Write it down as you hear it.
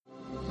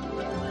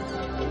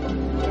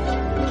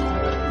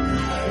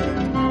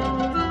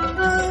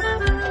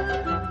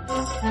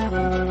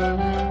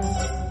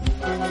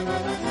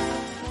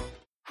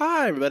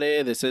Hi,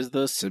 everybody. This is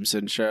The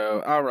Simpsons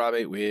Show. I'm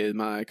Robbie with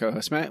my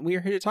co-host, Matt. We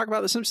are here to talk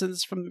about The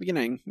Simpsons from the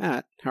beginning.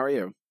 Matt, how are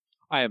you?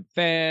 I am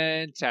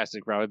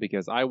fantastic, Robbie,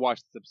 because I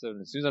watched this episode,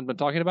 and as soon as I've been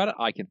talking about it,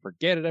 I can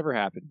forget it ever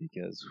happened,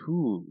 because,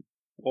 oy.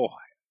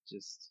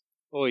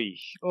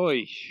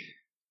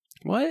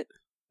 What?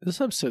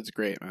 This episode's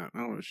great, Matt. I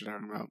don't know what you're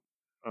talking about.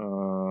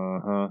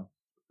 Uh-huh.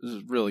 This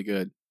is really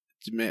good.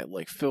 It's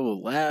like filled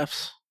with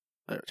laughs,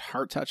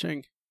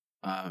 heart-touching,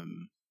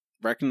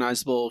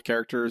 recognizable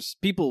characters,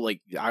 people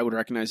like I would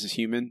recognize as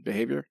human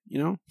behavior,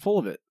 full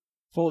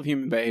of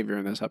human behavior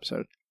in this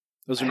episode.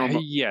 Those are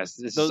normal. Yes,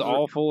 this is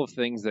all full of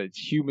things that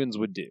humans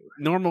would do.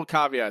 Normal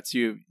caveats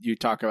you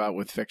talk about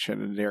with fiction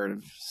and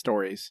narrative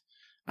stories.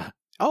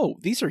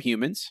 These are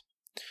humans.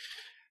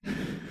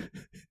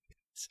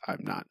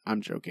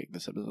 I'm joking.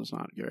 This episode's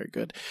not very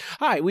good.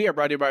 Hi, we are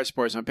brought to you by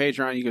Sports on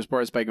Patreon. You can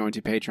support us by going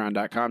to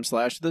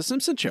patreon.com/The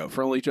Simpsons Show.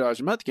 For only $2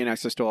 a month, you get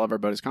access to all of our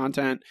bonus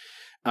content.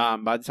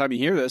 By the time you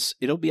hear this,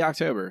 it'll be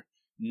October.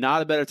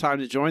 Not a better time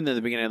to join than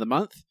the beginning of the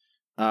month.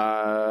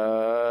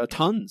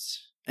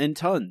 Tons and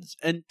tons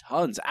and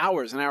tons,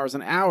 hours and hours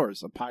and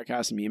hours of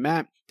podcasting me and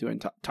Matt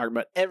talking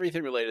about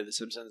everything related to The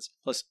Simpsons,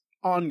 plus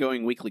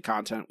ongoing weekly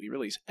content we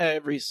release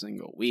every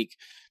single week.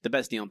 The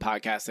best deal in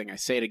podcasting. I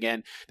say it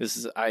again.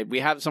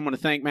 We have someone to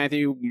thank.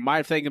 Matthew might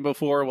have thanked him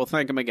before. We'll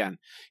thank him again.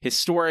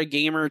 Historic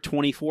Gamer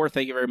 24.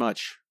 Thank you very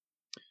much.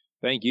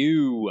 Thank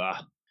you.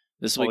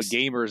 This all week's the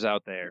gamers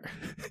out there.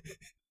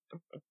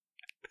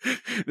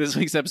 This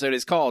week's episode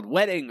is called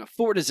Wedding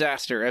for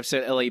Disaster,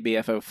 episode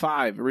LABFO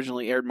 5,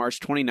 originally aired March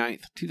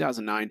 29th,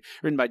 2009,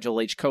 written by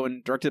Joel H.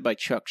 Cohen, directed by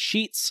Chuck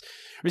Sheets,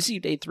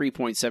 received a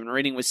 3.7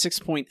 rating with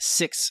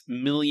 6.6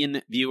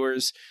 million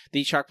viewers.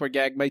 The chalkboard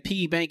gag by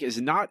Piggy Bank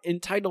is not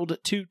entitled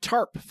to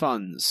TARP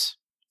funds.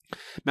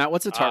 Matt,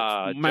 what's a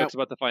TARP? Jokes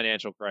about the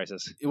financial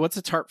crisis. What's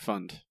a TARP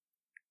fund?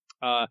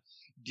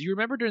 Do you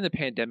remember during the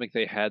pandemic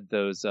they had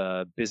those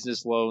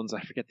business loans?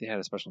 I forget they had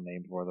a special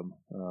name for them.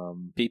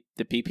 The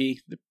PP?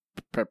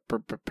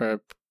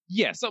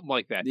 Yeah, something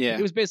like that. Yeah.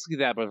 It was basically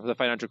that, but for the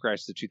financial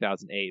crisis of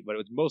 2008. But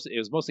it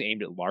was mostly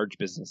aimed at large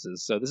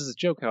businesses. So this is a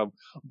joke how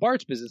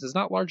Bart's business is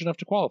not large enough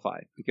to qualify,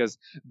 because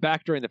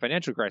back during the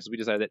financial crisis, we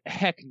decided that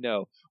heck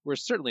no, we're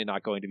certainly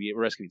not going to be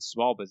rescuing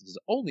small businesses.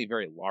 Only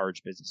very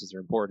large businesses are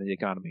important in the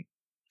economy.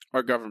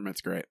 Our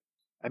government's great.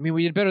 I mean,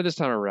 we did better this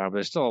time around, but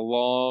there's still a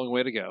long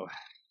way to go.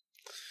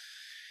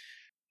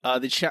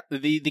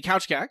 The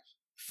couch gag.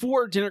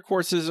 4 dinner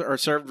courses are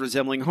served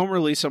resembling Homer,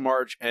 Lisa,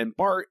 Marge, and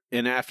Bart,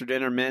 and after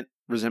dinner mint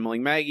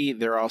resembling Maggie.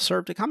 They're all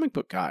served a comic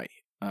book guy.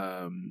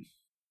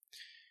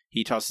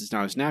 He tosses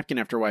down his napkin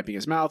after wiping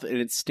his mouth, and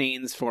its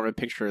stains form a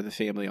picture of the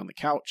family on the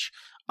couch.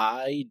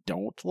 I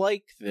don't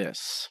like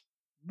this.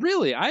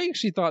 Really? I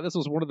actually thought this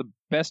was one of the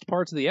best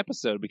parts of the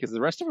episode, because the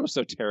rest of it was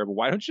so terrible.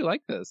 Why don't you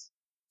like this?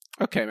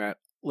 Okay, Matt.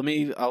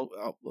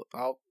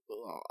 I'll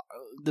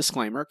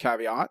disclaimer,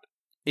 caveat.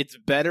 It's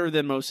better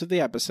than most of the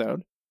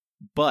episode,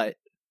 but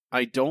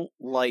I don't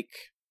like...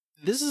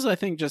 This is, I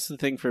think, just the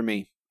thing for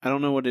me. I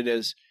don't know what it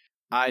is.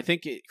 I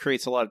think it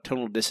creates a lot of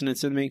tonal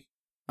dissonance in me,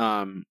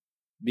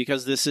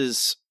 because this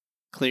is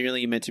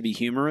clearly meant to be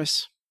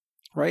humorous,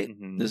 right?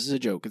 Mm-hmm. This is a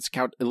joke. It's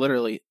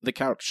literally the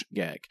couch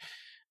gag.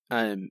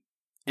 And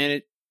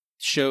it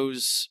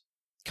shows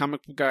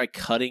comic book guy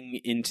cutting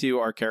into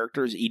our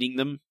characters, eating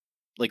them.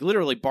 Like,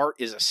 literally, Bart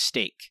is a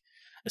steak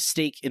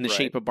in the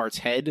shape of Bart's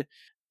head,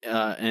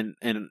 and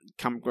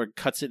comic book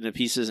cuts it into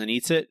pieces and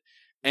eats it.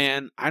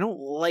 And I don't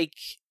like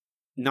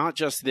not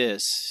just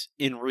this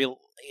in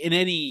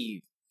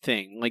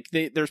anything. Like,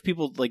 there's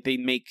people, like, they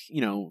make,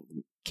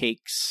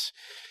 cakes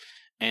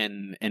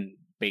and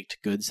baked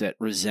goods that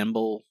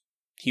resemble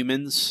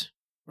humans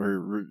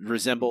or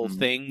resemble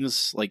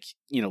things, like,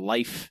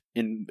 life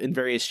in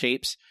various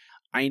shapes.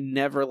 I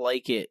never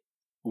like it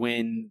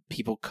when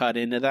people cut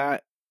into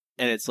that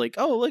and it's like,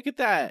 oh, look at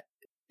that,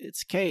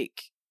 it's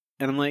cake.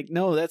 And I'm like,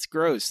 no, that's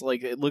gross.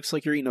 Like, it looks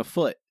like you're eating a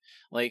foot.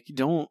 Like, I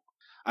don't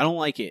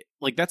like it.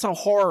 Like, that's a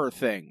horror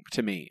thing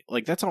to me.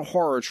 Like, that's a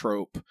horror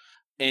trope.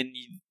 And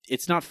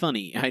it's not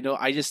funny.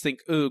 I just think,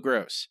 ooh,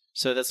 gross.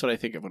 So that's what I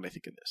think of when I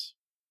think of this.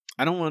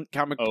 I don't want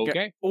comic book...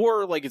 Okay.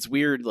 Or, like, it's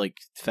weird, like,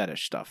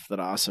 fetish stuff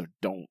that I also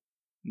don't...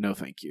 No,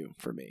 thank you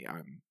for me.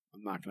 I'm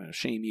not going to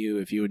shame you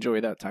if you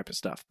enjoy that type of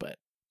stuff, but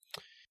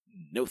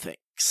no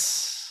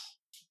thanks.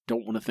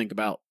 Don't want to think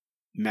about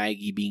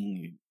Maggie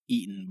being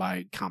eaten by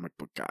a comic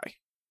book guy.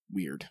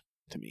 Weird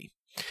to me.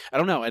 I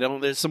don't know.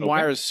 There's some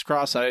wires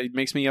crossed. It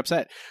makes me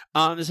upset.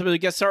 This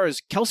episode guest star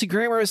is Kelsey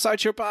Grammer as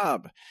Sideshow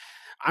Bob.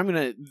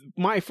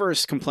 My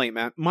first complaint,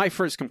 Matt. My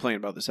first complaint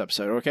about this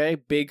episode, okay?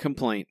 Big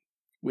complaint.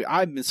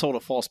 I've been sold a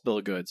false bill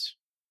of goods.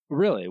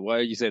 Really? Why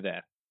did you say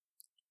that?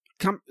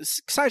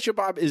 Sideshow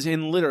Bob is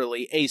in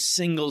literally a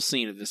single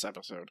scene of this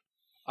episode.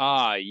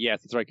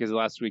 Yes, that's right, because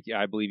last week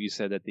I believe you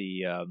said that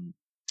the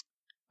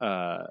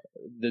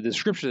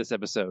description of this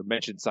episode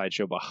mentioned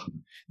Sideshow Bob.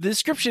 The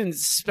description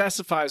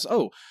specifies,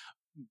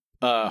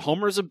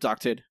 Homer's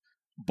abducted,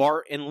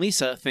 Bart and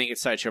Lisa think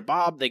it's Sideshow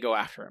Bob, they go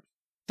after him.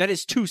 That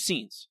is 2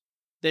 scenes.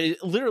 That is,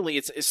 literally,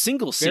 it's a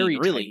single scene, Very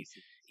really.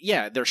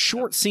 yeah, they're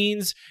short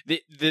scenes.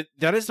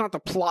 That is not the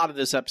plot of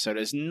this episode.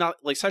 It's not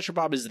like Sideshow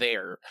Bob is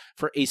there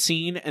for a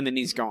scene and then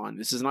he's gone.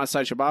 This is not a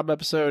Sideshow Bob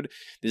episode.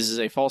 This is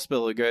a false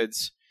bill of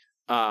goods.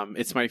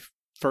 It's my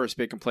first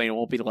big complaint. It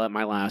won't be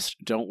my last.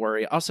 Don't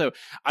worry. Also,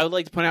 I would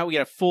like to point out we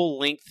get a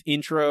full-length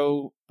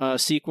intro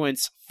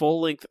sequence,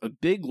 full-length, a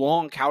big,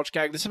 long couch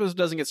gag. This episode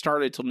doesn't get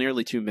started until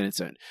nearly 2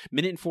 minutes in.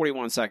 Minute and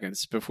 41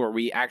 seconds before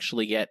we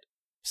actually get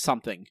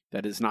something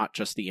that is not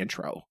just the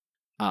intro.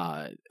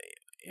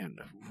 And,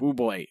 oh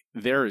boy,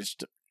 there is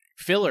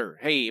filler.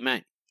 Hey,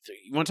 man,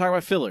 you want to talk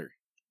about filler?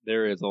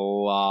 There is a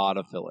lot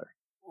of filler.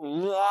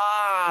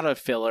 Lot of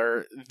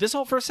filler. This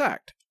whole first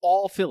act,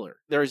 all filler.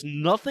 There is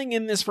nothing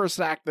in this first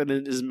act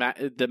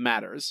that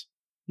matters.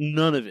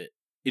 None of it.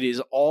 It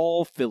is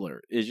all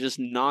filler. It's just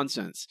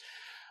nonsense.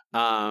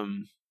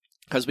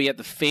 Because we have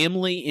the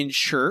family in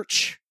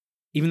church,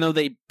 even though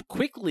they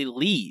quickly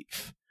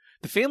leave.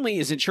 The family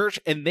is in church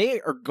and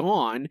they are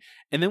gone,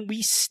 and then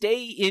we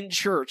stay in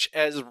church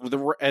as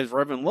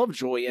Reverend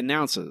Lovejoy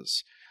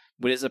announces.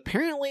 What is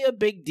apparently a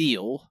big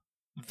deal,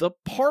 the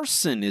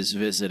parson is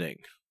visiting.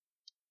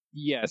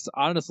 Yes,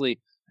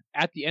 honestly,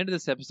 at the end of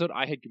this episode,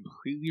 I had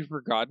completely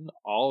forgotten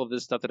all of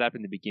this stuff that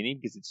happened in the beginning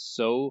because it's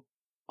so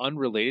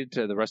unrelated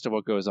to the rest of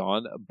what goes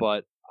on.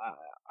 But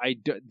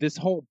this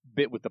whole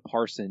bit with the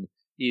parson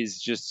is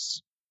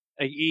just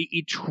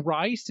it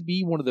tries to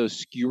be one of those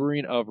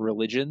skewering of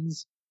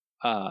religions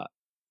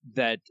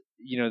that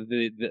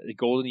the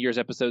Golden Years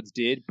episodes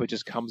did, but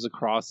just comes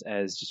across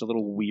as just a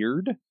little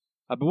weird.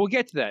 But we'll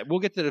get to that. We'll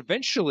get to that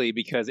eventually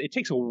because it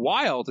takes a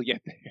while to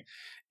get there.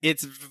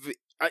 It's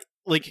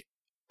like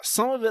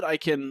some of it I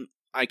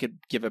could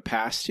give a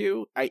pass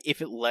to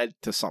if it led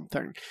to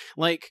something.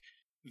 Like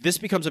this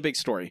becomes a big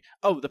story.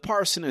 Oh, the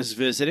parson is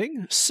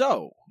visiting.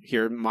 So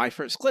here, my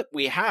first clip,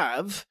 we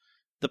have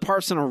the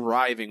parson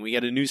arriving. We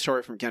get a news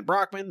story from Kent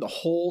Brockman. The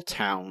whole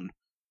town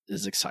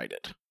is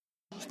excited.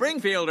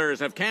 Springfielders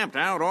have camped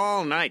out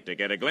all night to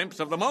get a glimpse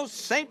of the most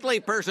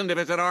saintly person to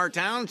visit our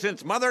town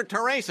since Mother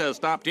Teresa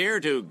stopped here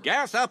to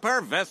gas up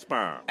her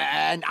Vespa.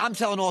 And I'm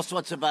selling all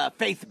sorts of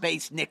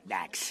faith-based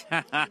knickknacks.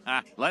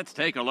 Let's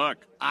take a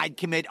look. I'd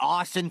commit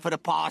arson for the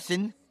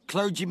parson.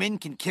 Clergymen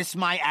can kiss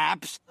my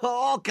apps.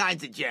 All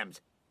kinds of gems.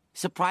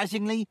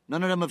 Surprisingly,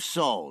 none of them have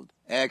sold.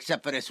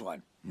 Except for this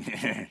one.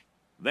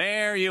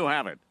 There you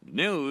have it.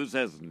 News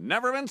has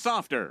never been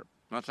softer.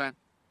 What's that?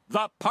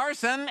 The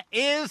parson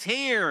is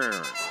here.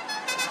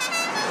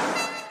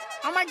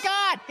 Oh my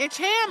God, it's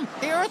him,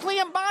 the earthly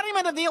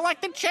embodiment of the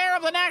elected chair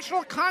of the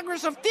National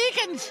Congress of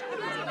Deacons.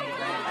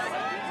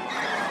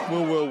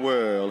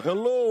 Well,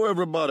 hello,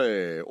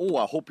 everybody. Oh,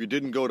 I hope you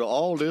didn't go to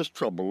all this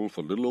trouble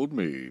for little old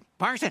me.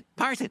 Parson,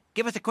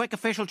 give us a quick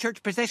official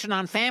church position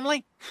on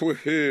family. Well,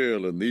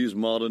 in these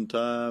modern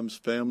times,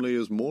 family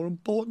is more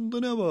important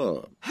than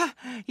ever.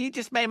 You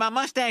just made my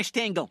mustache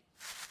tingle.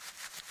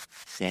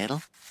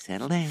 Settle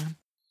down.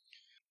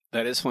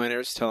 That is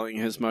Flanders telling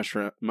his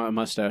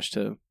mustache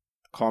to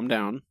calm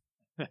down.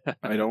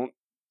 I don't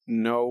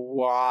know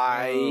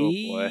why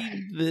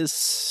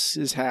this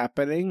is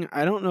happening.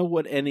 I don't know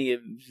what any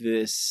of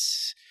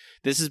this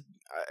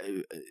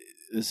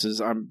is.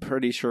 I'm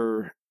pretty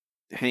sure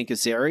Hank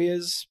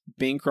Azaria's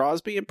Bing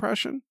Crosby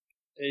impression.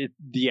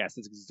 Yes,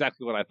 it's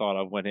exactly what I thought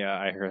of when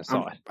I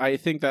saw it. I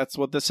think that's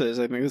what this is.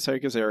 I think it's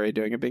Hank Azaria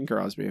doing a Bing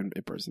Crosby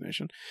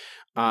impersonation,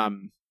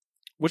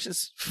 which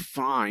is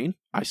fine,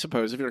 I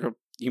suppose. If you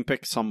can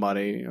pick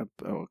somebody,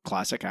 a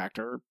classic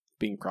actor,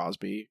 Bing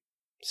Crosby,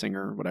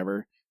 singer,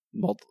 whatever.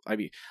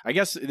 I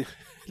guess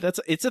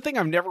it's a thing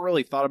I've never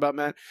really thought about,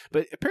 Matt.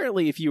 But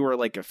apparently, if you were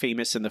like a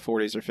famous in the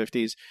 40s or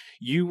 50s,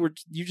 you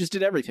just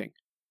did everything.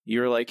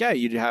 You were like, yeah,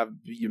 you'd have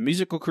your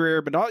musical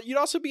career, but you'd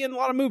also be in a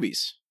lot of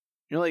movies.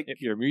 You're like,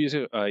 if you're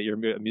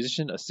a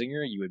musician, a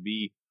singer, you would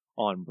be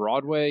on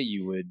Broadway.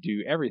 You would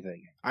do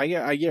everything.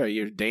 Yeah,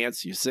 you'd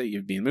dance, you sing,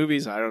 you'd be in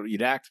movies.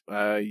 You'd act.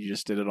 You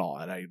just did it all,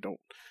 and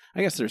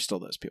I guess there's still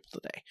those people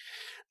today,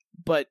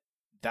 but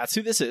that's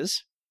who this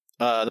is.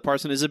 The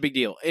parson is a big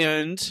deal,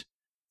 and it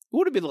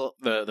would be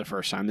the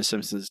first time The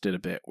Simpsons did a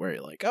bit where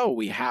you're like, oh,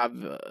 we have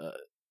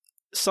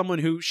someone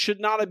who should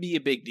not be a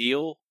big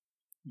deal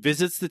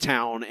visits the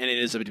town, and it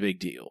is a big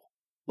deal.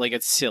 Like,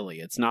 it's silly.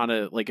 It's not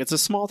it's a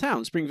small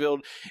town,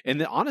 Springfield,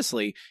 and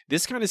honestly,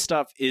 this kind of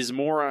stuff is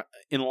more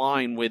in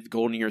line with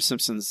Golden Year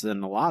Simpsons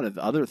than a lot of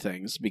other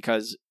things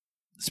because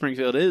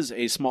Springfield is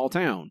a small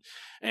town,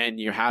 and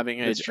you're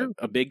having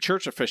a big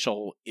church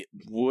official. It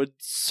would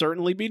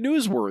certainly be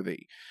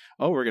newsworthy.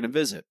 Oh, we're going to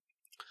visit.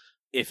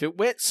 If it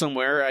went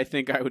somewhere, I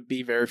think I would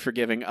be very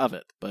forgiving of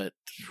it. But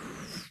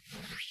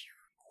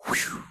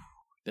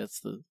that's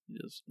the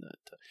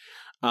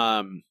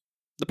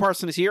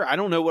parson is here. I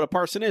don't know what a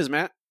parson is,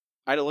 Matt.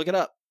 I had to look it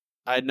up.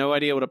 I had no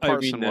idea what a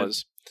parson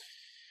was.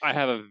 I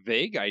have a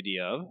vague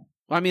idea of.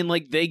 I mean,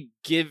 like, they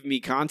give me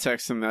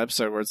context in the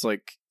episode where it's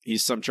like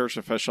he's some church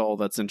official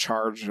that's in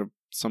charge of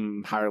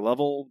some higher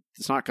level.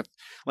 It's not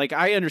like,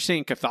 I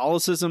understand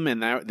Catholicism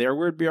and their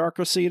weird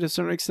bureaucracy to a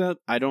certain extent.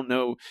 I don't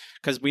know,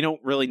 because we don't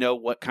really know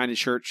what kind of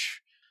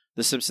church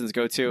the Simpsons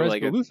go to.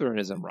 Like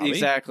Lutheranism, Robbie.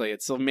 Exactly.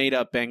 It's a made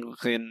up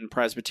Anglican,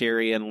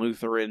 Presbyterian,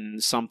 Lutheran,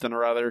 something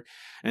or other.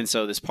 And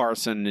so this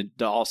Parson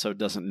also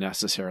doesn't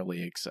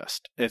necessarily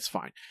exist. It's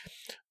fine.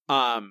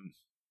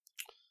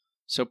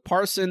 So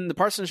the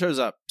Parson shows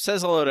up,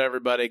 says hello to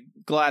everybody,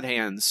 glad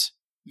hands,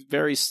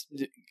 very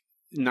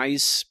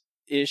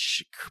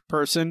nice-ish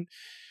person.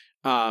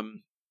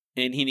 And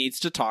he needs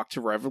to talk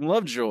to Reverend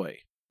Lovejoy.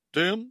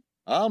 Tim,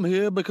 I'm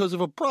here because of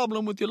a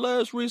problem with your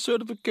last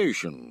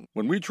recertification.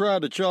 When we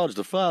tried to charge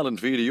the filing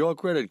fee to your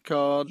credit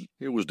card,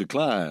 it was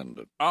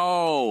declined.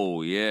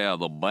 Oh, yeah,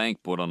 the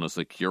bank put on a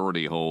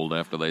security hold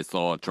after they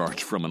saw a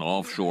charge from an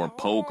offshore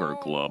poker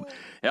club.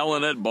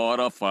 Helen had bought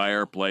a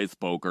fireplace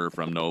poker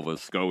from Nova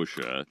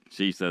Scotia.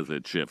 She says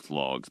it shifts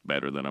logs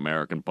better than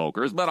American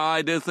pokers, but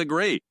I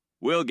disagree.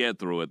 We'll get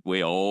through it.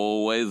 We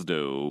always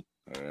do.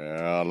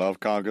 Yeah, love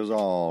conquers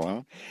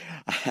all,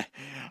 huh?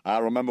 I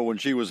remember when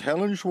she was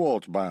Helen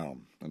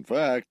Schwartzbaum. In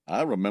fact,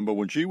 I remember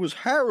when she was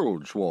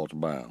Harold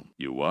Schwartzbaum.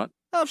 You what?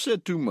 I've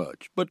said too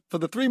much, but for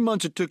the 3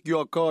 months it took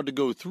your card to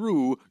go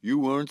through, you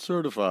weren't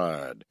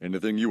certified.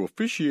 Anything you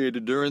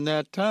officiated during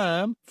that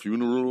time,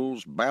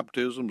 funerals,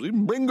 baptisms,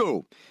 even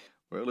bingo,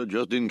 well, it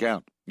just didn't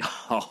count.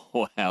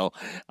 Oh, well,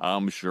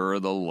 I'm sure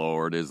the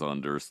Lord is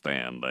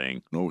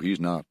understanding. No,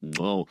 he's not.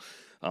 Well,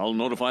 I'll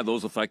notify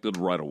those affected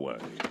right away.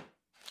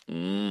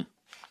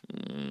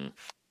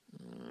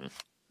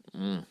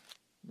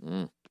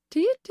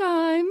 Tea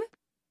time.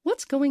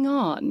 What's going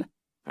on?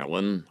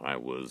 Helen, I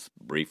was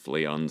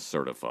briefly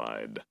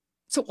uncertified.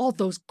 So all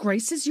those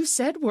graces you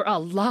said were a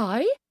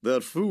lie?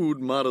 That food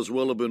might as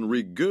well have been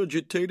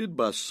regurgitated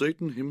by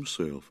Satan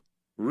himself.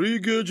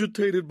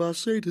 Regurgitated by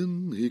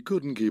Satan, he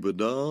couldn't keep it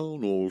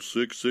down. Old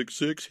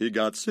 666, he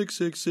got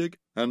sick,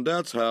 and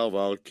that's how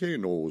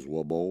volcanoes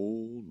were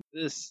born.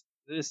 This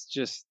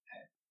just...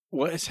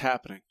 What is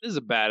happening? This is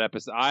a bad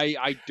episode.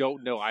 I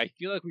don't know. I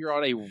feel like we are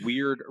on a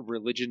weird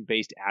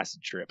religion-based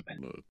acid trip.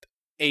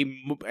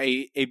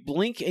 A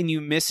blink and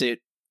you miss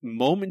it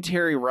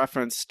momentary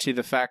reference to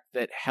the fact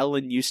that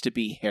Helen used to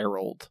be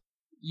Harold.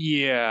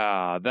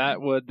 Yeah,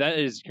 that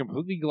is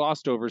completely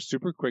glossed over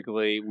super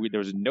quickly. There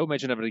was no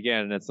mention of it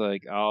again, and it's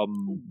like,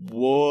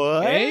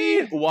 what?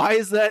 Hey? Why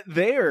is that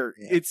there?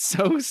 Yeah. It's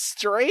so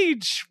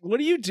strange.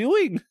 What are you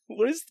doing?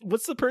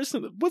 What's the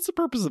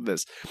purpose of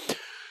this?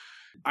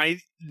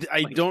 I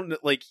don't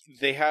like.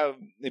 They have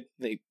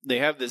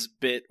this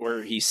bit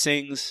where he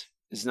sings.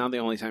 It's not the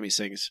only time he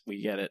sings.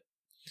 We get it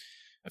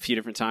a few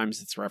different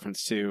times. It's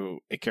reference to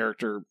a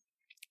character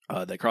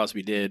that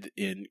Crosby did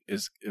in a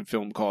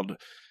film called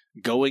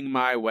Going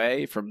My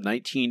Way from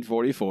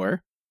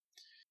 1944.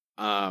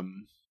 The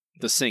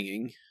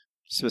singing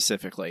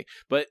specifically,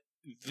 but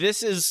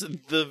this is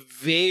the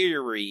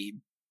very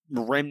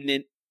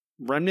remnant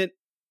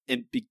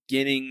and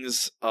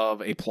beginnings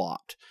of a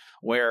plot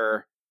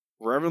where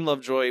Reverend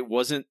Lovejoy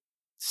wasn't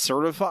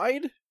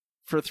certified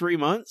for 3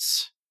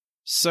 months,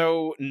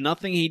 so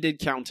nothing he did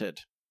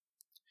counted.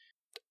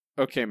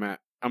 Okay, Matt,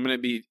 I'm gonna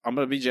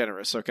be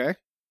generous, okay?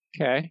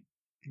 Okay.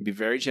 Be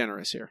very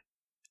generous here.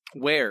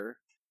 Where,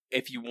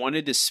 if you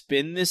wanted to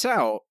spin this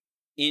out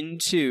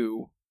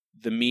into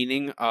the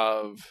meaning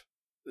of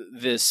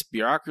this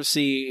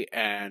bureaucracy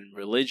and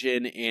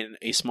religion in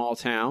a small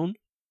town,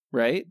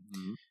 right?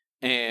 Mm-hmm.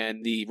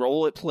 And the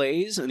role it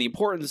plays and the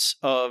importance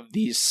of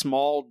these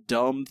small,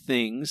 dumb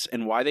things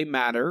and why they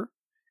matter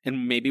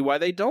and maybe why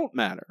they don't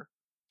matter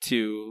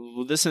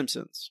to The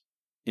Simpsons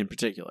in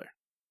particular.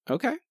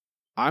 Okay.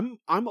 I'm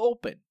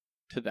open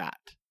to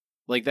that.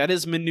 Like, that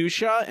is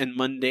minutia and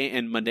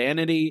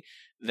mundanity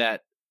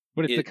that...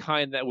 But it's the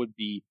kind that would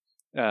be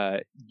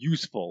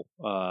useful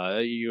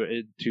to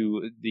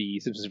the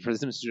Simpsons, for the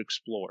Simpsons to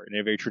explore in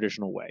a very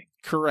traditional way.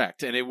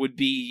 Correct. And it would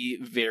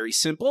be very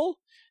simple.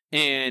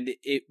 And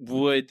it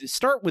would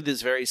start with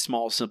this very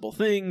small, simple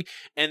thing,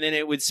 and then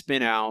it would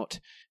spin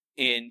out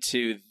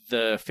into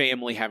the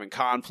family having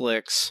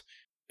conflicts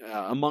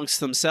amongst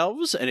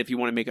themselves. And if you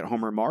want to make it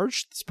Homer and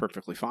Marge, that's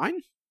perfectly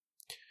fine.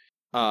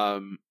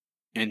 And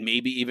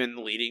maybe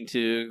even leading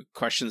to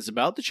questions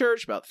about the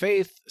church, about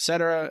faith,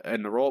 etc.,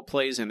 and the role it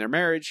plays in their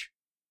marriage.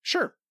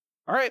 Sure.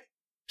 All right.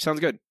 Sounds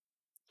good.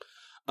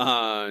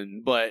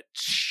 But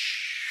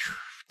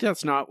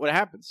that's not what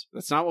happens.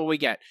 That's not what we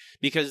get.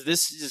 Because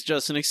this is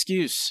just an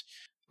excuse.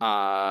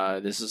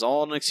 This is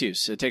all an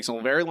excuse. It takes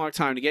a very long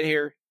time to get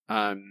here.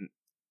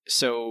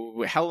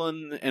 So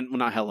Helen, and well,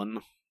 not Helen.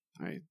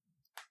 I'm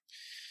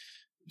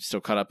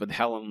still caught up with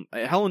Helen.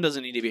 Helen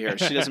doesn't need to be here.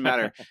 She doesn't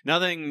matter.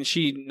 Nothing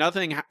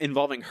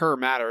involving her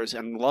matters,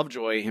 and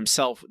Lovejoy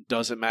himself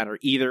doesn't matter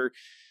either.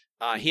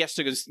 He has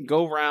to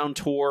go around,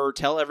 tour,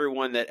 tell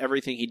everyone that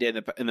everything he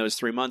did in those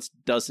 3 months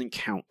doesn't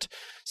count.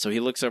 So he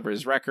looks over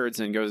his records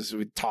and goes,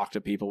 we talk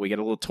to people. We get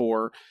a little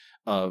tour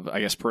of, I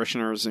guess,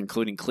 parishioners,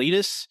 including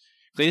Cletus.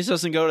 Cletus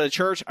doesn't go to the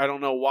church. I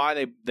don't know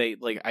why they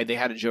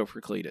had a joke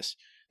for Cletus.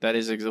 That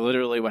is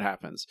literally what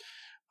happens.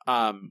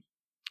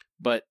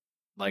 But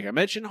like I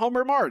mentioned,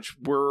 Homer and Marge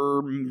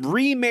were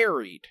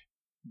remarried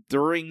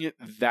during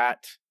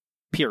that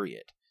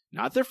period.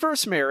 Not their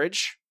first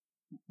marriage,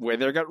 where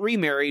they got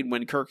remarried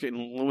when Kirk and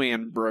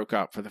Luann broke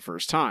up for the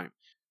first time.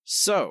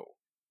 So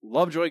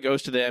Lovejoy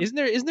goes to them.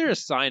 Isn't there a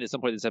sign at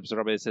some point in this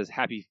episode that says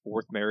 "Happy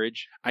Fourth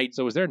Marriage"?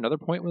 So was there another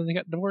point when they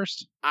got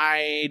divorced?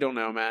 I don't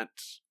know, Matt.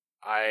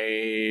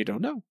 I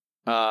don't know.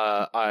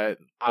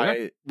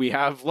 We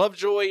have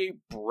Lovejoy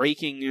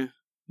breaking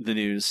the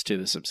news to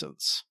The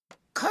Simpsons.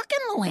 Kirk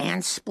and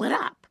Luann split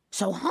up,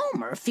 so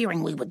Homer,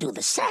 fearing we would do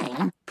the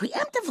same,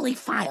 preemptively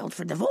filed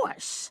for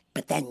divorce.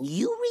 But then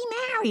you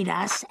remarried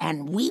us,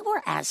 and we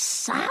were as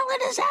solid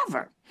as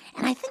ever.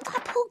 And I think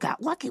Apu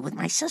got lucky with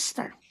my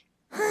sister.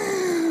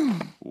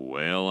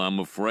 Well, I'm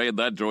afraid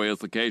that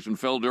joyous occasion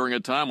fell during a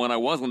time when I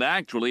wasn't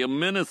actually a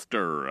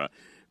minister.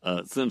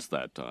 Since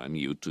that time,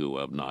 you two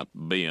have not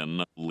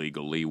been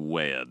legally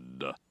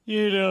wed.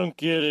 You don't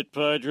get it,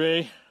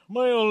 Padre.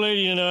 My old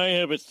lady and I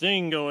have a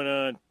thing going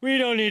on. We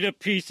don't need a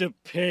piece of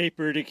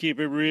paper to keep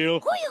it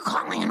real. Who are you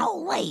calling an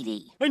old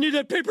lady? I need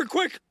that paper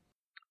quick!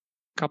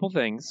 Couple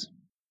things.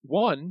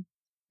 One,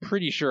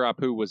 pretty sure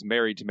Apu was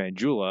married to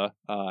Manjula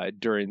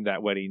during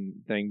that wedding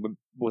thing.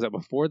 Was that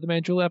before the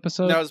Manjula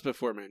episode? That was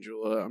before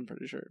Manjula, I'm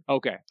pretty sure.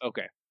 Okay.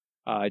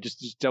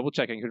 Just double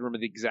checking. I couldn't remember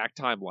the exact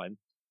timeline.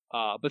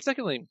 But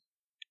secondly,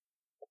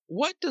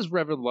 what does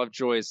Reverend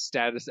Lovejoy's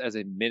status as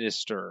a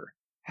minister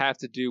have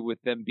to do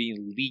with them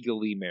being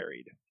legally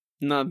married?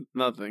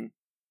 Nothing.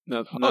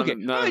 Okay,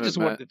 I just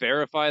wanted to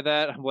verify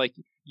that. I'm like,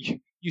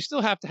 you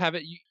still have to have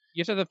it. You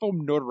have to have the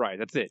form notarized.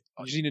 That's it.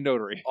 You just need a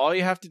notary. All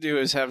you have to do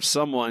is have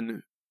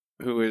someone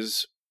who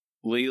is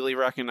legally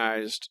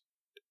recognized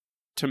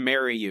to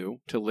marry you,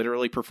 to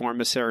literally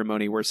perform a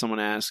ceremony where someone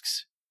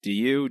asks, do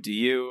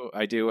you,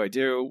 I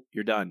do,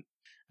 you're done.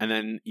 And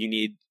then you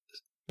need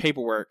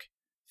paperwork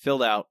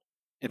filled out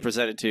and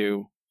presented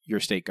to your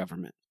state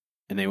government.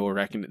 And they will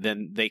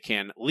then they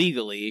can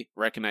legally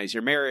recognize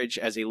your marriage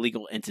as a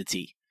legal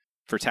entity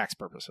for tax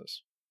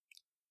purposes.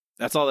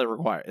 That's all they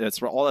require.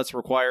 That's all that's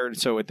required.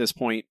 So at this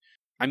point,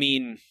 I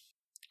mean,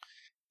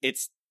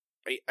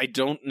 I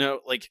don't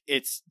know. Like,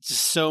 it's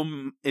just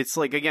so. It's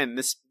like, again,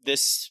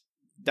 this.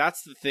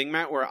 That's the thing,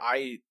 Matt. Where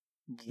I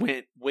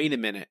went, wait a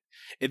minute.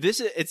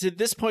 It's at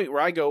this point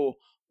where I go,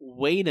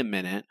 wait a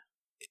minute.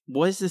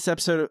 What does this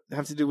episode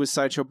have to do with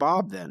Sideshow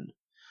Bob then?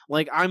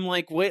 Like, I'm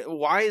like, wait,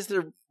 why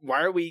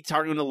are we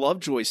talking to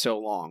Lovejoy so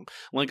long?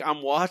 Like,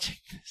 I'm watching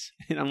this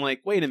and I'm like,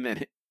 wait a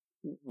minute,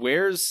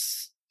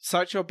 where's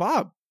Sideshow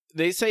Bob?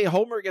 They say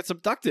Homer gets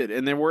abducted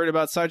and they're worried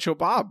about Sideshow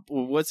Bob.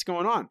 What's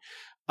going on?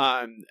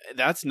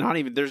 That's not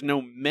even, there's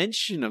no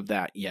mention of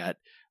that yet.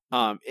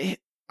 I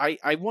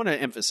want to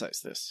emphasize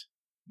this.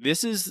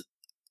 This is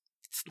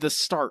the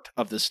start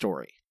of the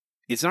story.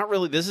 It's not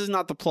really, this is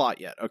not the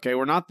plot yet. Okay.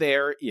 We're not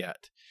there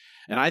yet.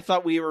 And I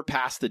thought we were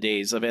past the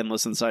days of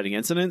endless inciting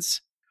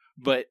incidents,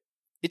 but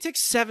it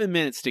takes 7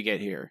 minutes to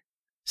get here.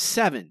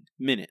 7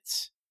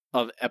 minutes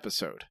of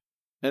episode.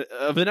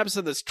 Of an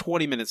episode that's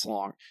 20 minutes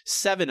long.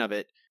 7 of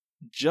it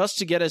just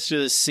to get us to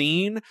the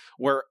scene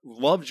where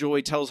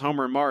Lovejoy tells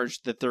Homer and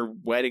Marge that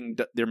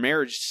their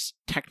marriage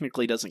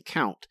technically doesn't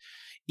count.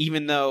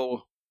 Even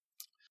though,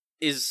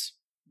 is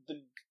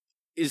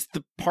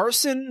the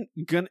parson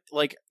gonna,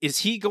 like, is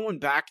he going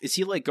back? Is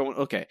he like going,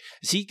 okay,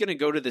 is he going to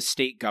go to the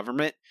state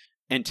government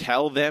and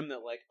tell them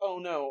that, like, oh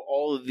no,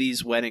 all of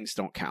these weddings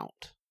don't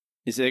count?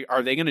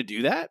 Are they going to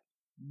do that?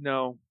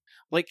 No.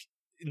 Like,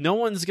 no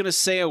one's going to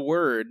say a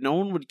word. No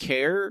one would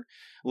care.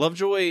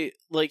 Lovejoy,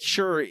 like,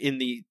 sure, in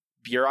the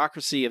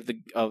bureaucracy of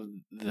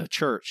the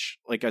church,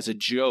 like, as a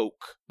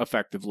joke,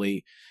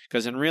 effectively,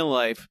 because in real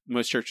life,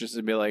 most churches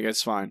would be like,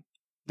 it's fine.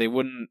 They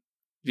wouldn't,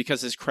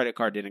 because his credit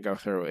card didn't go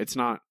through.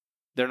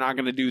 They're not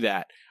going to do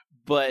that.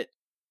 But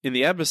in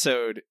the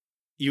episode,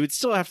 you would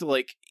still have to,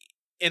 like,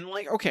 and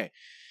like, okay,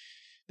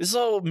 this is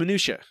all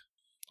minutia,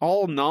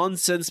 all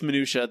nonsense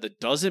minutia that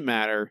doesn't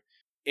matter.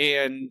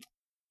 And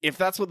if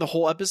that's what the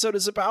whole episode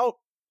is about,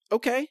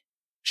 okay,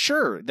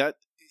 sure. That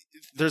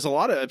there's a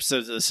lot of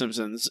episodes of The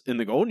Simpsons in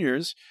the golden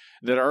years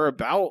that are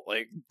about,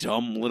 like,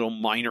 dumb little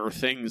minor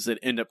things that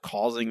end up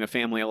causing the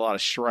family a lot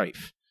of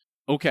strife.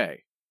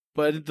 Okay,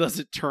 but it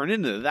doesn't turn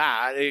into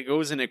that. It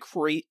goes in a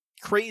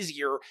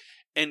crazier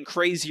and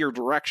crazier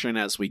direction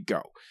as we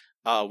go.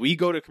 We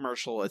go to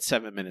commercial at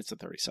 7 minutes and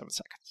 37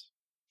 seconds.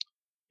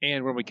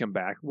 And when we come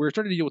back, we're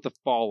starting to deal with the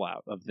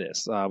fallout of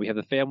this. We have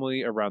the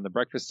family around the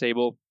breakfast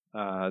table.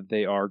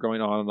 They are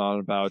going on and on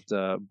about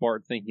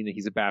Bart thinking that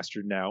he's a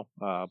bastard now,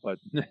 but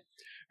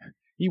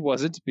he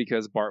wasn't,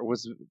 because Bart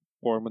was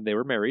born when they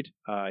were married.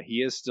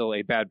 He is still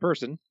a bad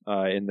person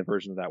in the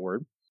version of that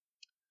word.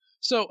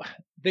 So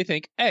they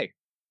think, hey,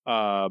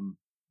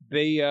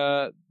 they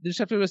just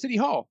have to go to City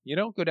Hall,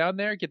 go down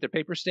there, get their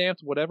paper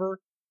stamped,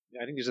 whatever.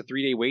 I think there's a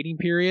 3-day waiting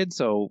period,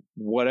 so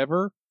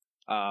whatever.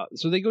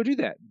 So they go do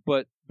that.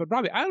 But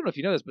Robbie, I don't know if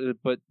you know this,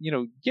 but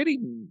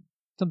getting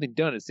something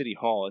done at City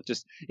Hall,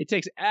 it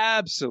takes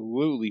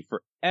absolutely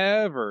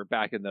forever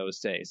back in those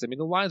days. I mean,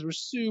 the lines were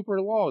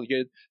super long.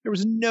 There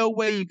was no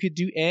way you could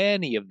do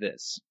any of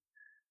this.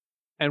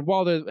 And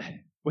while they're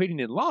waiting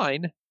in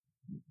line,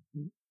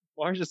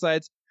 Marge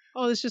decides,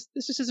 oh, this just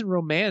isn't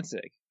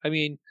romantic. I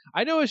mean,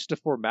 I know it's just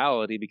a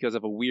formality because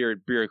of a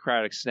weird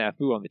bureaucratic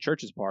snafu on the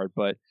church's part,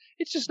 but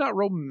it's just not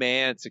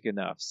romantic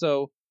enough.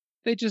 So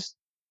they just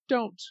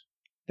don't.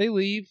 They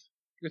leave,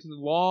 go through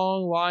the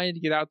long line to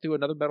get out through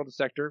another metal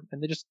detector,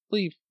 and they just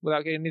leave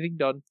without getting anything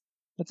done.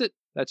 That's it.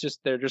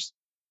 They're just,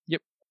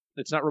 yep,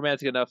 it's not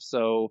romantic enough,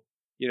 so,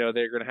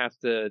 they're going to have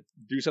to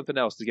do something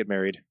else to get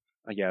married,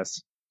 I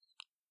guess.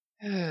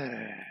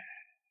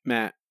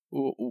 Matt,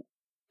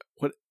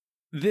 what?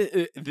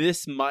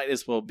 This might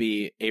as well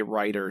be a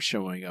writer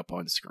showing up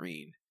on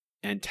screen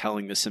and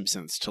telling the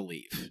Simpsons to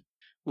leave.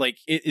 Like,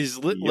 it is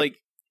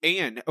like,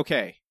 and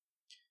okay,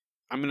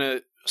 I'm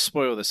gonna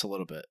spoil this a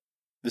little bit.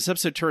 This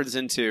episode turns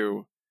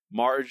into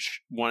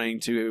Marge wanting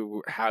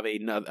to have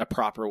a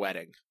proper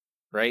wedding,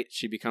 right?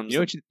 She becomes.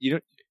 That's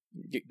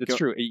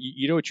true.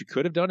 You know what you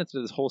could have done instead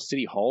of this whole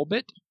city hall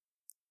bit?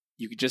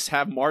 You could just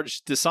have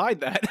Marge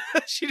decide that.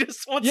 She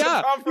just wants a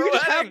proper you wedding.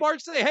 Just have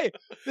Marge say, hey,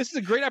 this is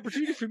a great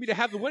opportunity for me to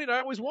have the wedding I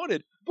always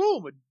wanted.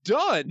 Boom,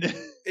 done.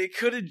 It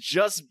could have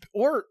just,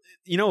 or,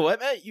 you know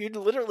what, Matt? You'd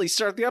literally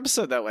start the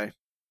episode that way.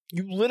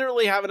 You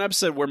literally have an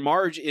episode where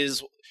Marge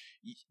is,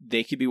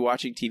 they could be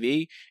watching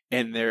TV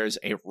and there's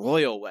a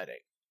royal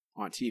wedding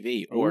on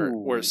TV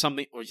or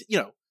something, or,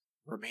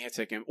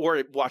 romantic,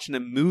 or watching a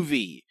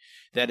movie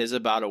that is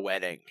about a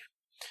wedding.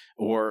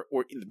 Or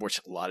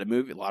a lot of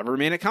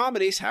romantic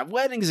comedies have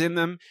weddings in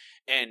them,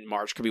 and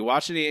Marge could be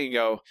watching it and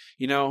go,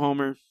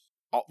 Homer,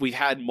 we've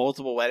had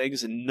multiple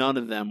weddings and none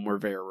of them were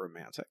very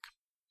romantic.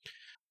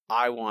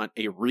 I want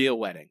a real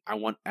wedding. I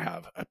want to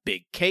have a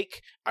big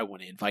cake. I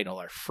want to invite all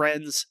our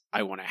friends.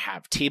 I want to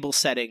have table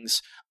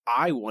settings.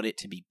 I want it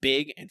to be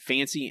big and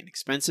fancy and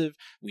expensive.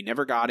 We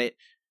never got it.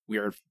 We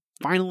are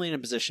finally in a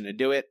position to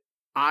do it.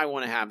 I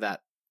want to have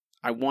that.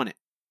 I want it.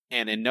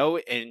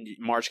 And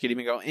Marge could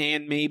even go,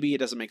 and maybe it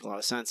doesn't make a lot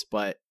of sense,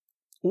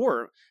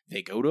 or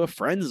they go to a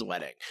friend's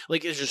wedding.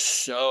 Like, there's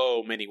just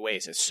so many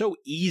ways. It's so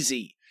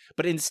easy.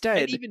 But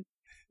instead...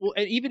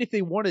 And even if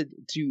they wanted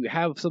to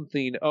have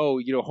something,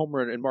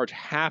 Homer and Marge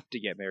have to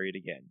get married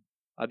again,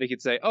 they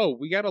could say,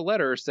 we got a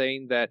letter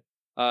saying that,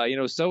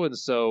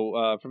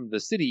 so-and-so from the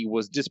city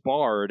was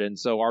disbarred, and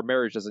so our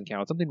marriage doesn't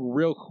count. Something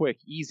real quick,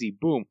 easy,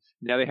 boom.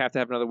 Now they have to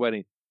have another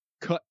wedding.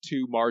 Cut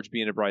to Marge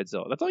being a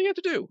bridezilla. That's all you have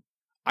to do.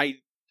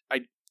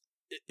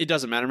 It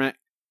doesn't matter, Matt.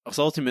 Because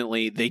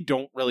ultimately, they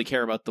don't really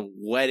care about the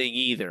wedding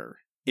either.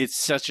 It's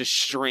such a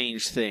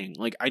strange thing.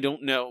 Like, I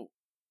don't know.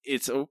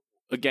 It's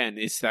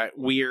that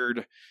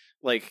weird,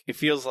 like, it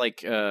feels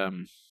like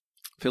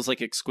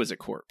Exquisite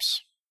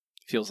Corpse.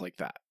 It feels like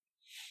that.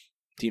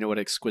 Do you know what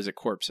Exquisite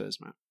Corpse is,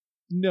 Matt?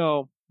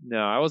 No.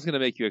 I was going to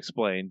make you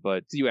explain,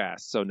 but you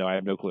asked, so no, I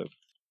have no clue.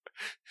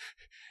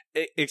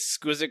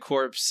 Exquisite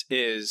Corpse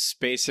is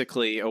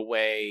basically a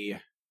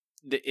way.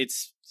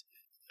 It's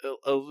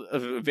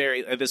a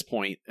very at this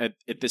point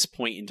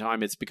in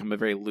time, it's become a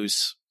very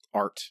loose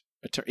art.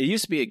 It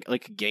used to be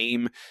like a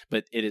game,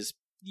 but it is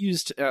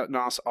used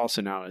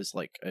also now as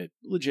like a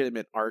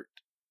legitimate art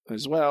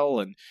as well,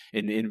 and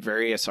in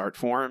various art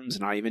forms,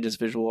 not even just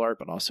visual art,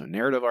 but also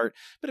narrative art.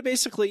 But it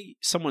basically,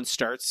 someone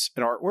starts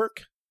an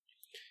artwork,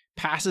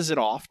 passes it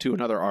off to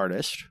another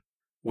artist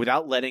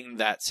without letting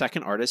that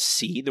second artist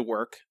see the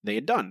work they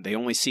had done. They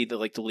only see the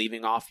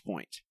leaving off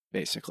point,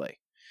 basically.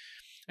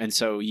 And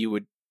so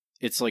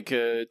it's like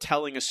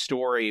telling a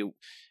story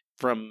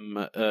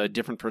from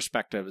different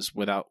perspectives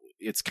without.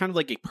 It's kind of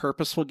like a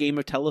purposeful game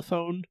of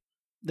telephone.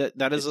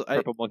 That is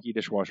Purple Monkey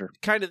Dishwasher.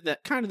 Kind of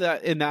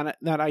that in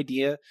that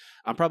idea.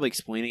 I'm probably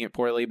explaining it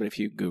poorly, but if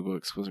you Google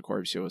Exquisite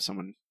Corpse, you'll have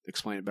someone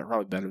explain it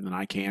probably better than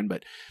I can.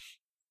 But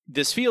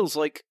this feels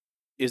like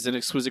is an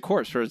Exquisite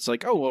Corpse, where it's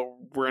like, oh well,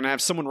 we're gonna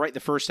have someone write the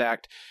first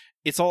act.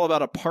 It's all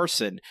about a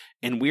parson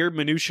and weird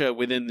minutia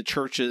within the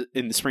church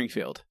in the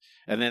Springfield,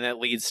 and then that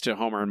leads to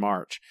Homer and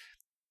Marge.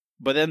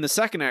 But then the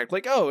second act,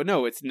 like, oh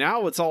no, it's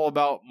all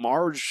about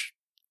Marge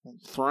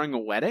throwing a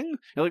wedding.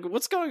 You're like,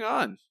 what's going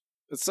on?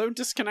 It's so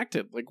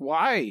disconnected. Like,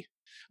 why?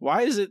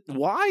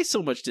 Why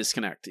so much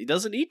disconnect? It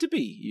doesn't need to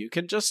be. You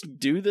can just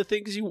do the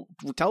things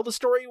tell the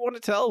story you want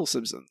to tell,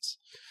 Simpsons.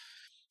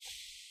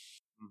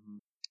 Mm-hmm.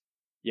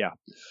 Yeah.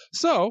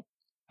 So,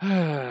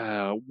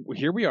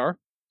 here we are.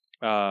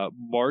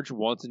 Marge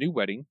wants a new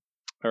wedding,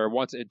 or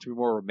wants it to be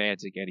more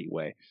romantic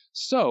anyway.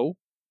 So,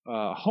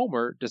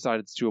 Homer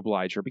decides to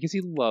oblige her because he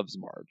loves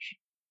Marge.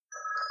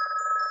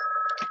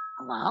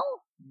 Hello?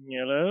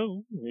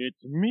 Hello,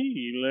 it's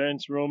me,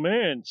 Lance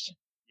Romance.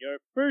 Your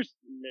first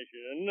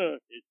mission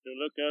is to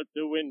look out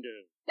the window.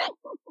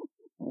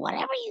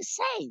 Whatever you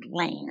say,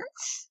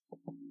 Lance.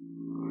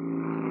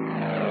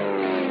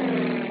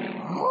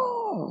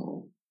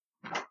 Oh.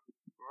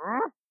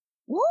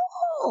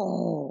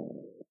 Whoa.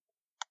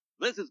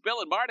 This is Bill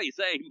and Marty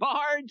saying,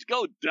 Marge,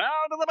 go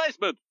down to the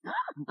basement.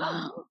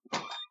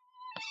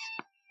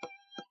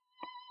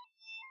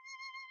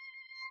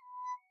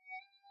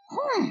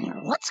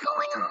 What's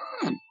going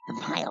on? A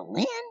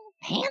violin?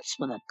 Pants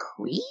with a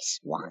crease?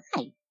 Why?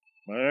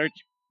 Marge,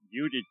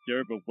 you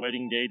deserve a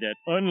wedding day that,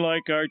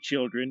 unlike our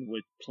children,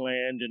 was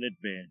planned in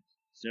advance.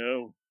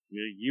 So,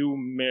 will you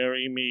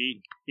marry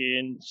me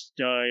in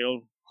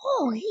style?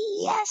 Oh,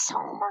 yes,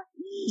 Homer.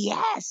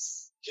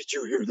 Yes. Did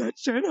you hear that,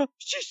 Santa?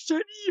 She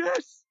said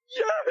yes.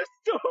 Yes.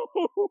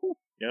 Oh.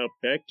 Now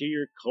back to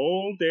your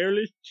cold,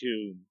 airless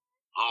tomb.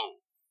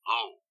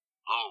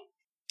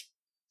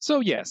 So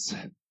yes,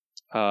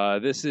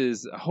 this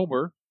is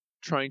Homer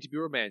trying to be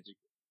romantic,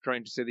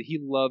 trying to say that he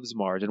loves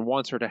Marge and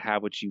wants her to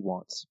have what she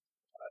wants.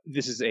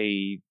 This is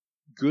a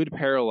good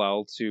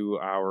parallel to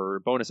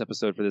our bonus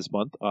episode for this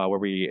month, where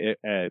we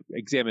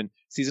examine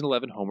season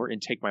 11 Homer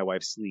and Take My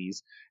Wife's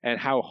Sleaze, and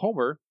how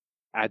Homer,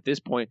 at this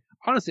point,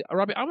 honestly,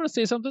 Robbie, I'm going to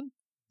say something.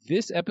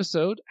 This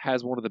episode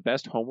has one of the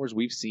best Homers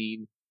we've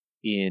seen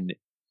in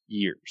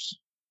years.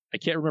 I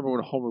can't remember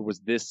when Homer was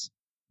this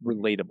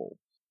relatable.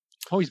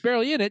 Oh, he's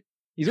barely in it.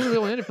 He's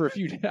only in it for a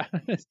few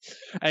days,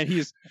 and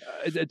he's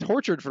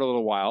tortured for a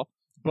little while.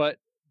 But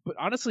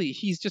honestly,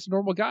 he's just a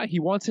normal guy. He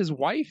wants his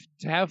wife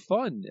to have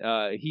fun.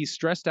 He's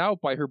stressed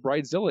out by her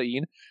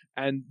bridezilla,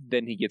 and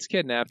then he gets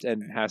kidnapped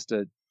and has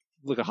to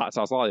lick a hot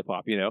sauce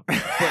lollipop, you know.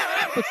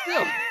 But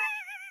still,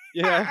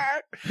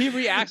 he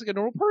reacts like a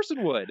normal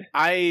person would.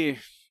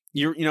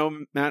 You know,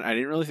 Matt, I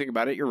didn't really think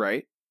about it. You're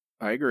right.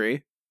 I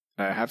agree.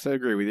 I have to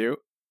agree with you.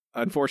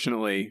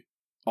 Unfortunately,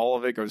 all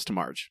of it goes to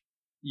Marge.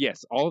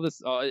 Yes, all of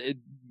this.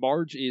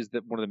 Marge is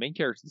one of the main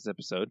characters in this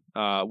episode.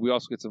 We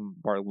also get some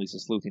Bart and Lisa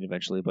sleuthing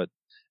eventually, but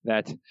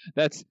that's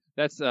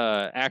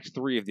Act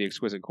 3 of the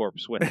Exquisite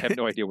Corpse. When I have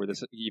no idea where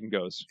this even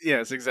goes.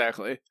 Yes,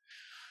 exactly.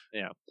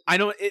 Yeah, I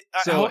know.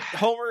 So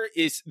Homer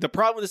is the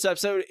problem with this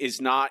episode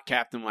is not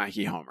Captain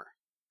Wacky Homer.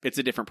 It's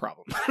a different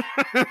problem.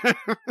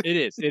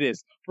 It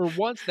is. For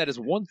once, that is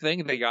one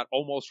thing they got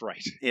almost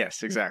right.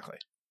 Yes, exactly.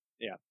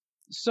 Yeah.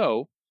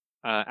 So.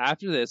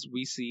 After this,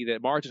 we see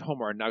that Marge and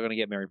Homer are not going to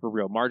get married for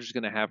real. Marge is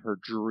going to have her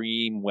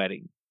dream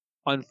wedding.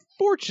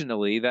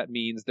 Unfortunately, that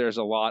means there's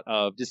a lot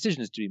of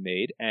decisions to be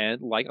made,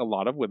 and like a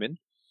lot of women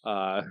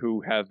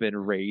who have been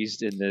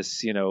raised in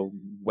this,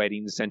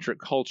 wedding-centric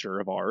culture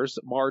of ours,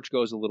 Marge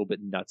goes a little bit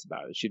nuts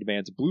about it. She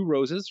demands blue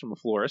roses from a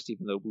florist,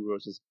 even though blue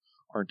roses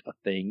aren't a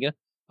thing.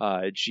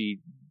 I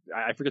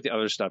forget the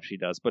other stuff she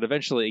does, but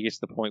eventually it gets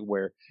to the point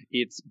where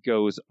it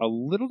goes a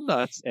little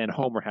nuts, and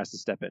Homer has to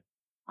step in.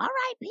 All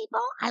right,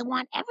 people, I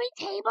want every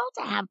table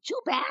to have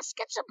 2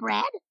 baskets of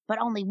bread, but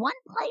only 1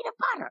 plate of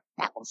butter.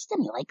 That will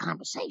stimulate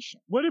conversation.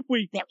 What if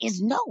we... There is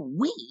no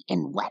we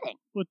in wedding.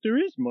 But there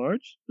is,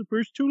 Marge. The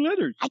first 2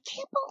 letters. I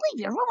can't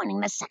believe you're ruining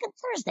the second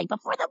Thursday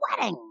before the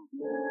wedding.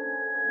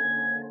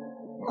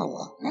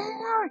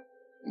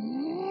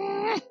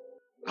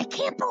 I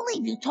can't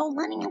believe you told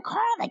Lenny and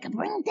Carl they could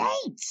bring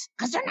dates,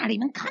 because they're not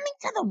even coming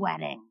to the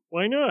wedding.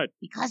 Why not?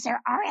 Because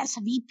their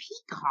RSVP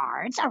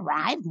cards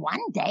arrived 1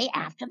 day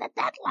after the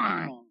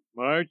deadline.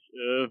 Marge,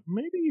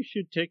 maybe you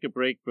should take a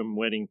break from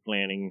wedding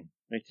planning.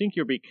 I think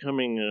you're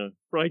becoming a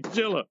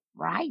bridezilla.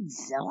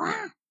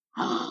 Bridezilla?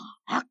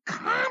 A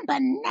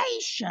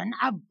combination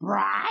of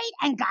bride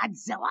and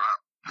Godzilla?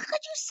 How could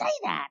you say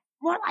that?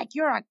 More like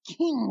you're a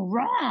king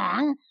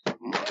wrong.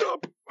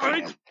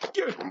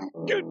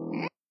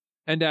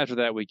 And after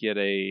that, we get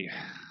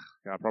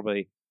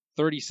probably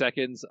 30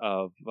 seconds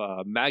of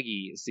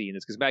Maggie seeing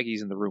this, because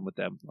Maggie's in the room with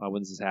them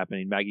when this is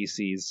happening. Maggie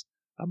sees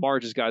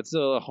Marge as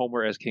Godzilla,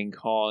 Homer as King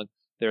Kong.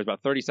 There's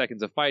about 30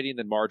 seconds of fighting,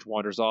 then Marge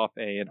wanders off,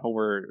 and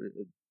Homer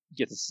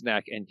gets a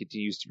snack and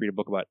continues to read a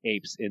book about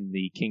apes in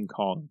the King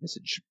Kong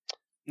message.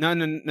 No,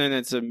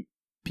 it's a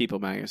People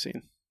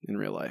magazine in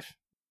real life.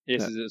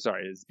 It's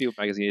People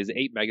magazine. It's an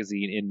ape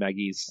magazine in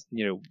Maggie's,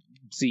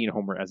 seeing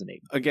Homer as an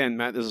ape. Again,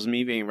 Matt, this is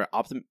me being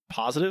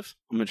positive.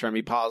 I'm going to try and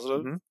be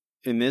positive.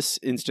 Mm-hmm. In this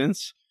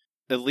instance,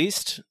 at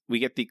least we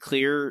get the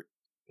clear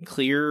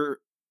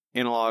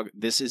analog.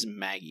 This is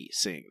Maggie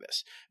saying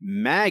this.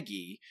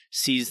 Maggie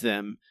sees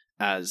them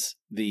as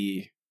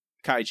the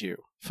kaiju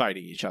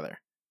fighting each other.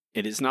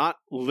 It is not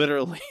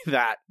literally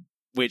that,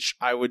 which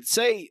I would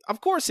say,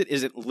 of course it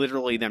isn't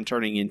literally them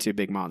turning into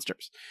big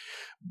monsters.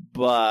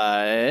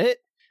 But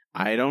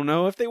I don't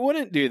know if they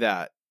wouldn't do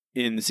that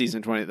in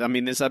season 20. I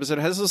mean, this episode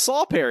has a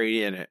Saw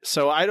parody in it,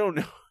 so I don't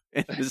know.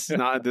 This isn't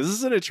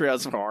a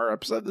Treehouse of Horror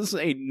episode. This is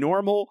a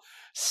normal,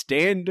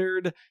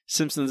 standard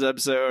Simpsons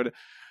episode.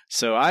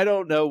 So I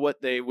don't know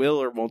what they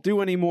will or won't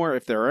do anymore,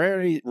 if there are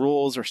any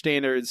rules or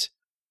standards.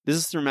 This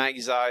is through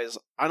Maggie's eyes.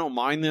 I don't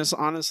mind this,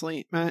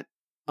 honestly, Matt.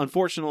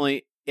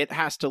 Unfortunately, it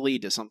has to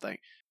lead to something.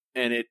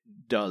 And it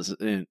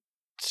doesn't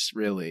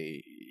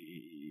really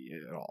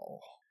at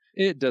all.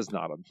 It does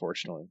not,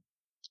 unfortunately.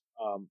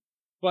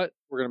 But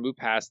we're going to move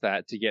past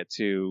that to get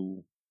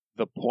to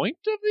the point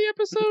of the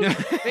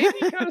episode,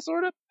 maybe, kind of,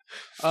 sort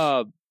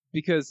of.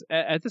 Because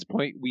at this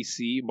point, we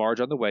see Marge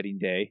on the wedding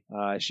day.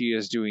 She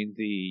is doing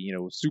the,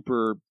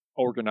 super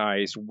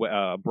organized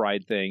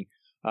bride thing.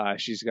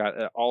 She's got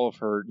all of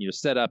her,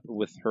 set up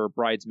with her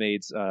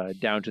bridesmaids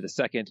down to the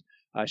second.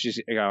 She's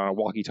got a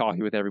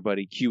walkie-talkie with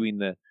everybody, cueing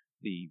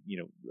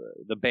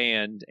the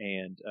band,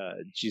 and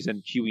she's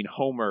then cueing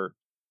Homer.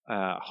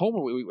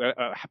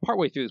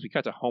 Partway through this, we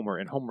cut to Homer,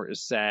 and Homer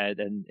is sad,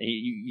 and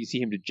you see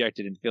him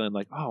dejected and feeling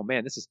like, oh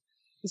man, this is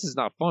this is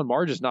not fun.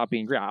 Marge is not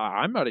being great.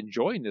 I'm not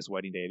enjoying this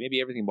wedding day.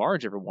 Maybe everything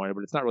Marge ever wanted,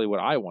 but it's not really what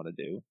I want to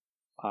do.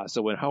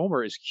 So when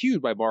Homer is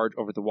cued by Marge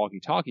over the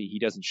walkie-talkie, he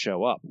doesn't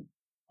show up.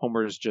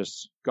 Homer's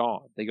just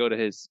gone. They go to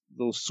his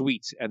little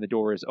suite, and the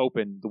door is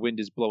open, the wind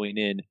is blowing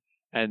in,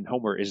 and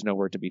Homer is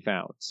nowhere to be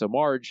found. So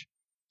Marge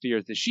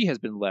fears that she has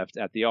been left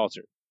at the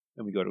altar,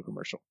 and we go to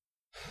commercial.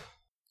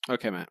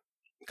 Okay, Matt.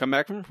 Come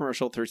back from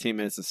commercial, 13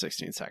 minutes and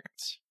 16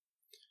 seconds.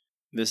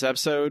 This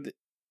episode,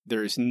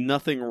 there's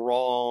nothing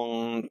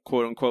wrong,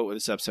 quote-unquote, with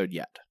this episode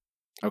yet.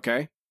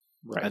 Okay?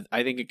 Right.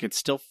 I think it could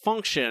still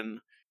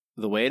function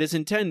the way it is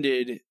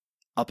intended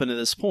up until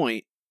this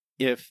point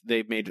if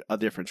they've made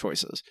different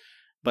choices.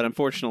 But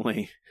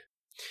unfortunately,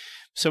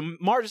 so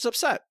Marge is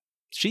upset.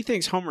 She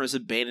thinks Homer has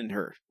abandoned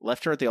her,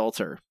 left her at the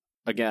altar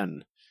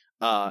again.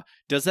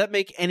 Does that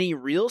make any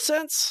real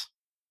sense?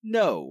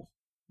 No.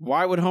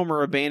 Why would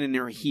Homer abandon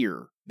her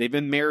here? They've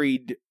been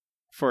married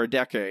for a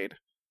decade.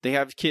 They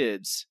have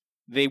kids.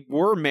 They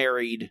were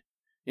married,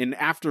 and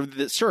after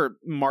this, sure,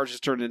 Marge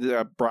has turned into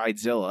a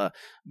bridezilla,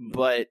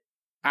 but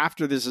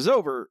after this is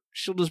over,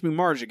 she'll just be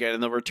Marge again,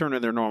 and they'll return to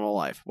their normal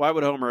life. Why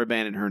would Homer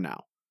abandon her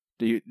now?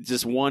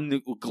 Just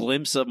one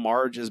glimpse of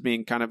Marge as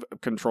being kind of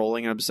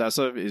controlling and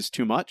obsessive is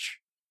too much?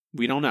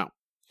 We don't know.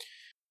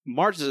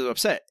 Marge is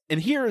upset,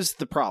 and here's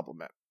the problem,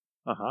 man.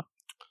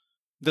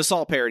 The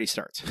Saul parody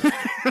starts.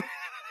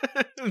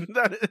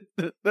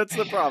 That's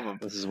the problem.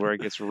 This is where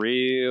it gets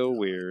real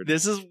weird.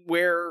 This is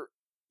where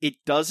it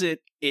doesn't,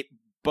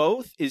 all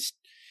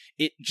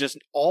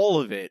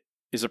of it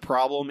is a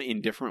problem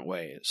in different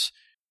ways.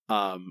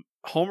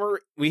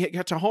 We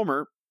get to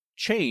Homer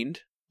chained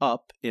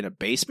up in a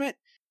basement,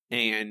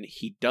 and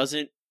he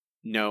doesn't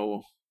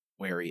know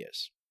where he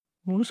is.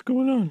 What's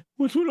going on?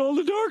 What's with all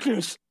the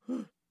darkness?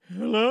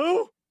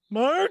 Hello?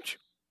 Marge?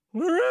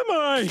 Where am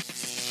I?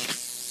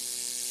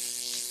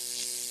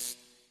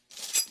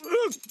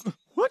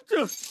 What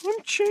the?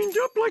 I'm chained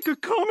up like a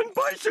common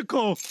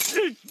bicycle.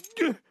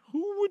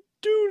 Who would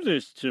do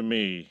this to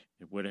me?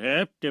 It would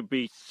have to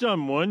be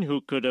someone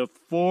who could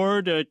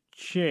afford a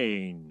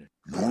chain.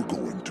 You're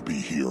going to be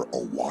here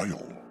a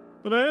while.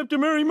 But I have to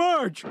marry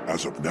Marge.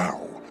 As of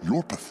now,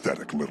 your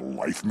pathetic little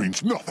life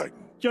means nothing.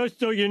 Just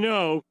so you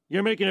know,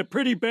 you're making a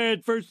pretty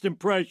bad first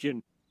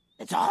impression.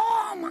 It's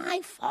all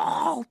my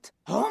fault.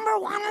 Homer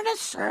wanted to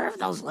serve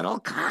those little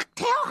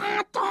cocktail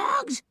hot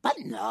dogs, but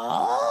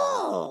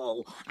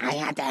no. I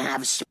had to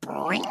have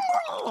spring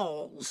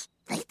rolls.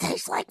 They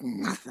taste like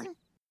nothing.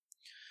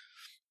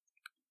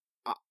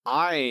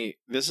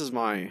 This is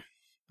my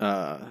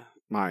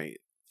my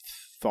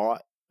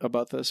thought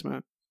about this,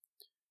 Matt.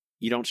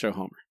 You don't show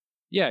Homer.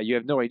 Yeah, you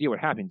have no idea what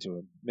happened to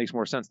him. Makes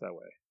more sense that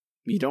way.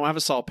 You don't have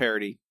a Saul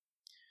parody.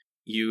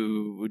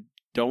 You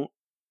don't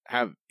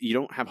have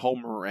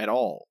Homer at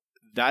all.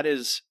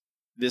 This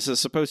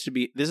is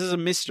a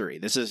mystery.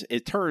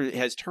 It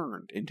has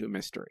turned into a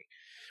mystery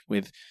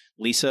with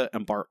Lisa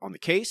and Bart on the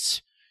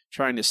case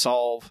trying to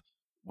solve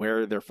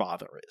where their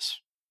father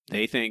is.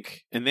 They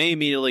think, and they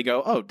immediately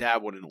go, "Oh,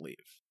 Dad wouldn't leave."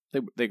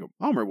 They go,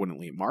 "Homer wouldn't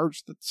leave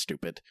Marge. That's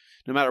stupid.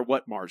 No matter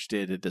what Marge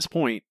did at this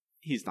point,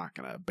 he's not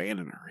going to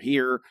abandon her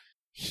here.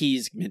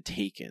 He's been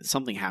taken.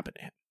 Something happened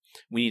to him.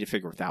 We need to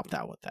figure out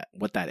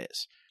what that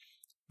is."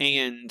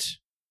 And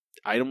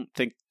I don't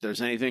think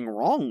there's anything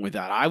wrong with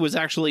that. I was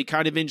actually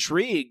kind of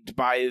intrigued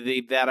by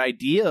that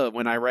idea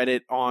when I read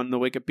it on the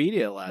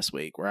Wikipedia last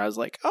week, where I was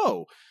like,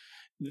 "Oh,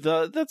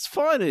 that's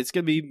fun. It's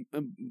going to be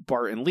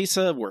Bart and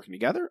Lisa working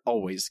together.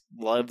 Always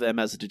love them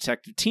as a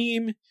detective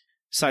team.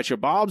 Sideshow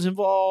Bob's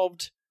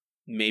involved.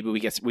 Maybe we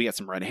get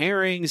some red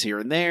herrings here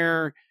and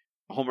there.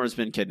 Homer's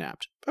been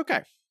kidnapped.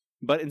 Okay."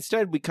 But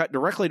instead, we cut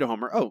directly to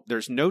Homer. Oh,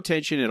 there's no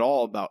tension at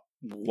all about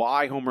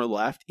why Homer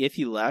left. If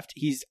he left,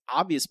 he's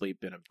obviously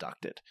been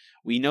abducted.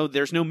 We know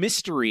there's no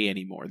mystery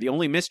anymore. The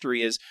only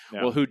mystery is,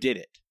 well, who did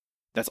it?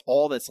 That's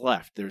all that's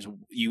left. They've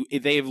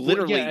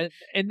literally... Well, yeah,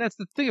 and that's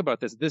the thing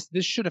about this. This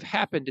should have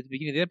happened at the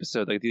beginning of the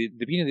episode. Like the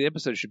beginning of the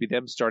episode should be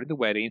them starting the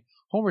wedding.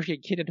 Homer's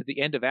getting kidnapped at the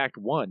end of Act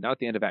 1, not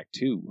the end of Act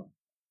 2.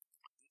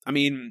 I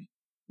mean,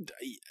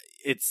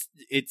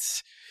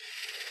 it's...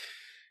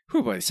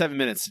 Whew, boy, 7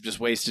 minutes of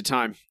just wasted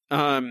time.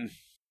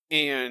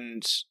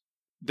 And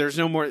there's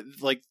no more,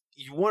 like,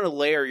 you want to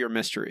layer your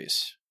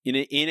mysteries. In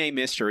a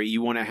mystery,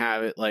 you want to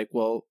have it like,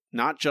 well,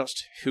 not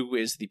just who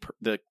is the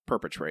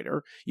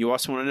perpetrator. You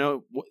also want to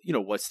know,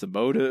 what's the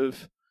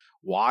motive?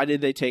 Why did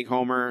they take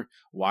Homer?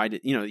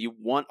 You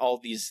want all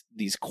these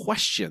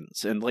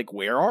questions and like,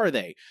 where are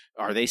they?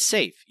 Are they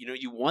safe?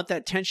 You want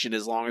that tension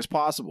as long as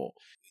possible.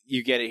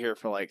 You get it here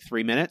for like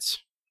 3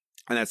 minutes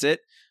and that's it.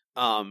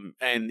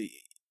 And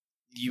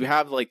you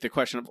have like the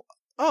question of,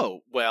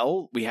 oh,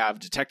 well, we have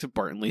Detective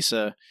Bart and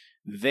Lisa.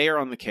 They're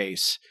on the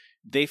case.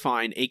 They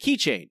find a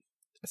keychain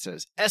that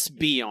says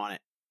SB on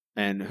it.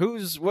 And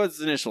whose was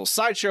the initial?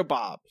 Sideshow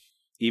Bob.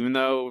 Even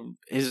though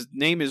his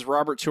name is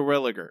Robert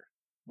Terwilliger.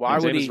 Why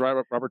would he?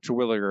 Robert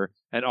Terwilliger.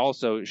 And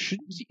also,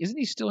 isn't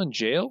he still in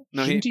jail?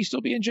 Shouldn't he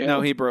still be in jail?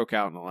 No, he broke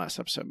out in the last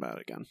episode about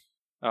it again.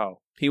 Oh,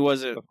 He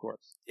wasn't. of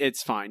course.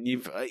 It's fine.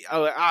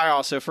 I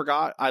also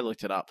forgot. I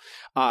looked it up.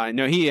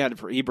 No,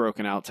 he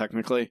broken out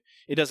technically.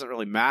 It doesn't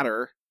really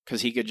matter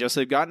because he could just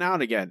have gotten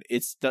out again.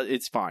 It's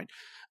fine.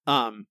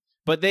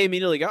 But they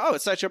immediately go, "Oh,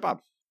 it's Sideshow Bob."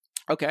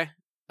 Okay.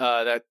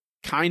 That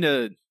kind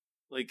of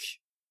like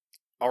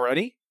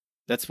already.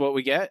 That's what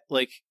we get.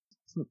 Like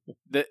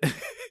that.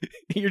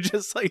 You're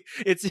just like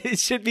it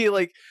should be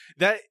like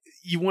that.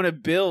 You want to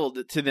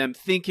build to them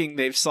thinking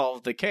they've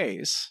solved the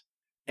case,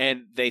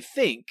 and they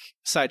think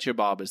Sideshow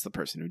Bob is the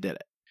person who did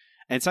it.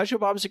 And Sideshow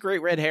Bob is a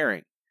great red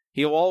herring.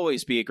 He'll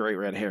always be a great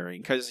red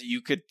herring because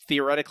you could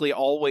theoretically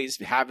always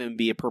have him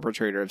be a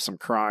perpetrator of some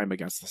crime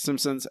against the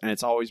Simpsons, and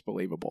it's always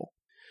believable.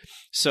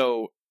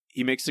 So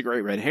he makes a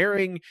great red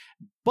herring,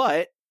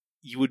 but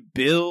you would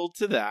build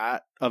to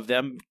that of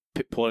them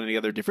pulling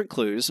together different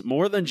clues,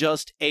 more than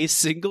just a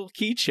single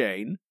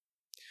keychain.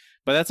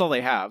 But that's all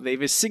they have. They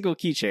have a single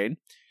keychain,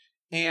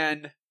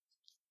 and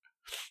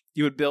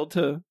you would build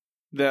to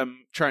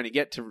them trying to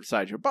get to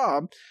Sideshow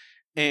Bob,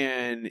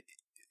 and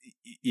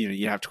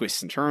you have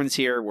twists and turns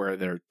here where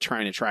they're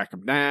trying to track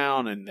him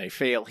down, and they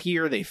fail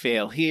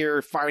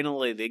here.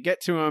 Finally, they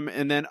get to him,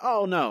 and then,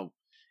 oh no,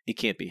 it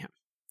can't be him.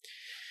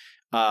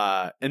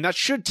 And that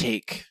should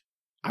take,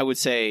 I would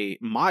say,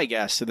 my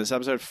guess in this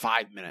episode,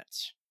 5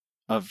 minutes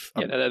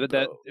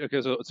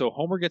okay. So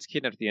Homer gets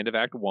kidnapped at the end of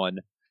Act 1.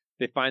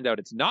 They find out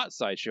it's not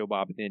Sideshow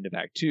Bob at the end of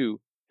Act 2.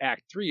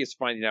 Act 3 is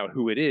finding out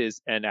who it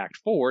is, and Act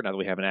 4, now that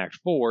we have an Act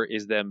 4,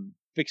 is them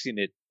fixing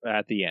it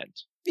at the end.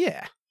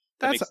 Yeah.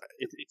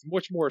 It's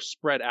much more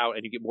spread out,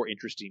 and you get more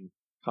interesting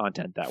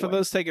content that way. For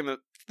those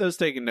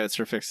taking notes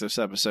for Fix This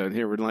episode,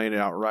 here we're laying it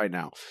out right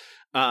now.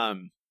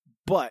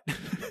 But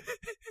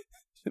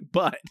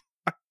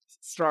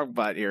strong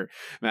butt here,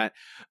 Matt.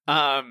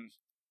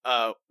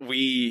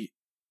 We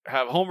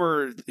have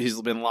Homer. He's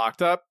been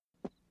locked up.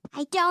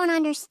 I don't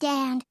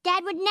understand.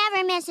 Dad would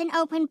never miss an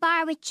open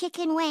bar with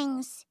chicken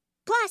wings.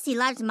 Plus, he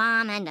loves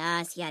Mom and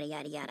us, yada,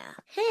 yada, yada.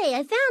 Hey,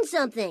 I found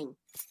something.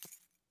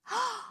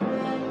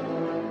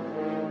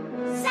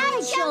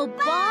 Sideshow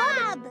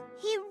Bob!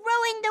 He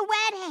ruined the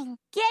wedding,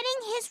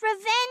 getting his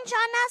revenge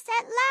on us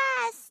at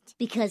last.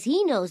 Because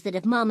he knows that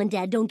if Mom and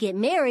Dad don't get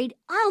married,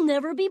 I'll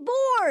never be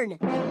born.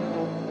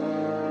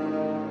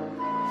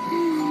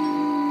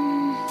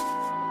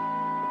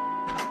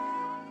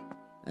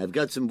 I've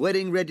got some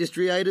wedding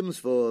registry items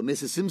for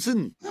Mrs.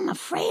 Simpson. I'm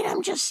afraid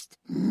I'm just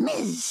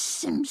Ms.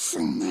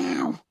 Simpson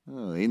now.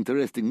 Oh,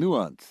 interesting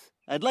nuance.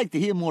 I'd like to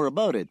hear more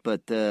about it,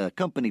 but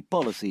company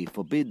policy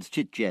forbids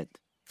chit-chat.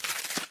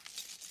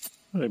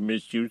 I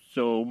miss you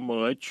so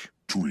much.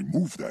 To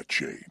remove that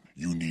chain,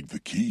 you need the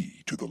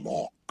key to the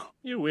lock.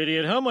 You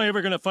idiot. How am I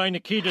ever going to find the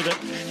key to the...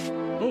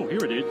 Oh,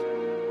 here it is.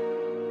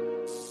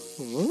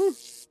 Huh?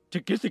 To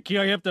get the key,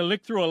 I have to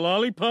lick through a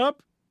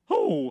lollipop?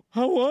 Oh,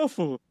 how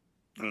awful.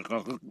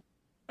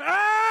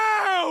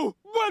 Ow!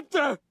 What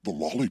the... The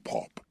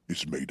lollipop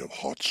is made of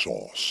hot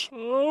sauce.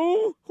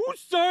 Oh,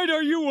 whose side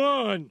are you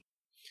on?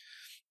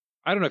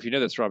 I don't know if you know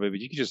this, Robbie, but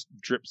you can just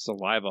drip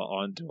saliva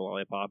onto a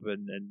lollipop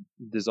and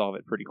dissolve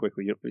it pretty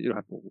quickly. You don't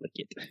have to lick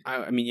it.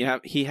 I mean,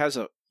 he has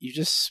a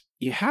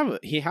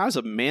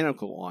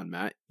manacle on,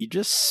 Matt. You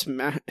just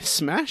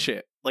smash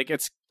it like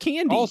it's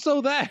candy.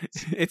 Also that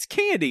it's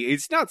candy.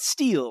 It's not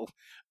steel.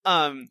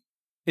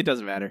 It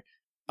doesn't matter.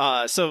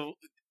 So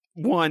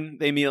one,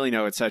 they immediately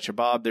know it's Sideshow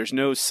Bob. There's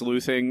no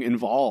sleuthing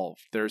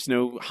involved. There's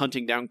no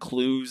hunting down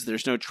clues.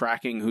 There's no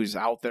tracking who's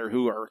out there.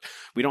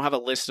 We don't have a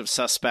list of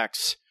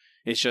suspects.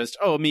 It's just,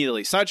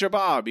 immediately, Sideshow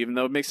Bob, even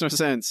though it makes no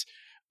sense.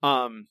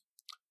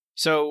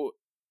 So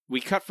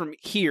we cut from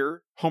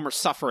here, Homer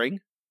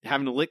suffering,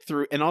 having to lick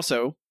through, and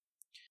also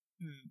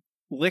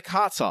lick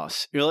hot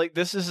sauce. You're like,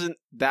 this isn't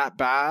that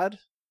bad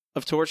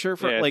of torture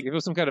for like it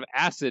was some kind of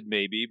acid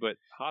maybe, but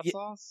hot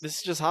sauce? This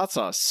is just hot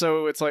sauce.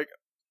 So it's like,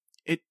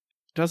 it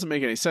doesn't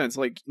make any sense.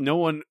 Like, no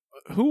one,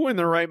 who in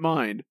their right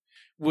mind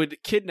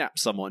would kidnap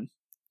someone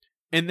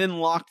and then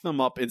lock them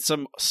up in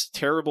some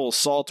terrible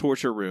Saw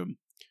torture room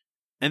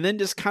and then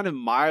just kind of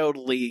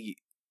mildly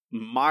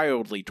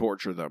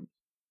torture them?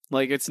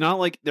 Like, it's not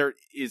like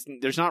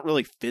there's not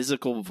really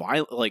physical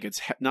violence. Like,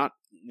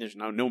 there's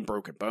no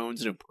broken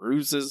bones, no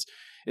bruises.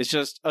 It's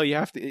just, you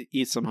have to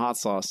eat some hot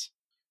sauce.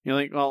 You're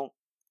like, well,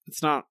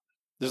 it's not.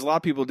 There's a lot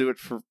of people do it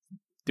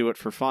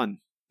for fun.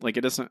 Like,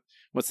 it doesn't.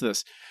 What's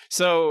this?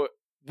 So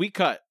we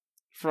cut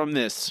from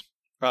this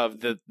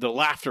of the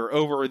laughter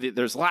over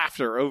there's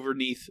laughter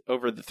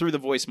through the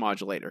voice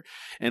modulator,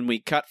 and we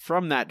cut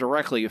from that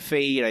directly, a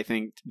fade, I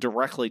think,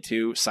 directly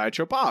to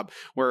Sideshow Bob,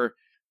 where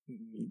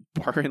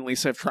Bart and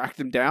Lisa have tracked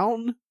him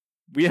down.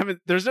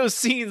 There's no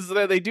scenes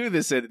that they do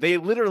this in. They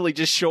literally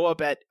just show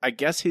up at, I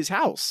guess, his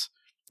house.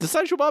 Does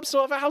Sideshow Bob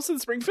still have a house in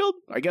Springfield?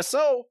 I guess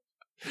so.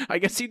 I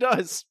guess he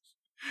does.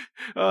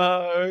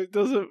 What's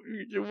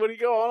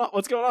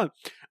going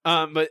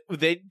on? But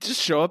they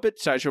just show up at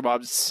Sideshow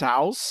Bob's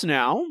house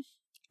now,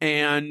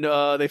 and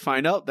they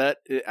find out that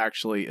it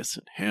actually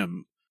isn't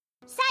him.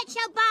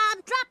 Sideshow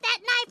Bob, drop that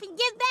knife and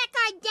give back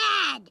our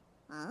dad.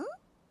 Huh?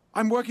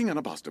 I'm working on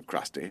a bust of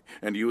Krusty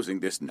and using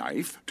this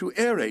knife to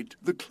aerate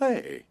the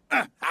clay.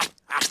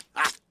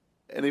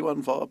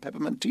 Anyone for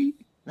peppermint tea?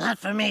 Not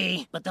for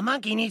me, but the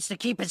monkey needs to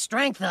keep his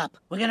strength up.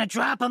 We're gonna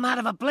drop him out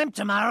of a blimp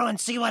tomorrow and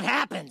see what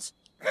happens.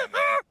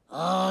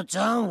 Oh,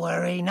 don't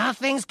worry.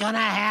 Nothing's gonna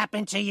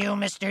happen to you,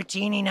 Mr.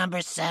 Teeny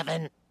number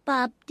 7.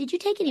 Bob, did you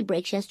take any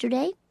breaks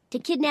yesterday? To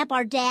kidnap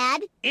our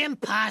dad?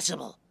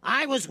 Impossible.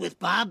 I was with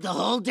Bob the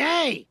whole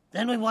day.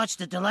 Then we watched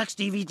the deluxe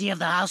DVD of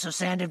The House of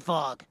Sand and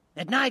Fog.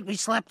 At night, we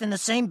slept in the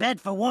same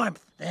bed for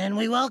warmth. Then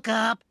we woke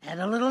up, had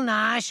a little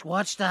nosh,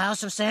 watched The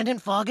House of Sand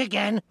and Fog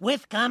again,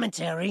 with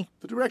commentary.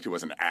 The director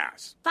was an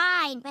ass.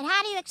 Fine, but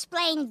how do you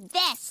explain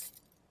this?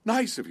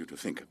 Nice of you to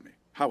think of me.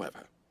 However,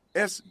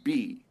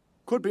 SB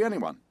could be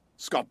anyone.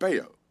 Scott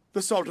Baio,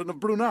 the Sultan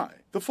of Brunei,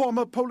 the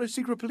former Polish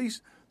secret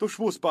police, the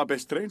Schwussbar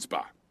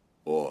Bestrainsbar.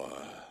 Or...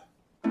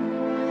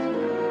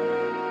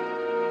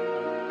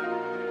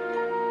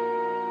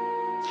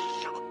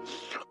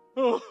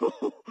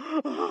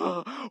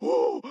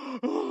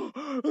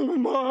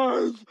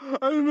 Mars,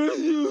 I miss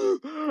you.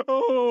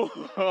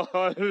 Oh,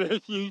 I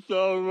miss you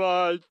so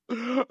much.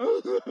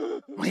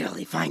 Wait till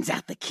he finds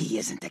out the key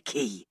isn't the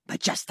key, but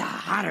just a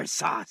hotter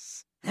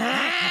sauce.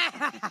 Matt.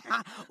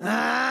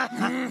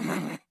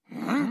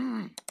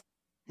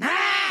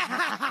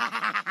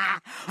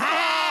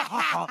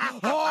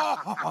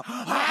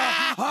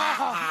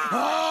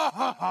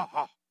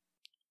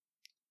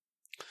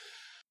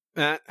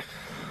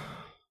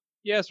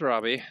 Yes,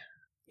 Robbie.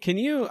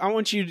 I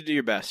want you to do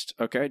your best,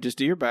 okay? Just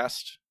do your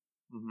best.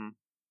 Mm-hmm.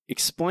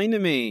 Explain to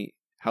me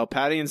how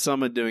Patty and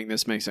Selma doing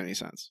this makes any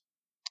sense.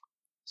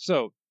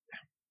 So,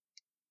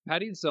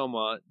 Patty and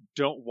Selma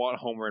don't want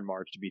Homer and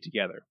Marge to be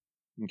together.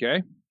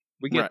 Okay?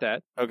 We get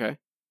that. Okay.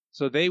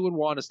 So they would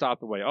want to stop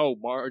the way. Oh,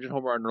 Marge and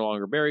Homer are no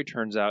longer married.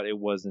 Turns out it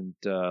wasn't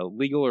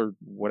legal or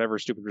whatever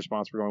stupid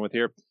response we're going with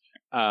here.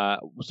 So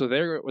what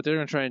they're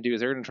going to try and do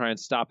is they're going to try and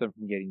stop them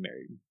from getting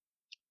married.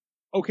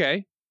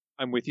 Okay.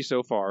 I'm with you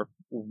so far.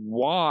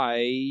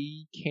 Why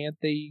can't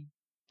they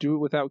do it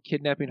without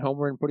kidnapping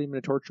Homer and putting him in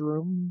a torture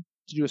room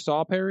to do a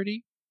Saw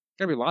parody?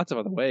 Gotta be lots of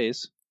other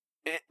ways.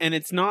 And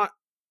it's not...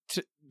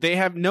 they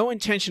have no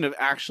intention of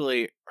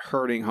actually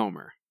hurting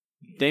Homer.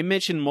 They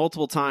mention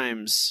multiple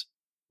times,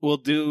 we'll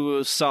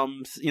do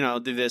some, do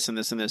this and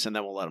this and this, and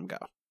then we'll let him go.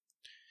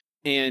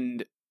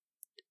 And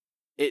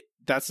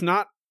that's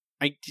not...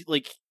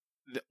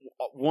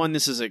 one,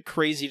 this is a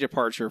crazy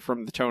departure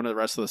from the tone of the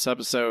rest of this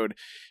episode.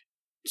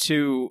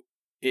 2,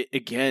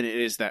 it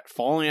is that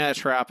falling out of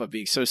trap of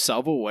being so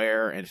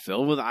self-aware and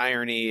filled with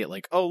irony.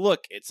 Like, oh,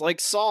 look, it's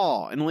like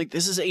Saw. And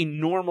this is a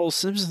normal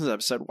Simpsons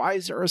episode. Why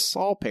is there a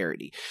Saw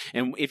parody?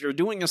 And if you're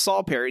doing a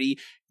Saw parody,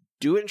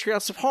 do it in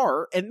Treehouse of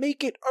Horror and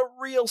make it a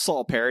real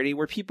Saw parody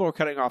where people are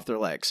cutting off their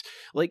legs.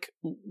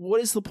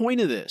 What is the point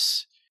of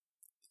this?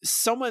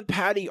 Selma and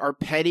Patty are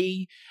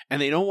petty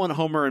and they don't want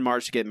Homer and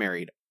Marge to get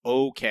married.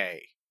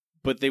 Okay.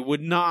 But they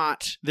would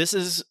not. This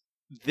is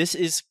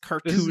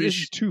cartoonish. This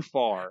is too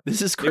far.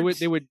 This is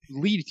they would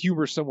lead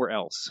humor somewhere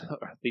else.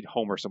 Lead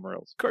Homer somewhere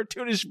else.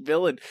 Cartoonish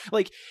villain.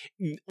 Like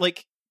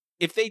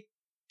if they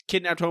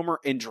kidnapped Homer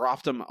and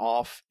dropped him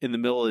off in the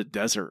middle of the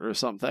desert or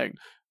something,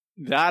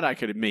 that I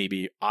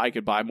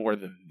could buy more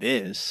than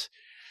this.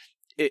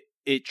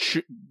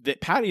 That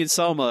Patty and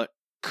Selma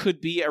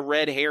could be a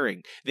red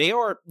herring. They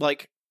are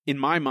in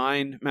my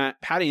mind,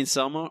 Matt, Patty and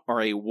Selma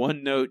are a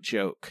one-note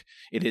joke.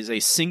 It is a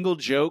single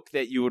joke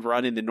that you would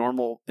run in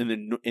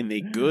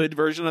the good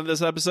version of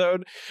this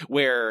episode,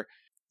 where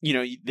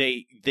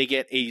they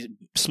get a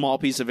small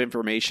piece of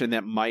information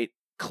that might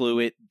clue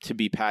it to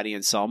be Patty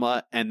and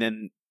Selma, and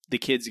then the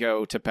kids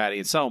go to Patty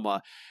and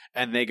Selma,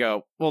 and they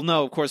go, "Well,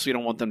 no, of course we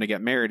don't want them to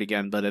get married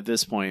again, but at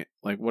this point,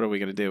 what are we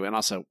going to do?" And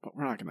also,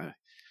 we're not going to.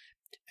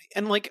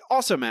 And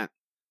also, Matt,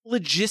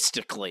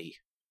 logistically.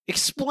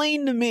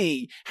 Explain to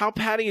me how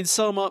Patty and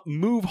Selma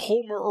move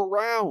Homer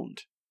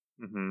around.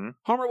 Mm-hmm.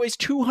 Homer weighs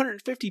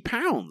 250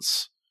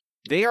 pounds.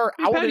 They are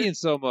Patty and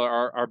Selma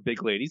are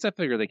big ladies. I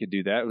figure they could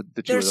do that with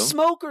the two They're of them.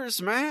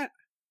 Smokers, Matt.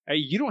 Hey,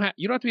 you don't have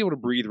to be able to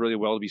breathe really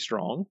well to be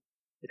strong.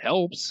 It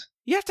helps.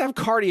 You have to have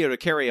cardio to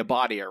carry a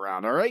body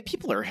around, all right?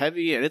 People are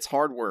heavy and it's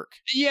hard work.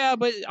 Yeah,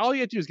 but all you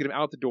have to do is get them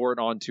out the door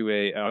and onto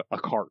a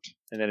cart,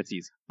 and then it's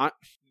easy.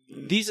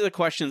 These are the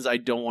questions I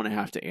don't want to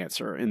have to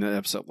answer in an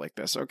episode like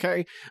this,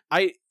 okay?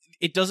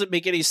 It doesn't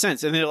make any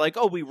sense. And they're like,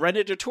 "Oh, we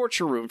rented a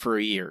torture room for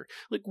a year."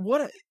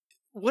 What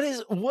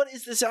is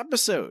this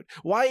episode?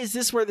 Why is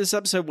this where this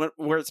episode went,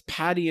 where it's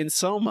Patty and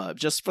Selma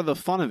just for the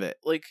fun of it?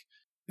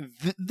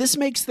 This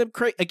makes them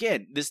crazy.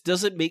 Again, this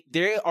doesn't make...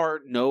 They are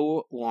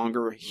no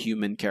longer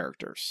human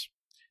characters.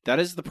 That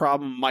is the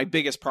problem. My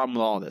biggest problem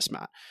with all of this,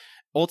 Matt.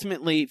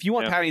 Ultimately, if you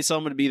want Patty and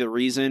Selma to be the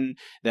reason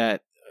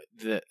that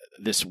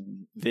this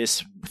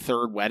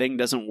third wedding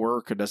doesn't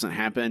work or doesn't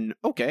happen,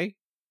 okay,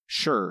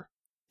 sure.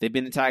 They've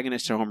been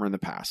antagonists to Homer in the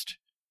past,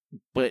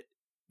 but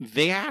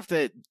they have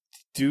to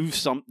do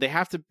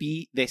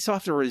they still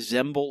have to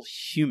resemble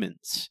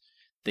humans.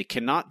 They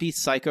cannot be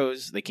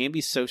psychos. They can't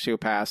be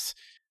sociopaths.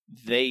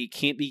 They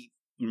can't be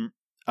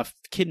of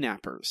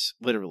kidnappers,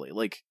 literally.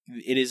 Like,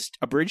 it is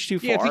a bridge too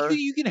Yeah, far.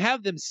 you can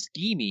have them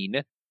scheming.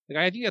 Like,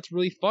 I think that's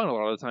really fun a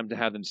lot of the time to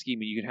have them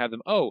scheming. You can have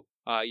them,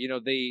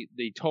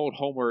 they told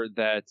Homer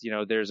that,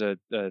 there's an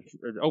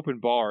open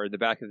bar in the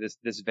back of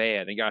this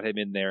van and got him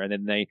in there, and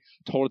then they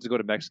told it to go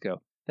to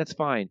Mexico. That's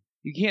fine.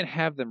 You can't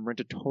have them rent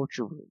a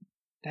torture room.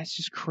 That's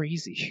just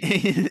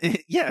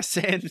crazy. Yes,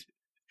 and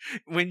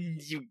when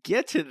you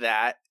get to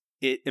that,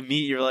 it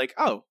immediately you're like,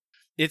 oh,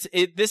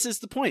 this is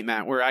the point,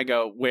 Matt, where I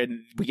go,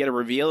 when we get a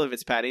reveal of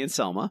it's Patty and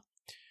Selma,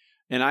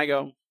 and I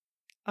go,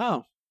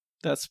 oh,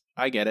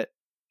 I get it.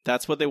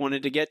 That's what they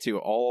wanted to get to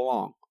all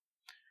along.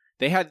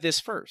 They had this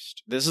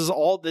first.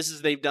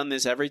 They've done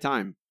this every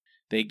time.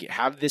 They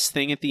have this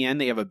thing at the end.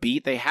 They have a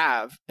beat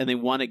and they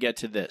want to get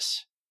to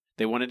this.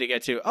 They wanted to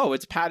get to, oh,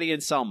 it's Patty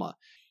and Selma.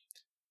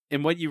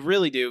 And what you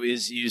really do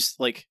is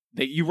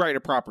you write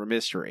a proper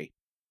mystery.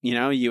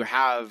 You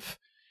have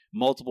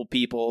multiple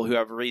people who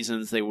have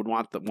reasons they would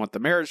want the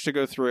marriage to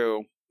go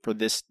through for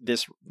this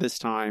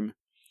time.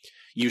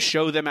 You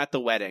show them at the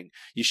wedding.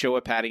 You show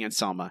a Patty and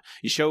Selma.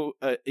 You show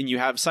and you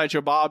have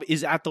Sideshow Bob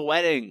is at the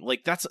wedding.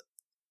 Like, that's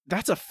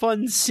a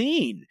fun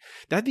scene.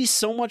 That'd be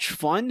so much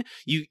fun.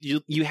 You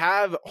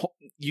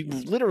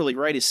literally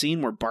write a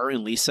scene where Bart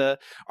and Lisa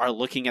are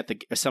looking at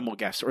the assembled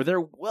guests, or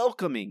they're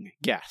welcoming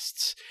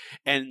guests,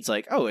 and it's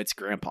like, oh, it's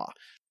Grandpa.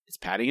 It's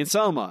Patty and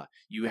Selma.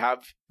 You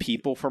have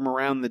people from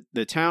around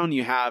the town.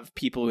 You have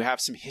people who have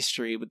some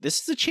history, but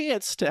this is a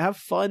chance to have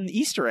fun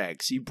Easter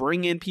eggs. You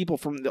bring in people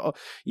from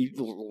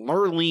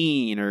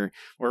Lurleen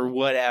or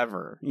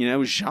whatever,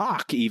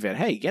 Jacques even.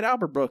 Hey, get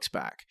Albert Brooks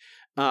back.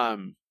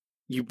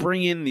 You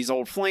bring in these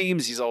old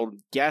flames, these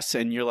old guests,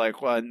 and you're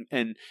like, well,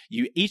 and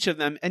you each of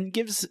them, and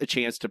gives a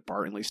chance to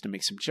Bart at least to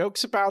make some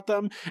jokes about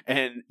them.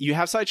 And you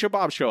have Sideshow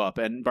Bob show up,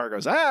 and Bart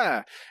goes,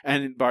 ah,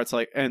 and Bart's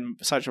like, and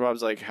Sideshow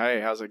Bob's like, hey,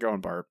 how's it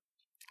going, Bart?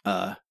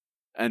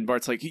 And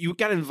Bart's like, you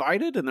got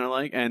invited? And they're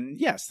like, and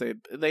yes,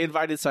 they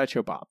invited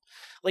Sideshow Bob.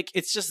 Like,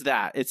 it's just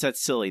that. It's that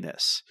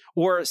silliness.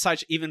 Or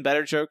even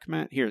better joke,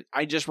 Matt. Here,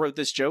 I just wrote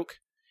this joke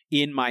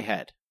in my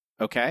head.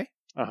 Okay?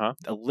 Uh-huh.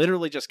 I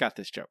literally just got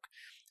this joke.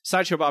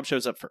 Sideshow Bob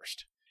shows up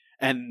first.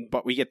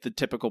 But we get the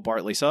typical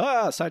Bart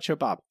Lisa, Sideshow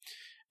Bob.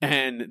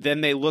 And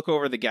then they look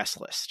over the guest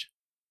list.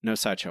 No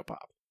Sideshow Bob.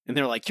 And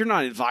they're like, you're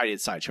not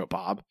invited, Sideshow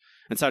Bob.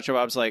 And Sideshow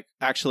Bob's like,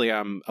 actually,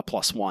 I'm a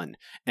 +1.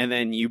 And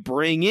then you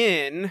bring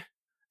in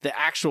the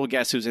actual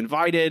guest who's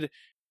invited,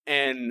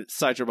 and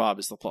Sideshow Bob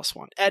is the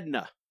 +1.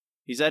 Edna.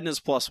 He's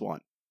Edna's +1.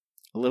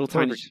 A little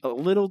tiny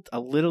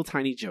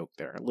joke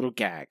there. A little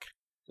gag.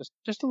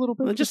 Just a little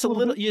bit. Just a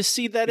little. You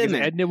see that in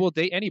there. Edna will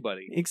date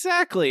anybody.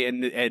 Exactly,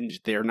 and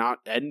they're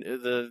not.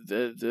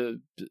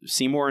 The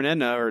Seymour and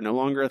Edna are no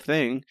longer a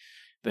thing.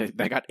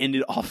 They got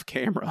ended off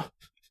camera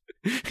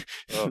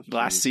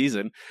last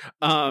season.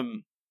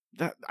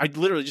 That I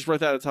literally just wrote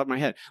that at the top of my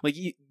head. Like,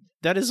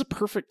 that is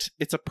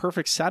it's a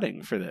perfect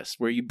setting for this,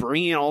 where you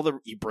bring in all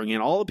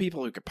the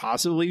people who could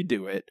possibly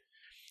do it,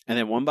 and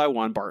then one by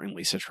one, Bart and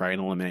Lisa try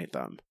and eliminate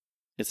them.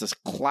 It's this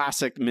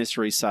classic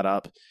mystery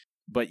setup,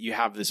 but you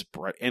have this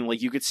and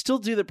like, you could still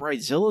do the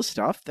Bridezilla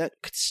stuff that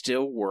could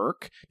still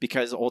work,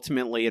 because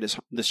ultimately it is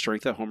the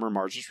strength of Homer and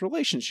Marge's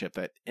relationship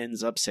that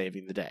ends up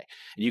saving the day,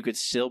 and you could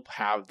still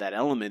have that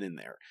element in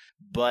there.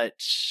 But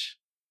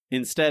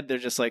instead, they're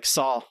just like,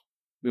 Saw.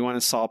 We want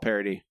a Saw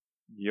parody.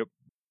 Yep.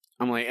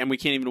 I'm like, and we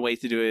can't even wait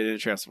to do it in a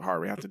Trails of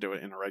Horror. We have to do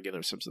it in a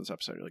regular Simpsons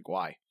episode. You're like,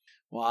 why?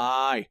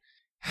 Why?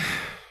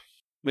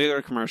 We go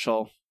to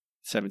commercial.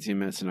 17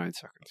 minutes and 9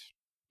 seconds.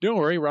 Don't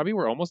worry, Robbie.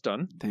 We're almost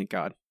done. Thank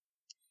God.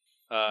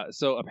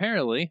 So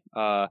apparently,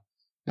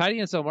 Patty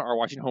and Selma are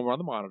watching Homer on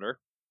the monitor.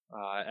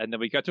 And then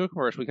we got to a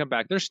commercial. We come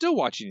back. They're still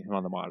watching him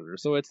on the monitor.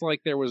 So it's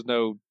like there was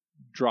no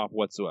drop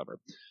whatsoever.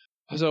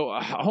 So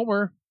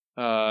Homer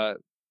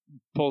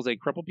pulls a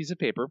crumpled piece of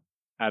paper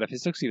out of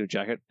his tuxedo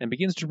jacket and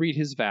begins to read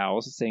his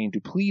vows, saying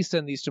to please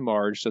send these to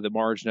Marge so that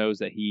Marge knows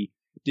that he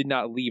did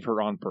not leave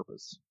her on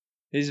purpose.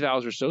 His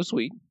vows are so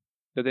sweet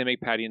that they make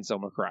Patty and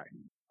Selma cry.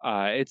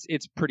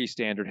 It's pretty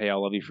standard, hey,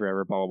 I'll love you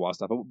forever, blah, blah, blah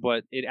stuff.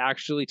 But it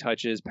actually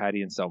touches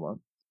Patty and Selma.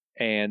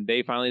 And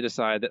they finally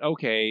decide that,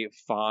 okay,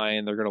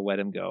 fine, they're going to let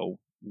him go,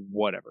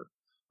 whatever.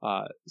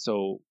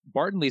 So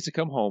Bart and Lisa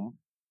come home,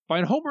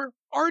 find Homer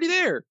already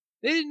there.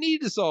 They didn't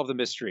need to solve the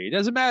mystery. It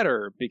doesn't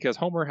matter, because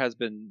Homer has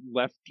been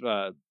left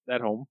at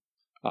home.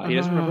 He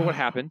doesn't remember what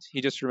happened. He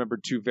just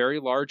remembered two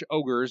very large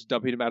ogres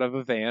dumping him out of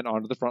a van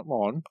onto the front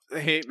lawn.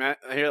 Hey, Matt,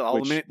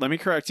 let me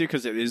correct you,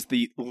 because it is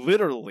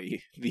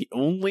literally the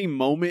only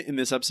moment in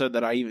this episode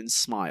that I even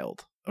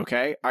smiled.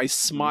 Okay? I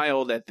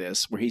smiled at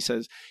this, where he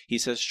says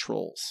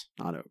trolls,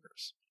 not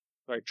ogres.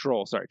 Sorry,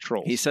 trolls.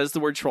 He says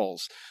the word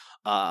trolls.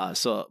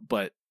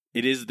 But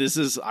this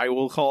is I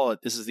will call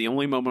it, this is the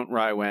only moment where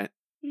I went,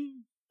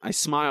 I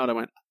smiled. I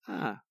went,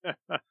 ah.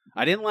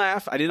 I didn't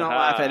laugh. I did not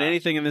laugh at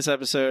anything in this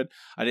episode.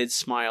 I did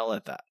smile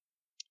at that.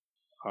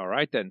 All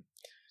right, then.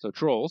 So,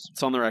 trolls.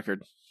 It's on the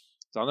record.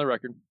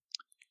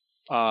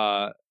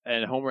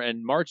 And Homer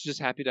and Marge is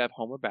just happy to have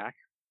Homer back.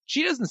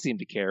 She doesn't seem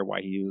to care why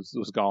he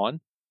was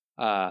gone,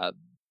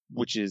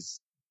 which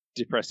is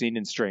depressing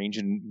and strange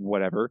and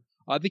whatever.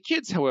 The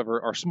kids,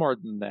 however, are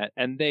smarter than that,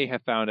 and they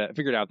have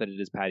figured out that it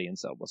is Patty and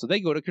Selma. So they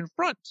go to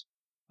confront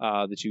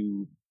the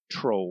two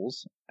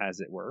trolls,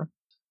 as it were,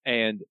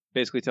 and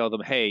basically tell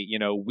them, hey,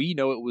 we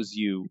know it was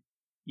you.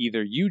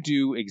 Either you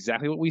do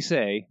exactly what we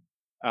say,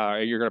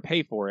 you're going to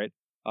pay for it,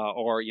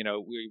 or,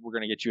 we're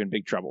going to get you in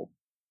big trouble.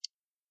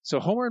 So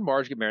Homer and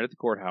Marge get married at the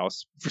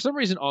courthouse. For some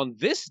reason, on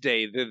this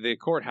day, the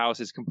courthouse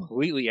is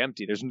completely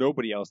empty. There's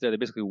nobody else there. They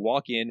basically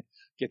walk in,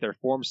 get their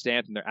form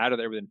stamped, and they're out of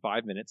there within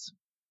 5 minutes.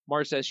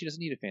 Marge says she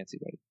doesn't need a fancy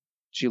wedding.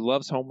 She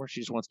loves Homer.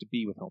 She just wants to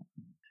be with Homer.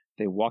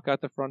 They walk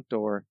out the front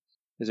door.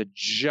 There's a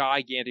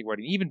gigantic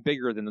wedding, even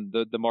bigger than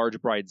the Marge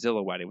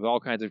Bridezilla wedding, with all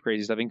kinds of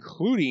crazy stuff,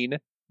 including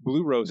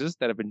blue roses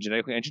that have been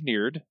genetically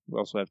engineered. We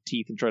also have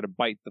teeth and try to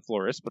bite the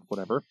florist, but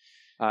whatever.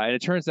 And it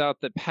turns out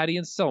that Patty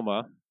and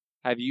Selma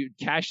have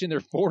cashed in their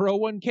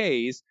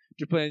 401ks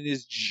to plan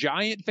this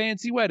giant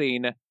fancy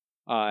wedding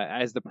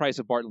as the price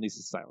of Bart and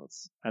Lisa's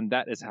silence. And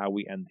that is how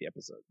we end the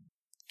episode.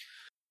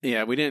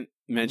 Yeah, we didn't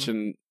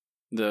mention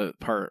the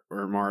part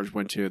where Marge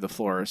went to the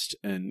florist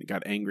and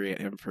got angry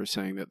at him for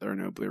saying that there are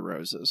no blue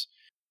roses.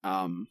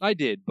 I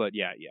did, but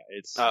yeah,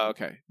 it's... Oh,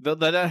 okay.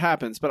 That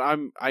happens, but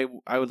I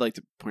would like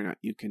to point out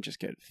you can just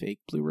get fake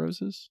blue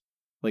roses.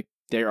 Like,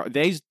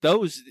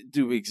 those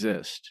do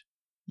exist.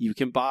 You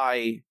can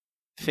buy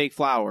fake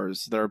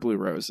flowers that are blue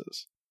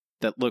roses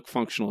that look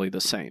functionally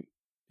the same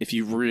if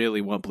you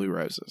really want blue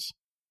roses.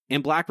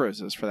 And black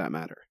roses, for that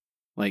matter.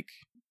 Like,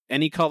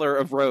 any color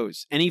of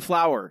rose, any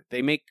flower,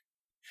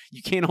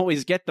 you can't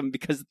always get them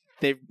because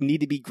they need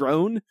to be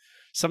grown.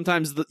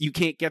 Sometimes you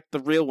can't get the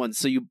real ones,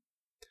 so you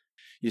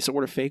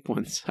order fake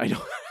ones. I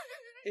don't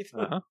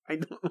know.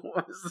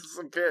 Why is this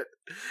a bit?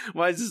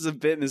 Why is this a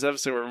bit in this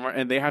episode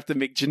and they have to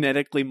make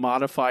genetically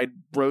modified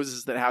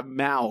roses that have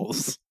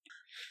mouths?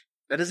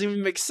 That doesn't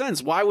even make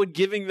sense. Why would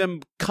giving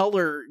them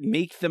color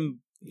make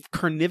them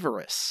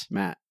carnivorous,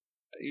 Matt?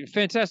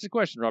 Fantastic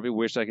question, Robbie.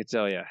 Wish I could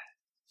tell you.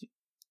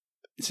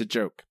 It's a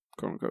joke,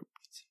 quote unquote.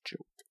 It's a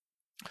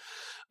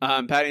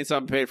joke. Patty and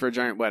Selma paid for a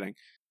giant wedding.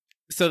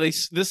 So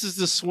this is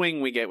the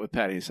swing we get with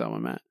Patty and Selma,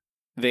 Matt.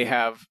 They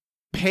have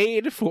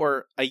paid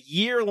for a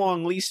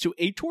year-long lease to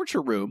a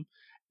torture room.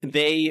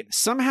 They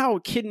somehow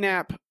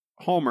kidnap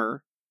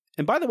Homer.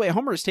 And by the way,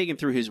 Homer is taken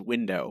through his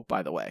window,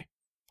 by the way.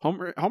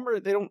 Homer,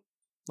 they don't...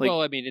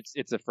 well, I mean,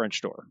 it's a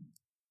French door.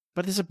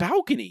 But there's a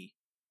balcony.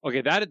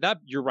 Okay, that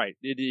you're right.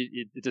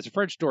 It's a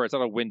French door. It's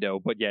not a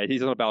window, but yeah,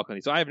 he's on a balcony.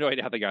 So I have no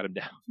idea how they got him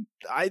down.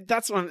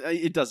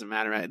 It doesn't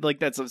matter, right?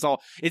 Like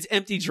it's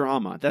empty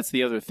drama. That's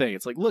the other thing.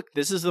 It's like, look,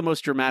 this is the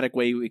most dramatic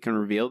way we can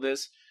reveal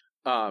this,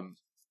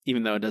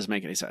 even though it doesn't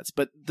make any sense.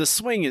 But the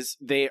swing is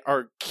they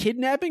are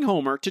kidnapping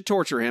Homer to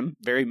torture him,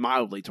 very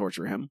mildly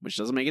torture him, which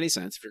doesn't make any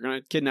sense. If you're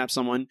going to kidnap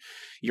someone,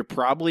 you're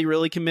probably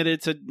really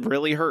committed to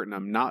really hurting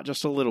them, not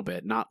just a little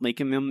bit, not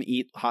making them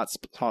eat hot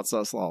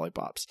sauce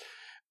lollipops.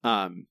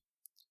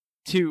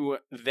 To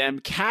them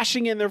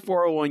cashing in their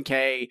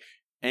 401k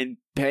and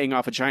paying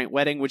off a giant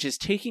wedding, which is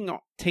taking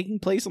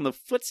place on the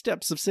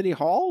footsteps of City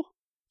Hall,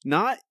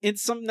 not in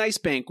some nice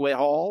banquet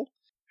hall,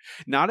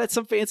 not at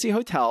some fancy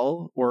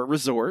hotel or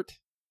resort,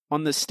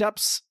 on the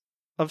steps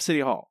of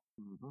City Hall.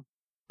 Mm-hmm.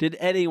 Did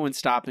anyone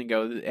stop and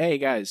go, hey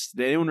guys,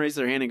 did anyone raise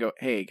their hand and go,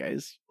 hey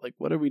guys, like,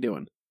 what are we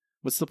doing?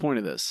 What's the point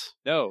of this?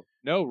 No,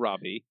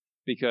 Robbie,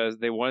 because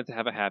they wanted to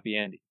have a happy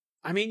ending.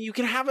 I mean, you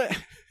can have a...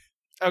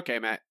 Okay,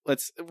 Matt,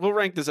 we'll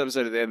rank this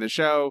episode at the end of the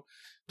show.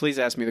 Please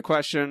ask me the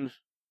question.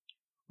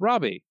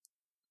 Robbie,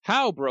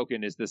 how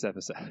broken is this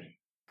episode?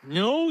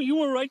 No, you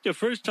were right the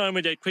first time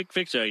with that quick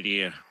fix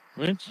idea.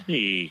 Let's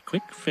see.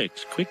 Quick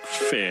fix.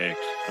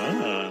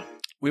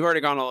 We've already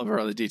gone all over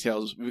all the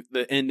details.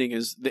 The ending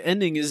is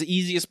the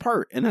easiest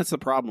part, and that's the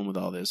problem with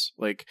all this.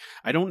 Like,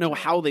 I don't know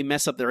how they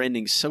mess up their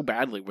endings so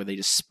badly where they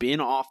just spin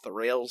off the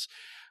rails.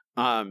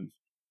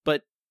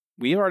 But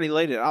we already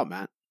laid it out,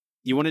 Matt.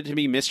 You want it to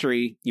be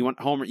mystery. You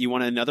want Homer. You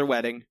want another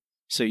wedding.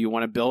 So you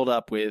want to build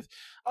up with,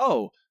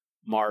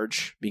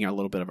 Marge being a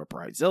little bit of a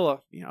bridezilla,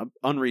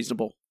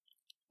 unreasonable.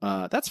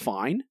 That's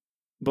fine.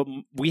 But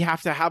we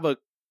have to have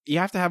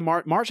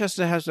Marge has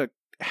to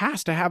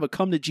have a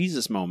come to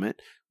Jesus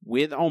moment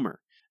with Homer.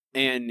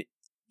 And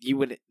you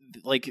would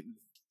like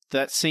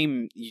that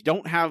same, you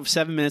don't have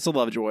 7 minutes of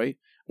Lovejoy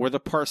or The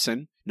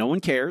Person. No one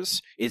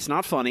cares. It's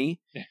not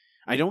funny.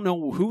 I don't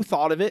know who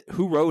thought of it,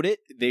 who wrote it.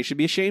 They should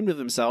be ashamed of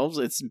themselves.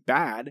 It's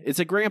bad. It's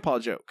a grandpa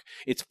joke.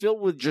 It's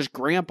filled with just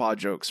grandpa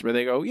jokes where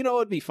they go,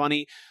 it'd be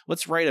funny.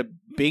 Let's write a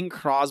Bing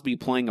Crosby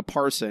playing a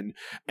parson.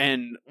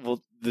 And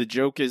the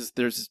joke is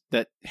there's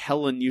that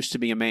Helen used to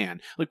be a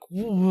man. Like,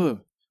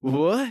 what?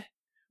 What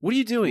are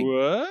you doing?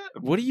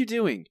 What are you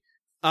doing?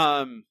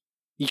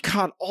 You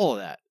caught all of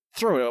that.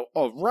 Throw it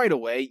all right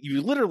away.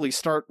 You literally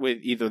start with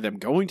either them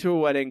going to a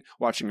wedding,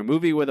 watching a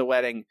movie with a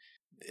wedding.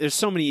 There's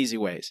so many easy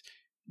ways.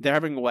 They're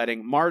having a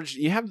wedding. Marge,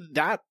 you have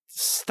that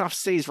stuff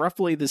stays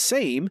roughly the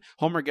same.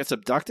 Homer gets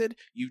abducted.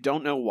 You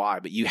don't know why,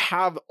 but you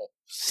have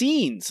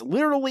scenes.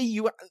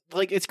 Literally,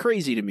 it's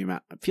crazy to me,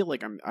 Matt. I feel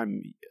like I'm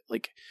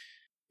like,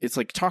 it's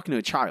like talking to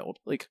a child.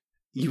 Like,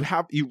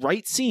 you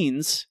write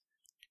scenes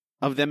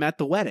of them at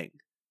the wedding.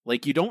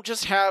 Like, you don't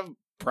just have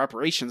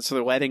preparations for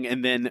the wedding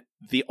and then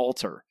the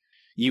altar.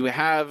 You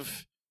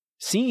have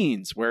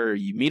scenes where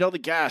you meet all the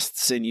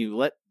guests and you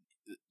let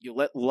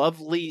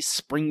lovely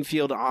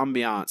Springfield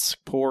ambiance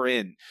pour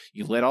in.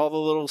 You let all the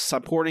little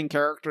supporting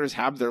characters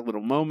have their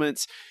little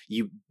moments.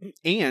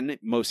 And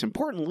most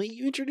importantly,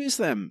 you introduce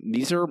them.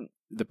 These are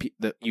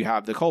you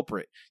have the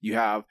culprit. You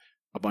have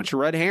a bunch of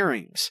red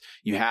herrings.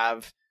 You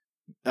have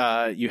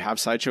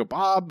Sideshow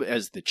Bob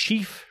as the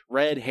chief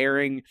red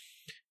herring,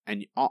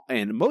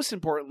 and most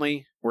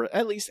importantly, or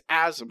at least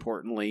as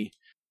importantly,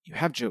 you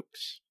have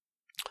jokes.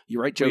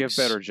 You write jokes. We have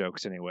better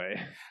jokes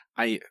anyway.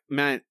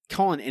 Matt,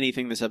 calling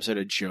anything this episode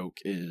a joke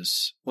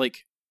is like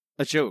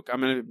a joke. I'm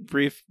going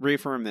to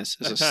reaffirm this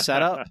as a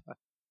setup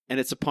and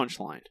it's a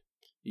punchline.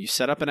 You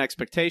set up an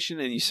expectation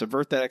and you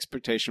subvert that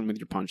expectation with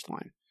your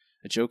punchline.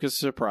 A joke is a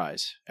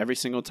surprise every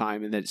single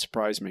time, and that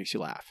surprise makes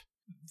you laugh.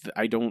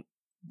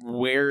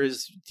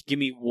 Give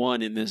me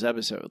one in this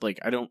episode. Like,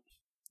 I don't,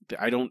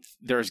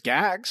 there's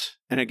gags,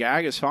 and a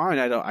gag is fine.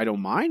 I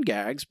don't mind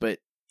gags, but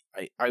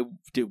I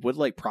would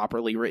like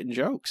properly written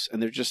jokes,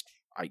 and they're just,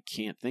 I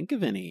can't think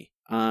of any.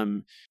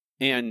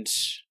 And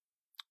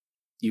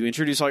you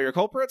introduce all your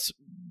culprits.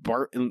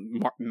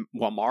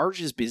 While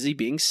Marge is busy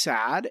being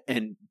sad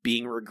and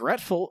being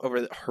regretful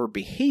over her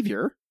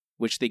behavior,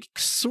 which they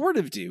sort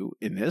of do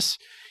in this,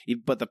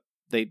 but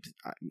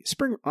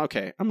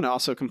okay, I'm going to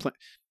also complain.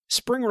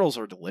 Spring rolls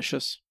are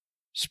delicious.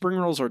 Spring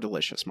rolls are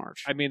delicious,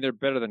 Marge. I mean, they're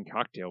better than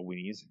cocktail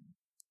weenies.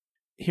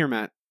 Here,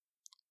 Matt.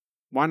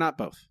 Why not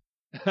both?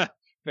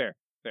 Fair.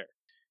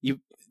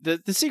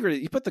 The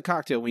secret, you put the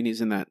cocktail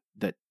weenies in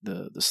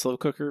the slow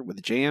cooker with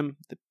the jam,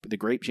 the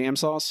grape jam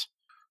sauce,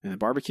 and the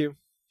barbecue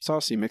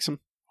sauce. You mix them.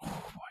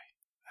 Oh boy,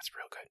 that's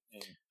real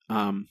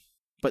good.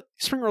 But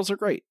spring rolls are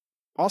great.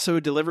 Also,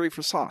 a delivery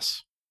for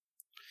sauce.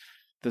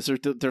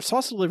 They're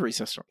sauce delivery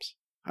systems.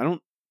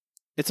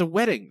 It's a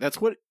wedding.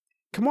 That's what.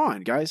 Come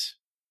on, guys.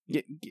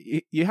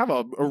 You have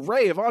an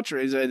array of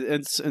entrees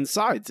and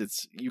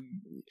sides.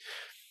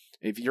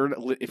 If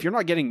you're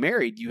not getting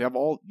married, you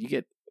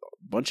get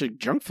a bunch of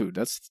junk food.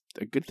 That's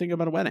a good thing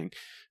about a wedding.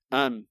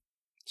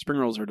 Spring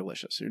rolls are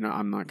delicious.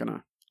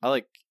 I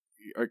like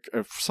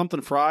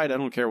something fried. I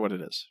don't care what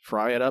it is.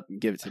 Fry it up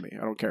and give it to me.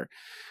 I don't care.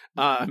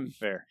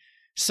 Fair.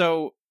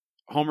 So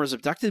Homer's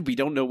abducted. We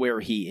don't know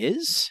where he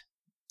is.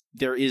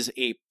 There's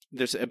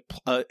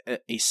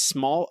a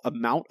small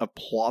amount of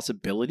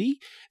plausibility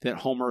that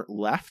Homer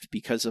left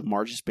because of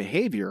Marge's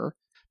behavior,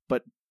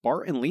 but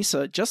Bart and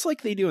Lisa, just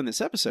like they do in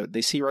this episode,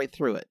 they see right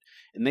through it,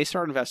 and they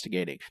start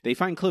investigating. They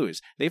find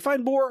clues. They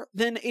find more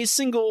than a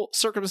single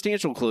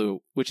circumstantial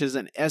clue, which is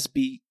an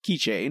SB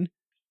keychain.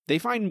 They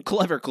find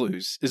clever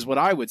clues, is what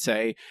I would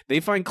say. They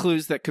find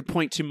clues that could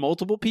point to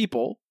multiple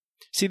people.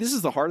 See, this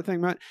is the hard thing,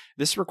 Matt.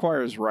 This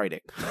requires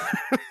writing.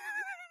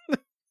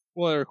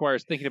 Well, it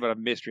requires thinking about a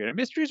mystery, and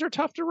mysteries are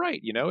tough to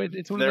write.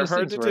 It's one of those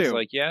hard things to where do. It's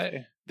like,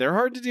 yeah, they're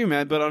hard to do,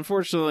 man. But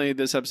unfortunately,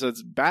 this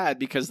episode's bad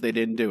because they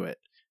didn't do it.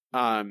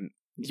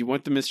 You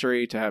want the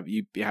mystery to have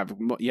you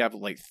have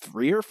like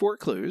 3 or 4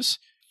 clues,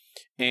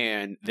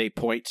 and they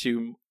point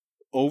to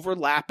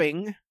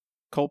overlapping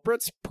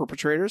culprits,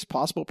 perpetrators,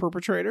 possible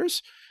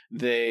perpetrators.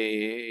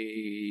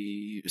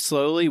 They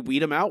slowly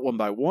weed them out one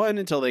by one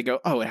until they go,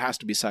 oh, it has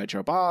to be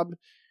Sideshow Bob.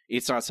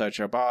 It's not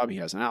Sideshow Bob. He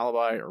has an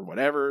alibi or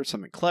whatever,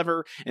 something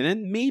clever. And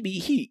then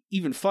maybe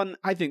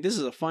I think this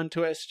is a fun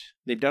twist.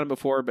 They've done it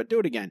before, but do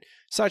it again.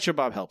 Sideshow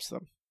Bob helps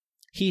them.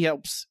 He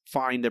helps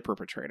find the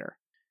perpetrator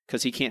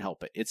because he can't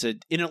help it. It's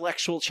an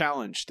intellectual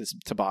challenge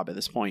to Bob at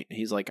this point.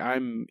 He's like,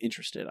 I'm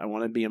interested. I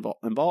want to be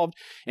involved.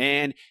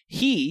 And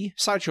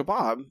Sideshow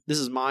Bob, this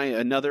is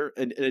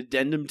an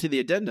addendum to the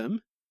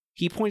addendum.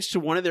 He points to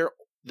one of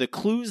the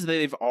clues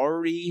they've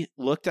already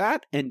looked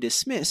at and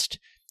dismissed.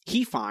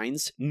 He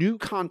finds new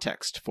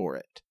context for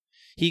it.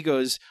 He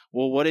goes,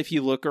 well, what if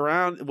you look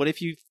around? What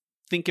if you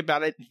think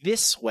about it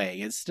this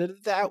way instead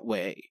of that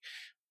way?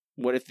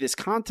 What if this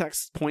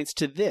context points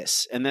to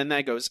this? And then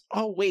that goes,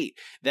 oh, wait,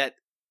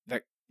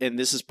 and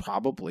this is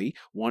probably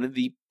one of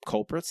the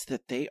culprits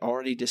that they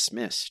already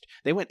dismissed.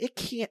 They went, it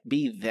can't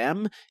be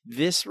them,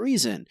 this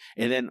reason.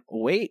 And then,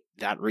 wait,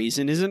 that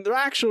reason isn't the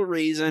actual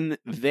reason.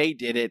 They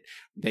did it.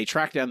 They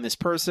track down this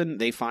person.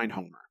 They find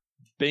Homer.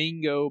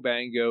 Bingo,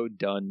 bango,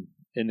 done.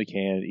 In the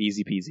can,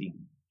 easy peasy.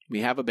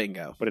 We have a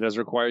bingo. But it does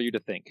require you to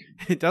think.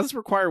 It does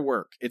require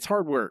work. It's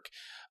hard work.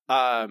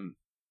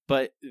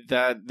 But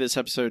this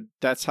episode,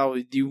 that's how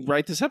you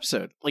write this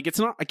episode. Like, it's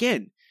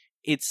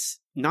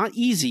not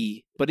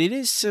easy, but it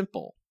is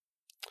simple.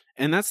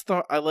 And that's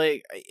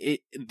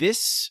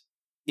this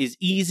is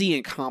easy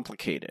and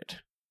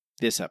complicated,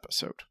 this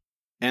episode.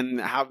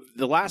 And how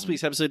the last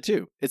week's episode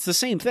too. It's the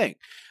same thing,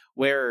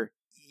 where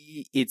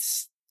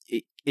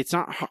it's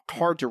not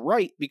hard to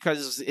write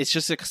because it's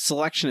just a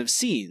selection of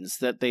scenes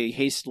that they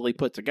hastily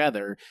put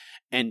together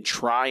and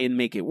try and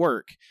make it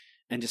work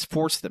and just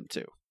force them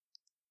to.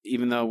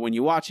 Even though when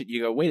you watch it,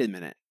 you go, wait a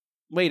minute.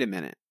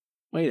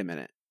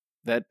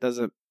 That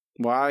doesn't,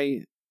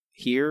 why,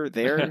 here,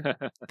 there,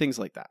 things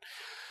like that.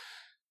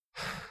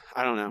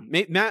 I don't know.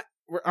 Matt,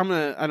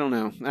 I don't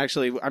know.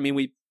 Actually, I mean,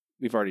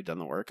 we've already done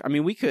the work. I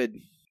mean,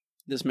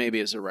 this maybe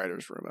is a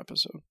writer's room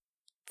episode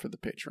for the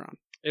Patreon.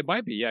 It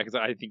might be, yeah, because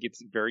I think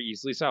it's very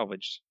easily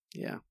salvaged.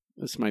 Yeah.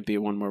 This might be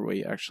one where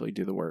we actually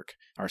do the work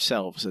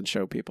ourselves and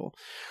show people.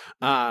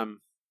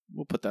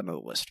 We'll put that on the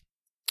list.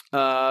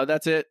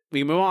 That's it. We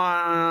can move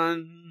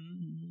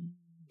on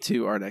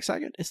to our next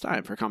segment. It's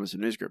time for Comments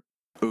from the News Group.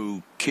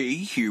 Okay,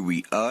 here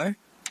we are.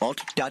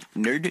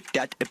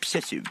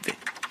 Alt.nerd.obsessive.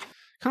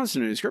 Comments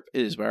from the News Group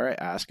is where I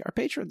ask our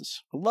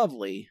patrons,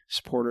 lovely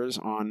supporters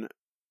on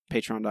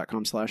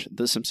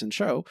patreon.com/The Simpsons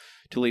Show,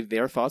 to leave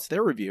their thoughts,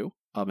 their review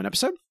of an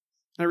episode.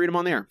 I read them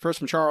on there. First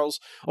from Charles.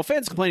 While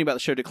fans complaining about the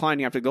show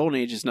declining after the Golden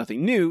Age is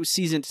nothing new,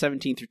 season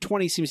 17 through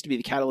 20 seems to be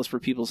the catalyst for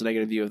people's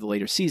negative view of the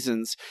later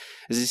seasons,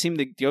 as they seem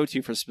to go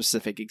to for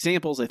specific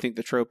examples. I think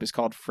the trope is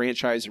called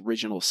franchise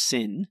original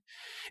sin.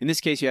 In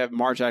this case, you have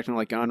Marge acting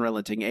like an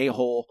unrelenting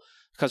a-hole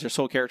because her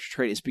sole character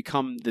trait has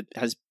become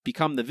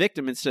the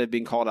victim instead of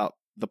being called out.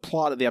 The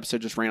plot of the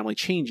episode just randomly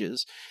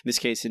changes, in this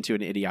case into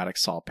an idiotic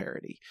Saul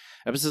parody.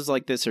 Episodes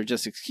like this are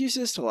just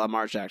excuses to allow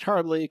Marge to act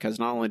horribly, because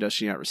not only does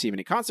she not receive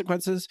any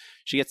consequences,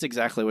 she gets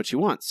exactly what she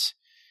wants.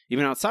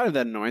 Even outside of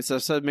that annoyance, the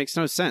episode makes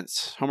no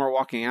sense. Homer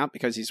walking out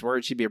because he's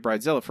worried she'd be a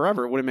bridezilla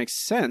forever wouldn't make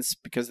sense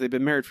because they've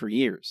been married for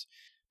years.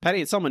 Patty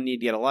and Selma need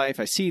to get a life.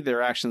 I see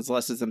their actions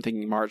less as them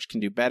thinking Marge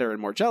can do better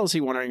and more jealousy,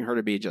 wanting her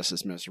to be just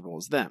as miserable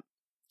as them.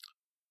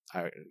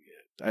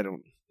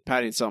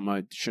 Patty and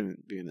Selma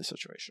shouldn't be in this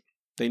situation.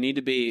 I'm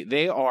going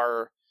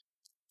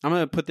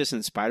to put this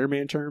in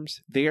Spider-Man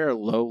terms. They are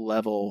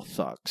low-level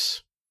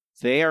thugs.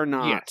 They are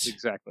not. Yes,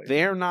 exactly.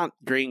 They are not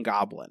Green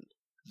Goblin.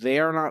 They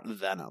are not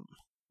Venom,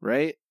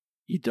 right?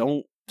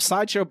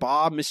 Sideshow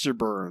Bob, Mr.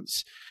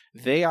 Burns.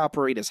 They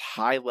operate as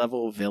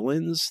high-level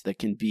villains that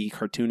can be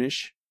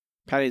cartoonish.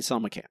 Patty and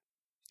Selma can't.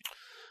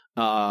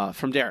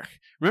 From Derek.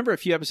 Remember a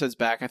few episodes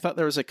back, I thought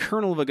there was a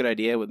kernel of a good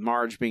idea with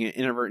Marge being an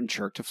inadvertent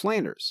jerk to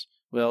Flanders.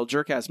 Well,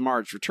 jerk-ass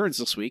Marge returns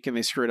this week, and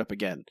they screw it up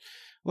again.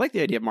 I like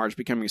the idea of Marge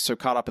becoming so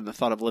caught up in the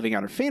thought of living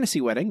out her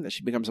fantasy wedding that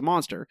she becomes a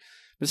monster.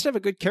 But instead of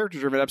a good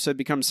character-driven episode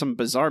becomes some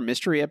bizarre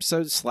mystery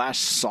episode /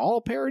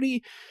 Saul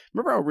parody?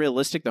 Remember how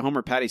realistic the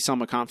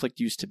Homer-Patty-Selma conflict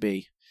used to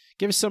be?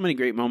 Gave us so many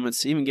great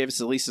moments, even gave us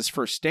at least his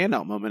first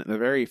standout moment in the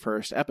very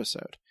first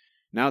episode.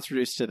 Now it's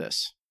reduced to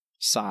this.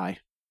 Sigh.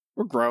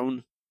 We're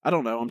grown. I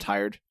don't know, I'm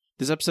tired.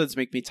 These episodes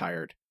make me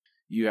tired.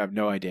 You have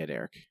no idea,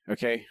 Derek.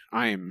 Okay?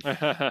 You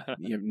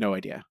have no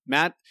idea.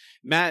 Matt,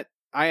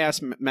 I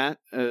asked Matt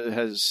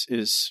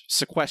is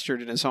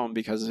sequestered in his home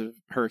because of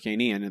Hurricane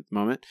Ian at the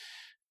moment,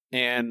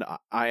 and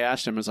I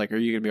asked him, I was like, "Are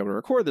you going to be able to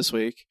record this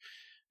week?"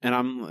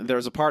 And there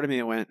was a part of me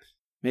that went,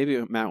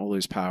 "Maybe Matt will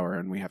lose power,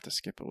 and we have to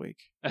skip a week."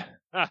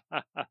 And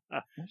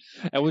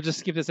we'll just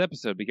skip this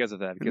episode because of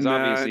that. Because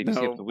obviously, if you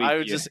skip the week,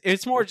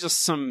 it's more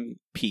just some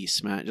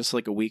peace, Matt, just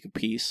like a week of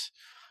peace,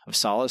 of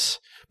solace.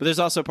 But there's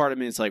also a part of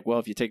me that's like, well,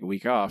 if you take a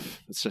week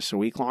off, it's just a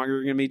week longer.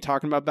 You're going to be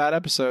talking about bad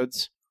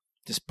episodes.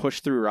 Just push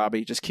through,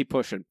 Robbie. Just keep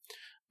pushing.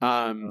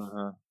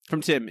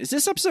 From Tim, is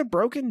this episode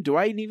broken? Do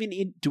I even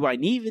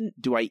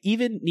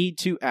need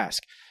to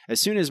ask? As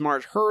soon as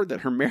Marge heard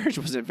that her marriage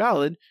was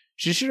invalid,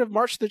 she should have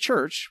marched to the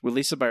church with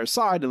Lisa by her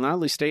side and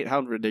loudly state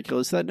how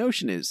ridiculous that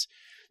notion is.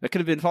 That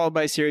could have been followed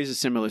by a series of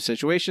similar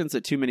situations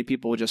that too many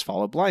people would just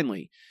follow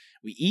blindly.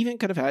 We even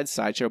could have had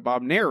Sideshow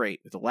Bob narrate,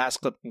 with the last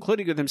clip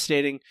concluding with him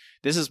stating,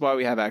 "This is why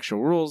we have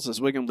actual rules,"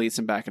 as Wiggum leads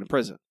him back into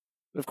prison.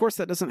 But of course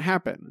that doesn't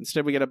happen.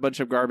 Instead we get a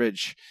bunch of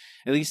garbage.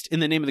 At least In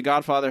the Name of the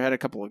Godfather had a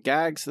couple of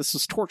gags. This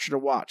was torture to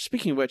watch.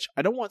 Speaking of which,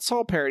 I don't want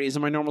Saul parodies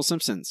in my normal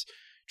Simpsons.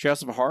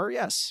 Treehouse of Horror,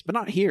 yes, but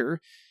not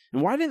here.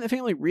 And why didn't the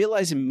family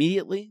realize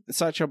immediately that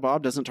Sideshow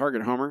Bob doesn't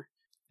target Homer?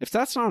 If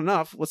that's not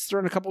enough, let's throw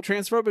in a couple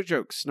transphobic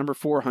jokes. Number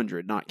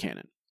 400, not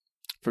canon.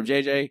 From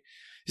JJ,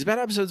 these bad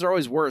episodes are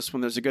always worse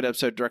when there's a good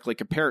episode directly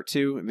compared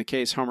to, in the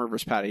case Homer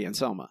vs. Patty and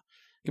Selma.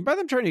 Compare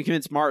them trying to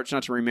convince Marge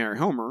not to remarry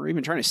Homer, or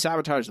even trying to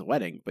sabotage the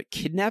wedding, but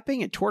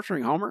kidnapping and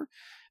torturing Homer?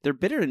 They're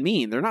bitter and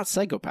mean, they're not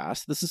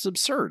psychopaths. This is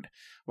absurd.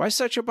 Why is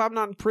Sideshow Bob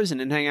not in prison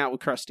and hang out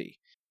with Krusty?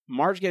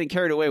 Marge getting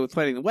carried away with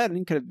planning the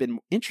wedding could have been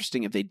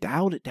interesting if they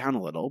dialed it down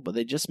a little, but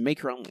they just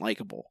make her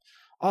unlikable.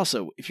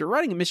 Also, if you're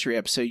writing a mystery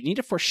episode, you need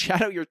to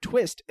foreshadow your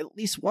twist at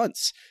least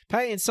once.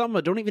 Patty and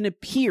Selma don't even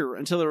appear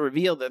until they're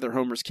revealed that they're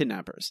Homer's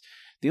kidnappers.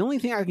 The only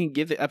thing I can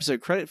give the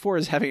episode credit for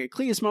is having a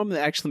Cletus moment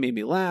that actually made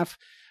me laugh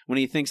when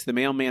he thinks the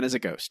mailman is a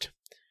ghost.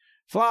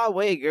 Fly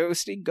away,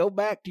 ghosty. Go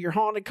back to your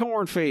haunted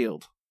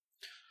cornfield.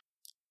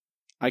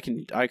 I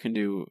can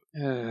do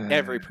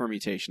every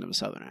permutation of a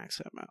southern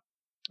accent, Matt.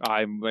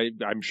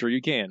 I'm sure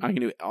you can. I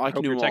can do your it all.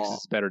 Texas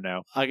is better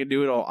now. I can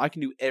do it all. I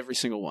can do every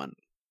single one.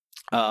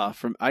 I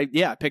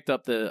picked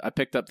up the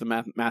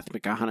Matthew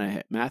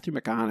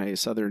McConaughey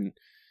Southern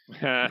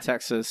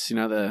Texas.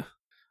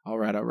 All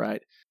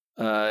right.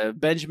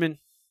 Benjamin.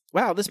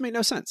 Wow, this made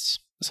no sense.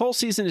 This whole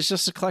season is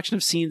just a collection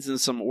of scenes in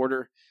some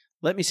order.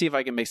 Let me see if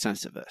I can make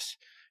sense of this.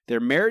 Their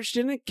marriage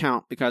didn't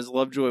count because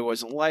Lovejoy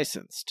wasn't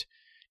licensed.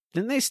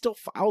 Didn't they still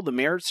file the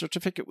marriage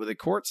certificate with the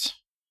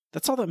courts?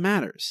 That's all that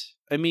matters.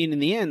 I mean, in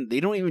the end, they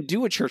don't even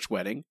do a church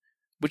wedding.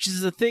 which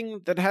is the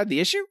thing that had the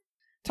issue.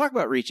 Talk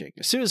about reaching.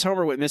 As soon as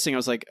Homer went missing, I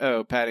was like,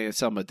 oh, Patty and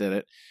Selma did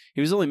it.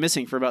 He was only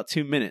missing for about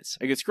 2 minutes.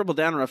 I could scribble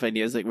down rough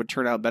ideas that would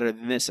turn out better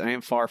than this. I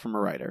am far from a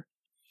writer.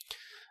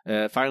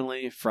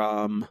 Finally,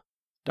 from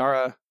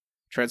Dara,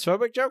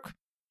 transphobic joke?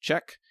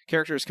 Check.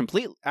 Characters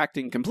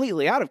acting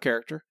completely out of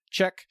character?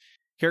 Check.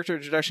 Character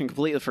introduction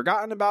completely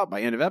forgotten about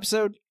by end of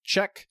episode?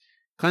 Check.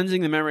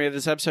 Cleansing the memory of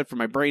this episode from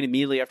my brain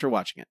immediately after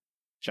watching it?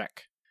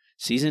 Check.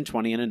 Season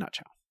 20 in a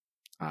nutshell.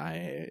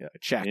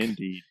 Check.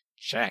 Indeed.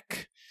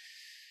 Check.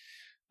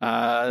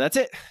 That's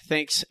it.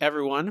 Thanks,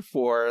 everyone,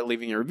 for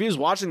leaving your reviews,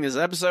 watching this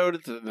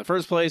episode in the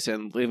first place,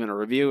 and leaving a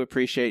review.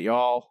 Appreciate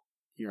y'all.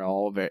 You're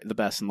all the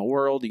best in the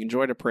world. You can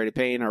join a Parade of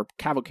Pain or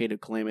Cavalcade of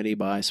Calamity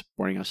by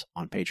supporting us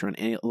on Patreon.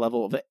 Any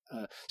level of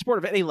support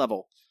of any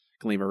level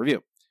can leave a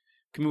review.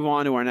 Can move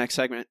on to our next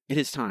segment. It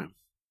is time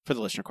for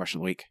the listener question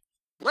of the week.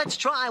 Let's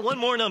try one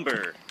more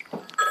number.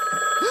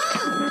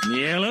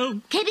 Yellow.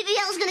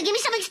 KBBL's gonna give me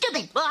something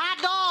stupid. The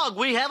hot dog.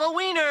 We have a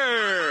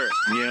wiener.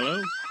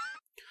 Yellow.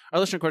 Our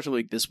listener question of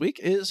the week this week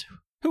is: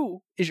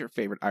 who is your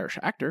favorite Irish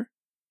actor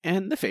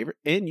and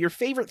your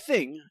favorite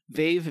thing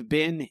they've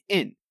been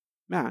in?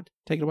 Matt,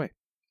 take it away.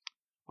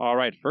 All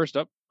right, first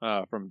up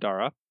from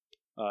Dara,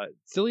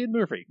 Cillian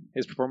Murphy.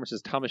 His performance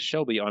as Thomas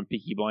Shelby on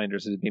Peaky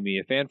Blinders has made me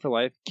a fan for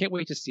life. Can't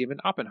wait to see him in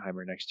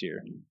Oppenheimer next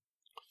year.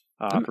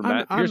 From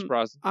Matt, Pierce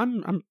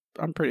Brosnan.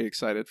 I'm pretty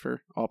excited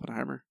for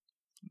Oppenheimer.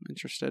 I'm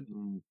interested.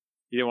 You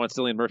didn't want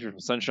Cillian Murphy from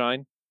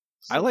Sunshine?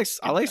 I like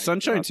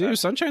Sunshine too.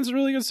 Sunshine's a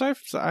really good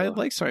sci-fi. I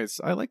like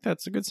science. I like that.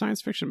 It's a good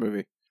science fiction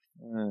movie.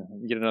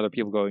 Get another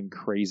people going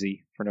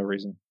crazy for no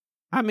reason.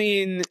 I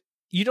mean,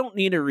 you don't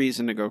need a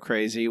reason to go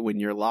crazy when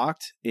you're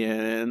locked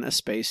in a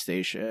space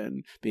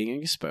station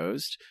being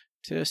exposed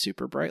to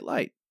super bright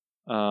light.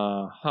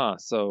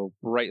 So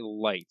bright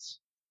light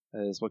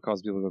is what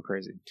causes people to go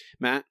crazy.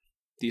 Matt,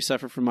 do you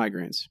suffer from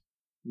migraines?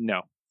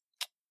 No.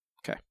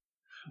 Okay.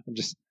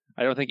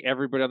 I don't think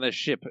everybody on this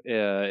ship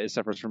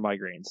suffers from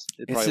migraines.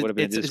 It probably would have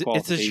been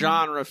disqualification. It's a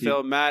genre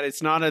film, Matt.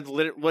 It's not a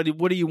what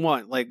do you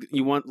want? Like,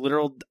 you want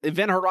literal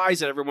Event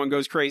Horizon? Everyone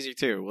goes crazy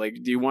too. Like,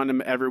 do you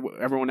want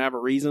everyone to have a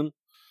reason?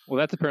 Well,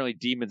 that's apparently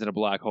demons in a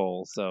black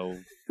hole. So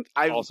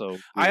I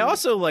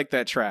also like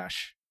that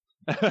trash.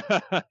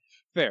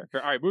 Fair.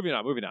 All right, moving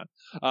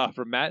on.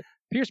 From Matt,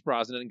 Pierce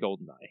Brosnan and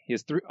GoldenEye.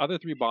 His other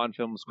three Bond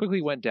films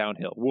quickly went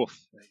downhill. Woof.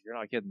 You're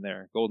not kidding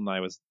there.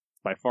 GoldenEye was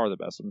by far the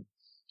best one.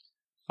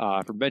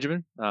 From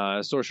Benjamin,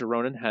 Saoirse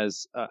Ronan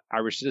has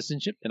Irish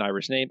citizenship, an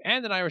Irish name,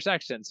 and an Irish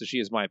accent, so she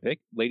is my pick.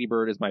 Lady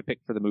Bird is my pick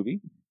for the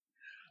movie.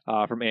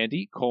 From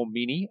Andy, Cole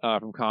Meany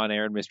from Con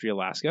Air and Mystery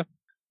Alaska.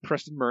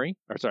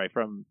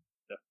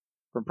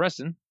 From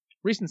Preston,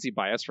 recency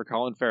bias for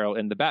Colin Farrell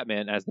in The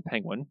Batman as the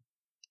Penguin.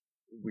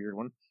 Weird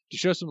one. To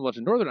show some love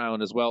to Northern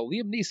Ireland as well,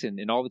 Liam Neeson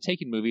in all the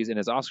Taken movies and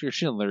as Oscar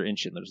Schindler in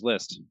Schindler's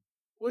List.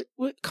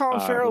 What Colin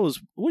Farrell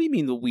is? What do you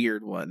mean the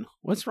weird one?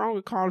 What's wrong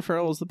with Colin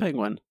Farrell as the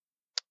Penguin?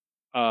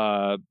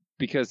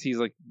 Because he's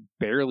like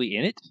barely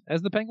in it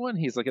as the Penguin.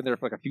 He's like in there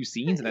for like a few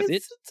scenes and that's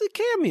it. It's a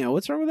cameo.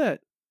 What's wrong with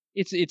that?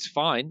 It's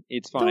fine.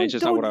 It's fine. It's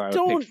just not what I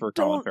would pick for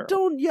Colin Farrell.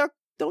 Don't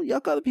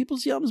yuck other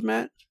people's yums,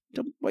 Matt.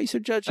 Why are you so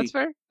judgy?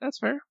 That's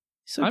fair.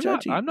 So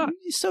judgy. I'm not.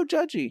 You're so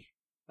judgy.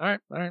 All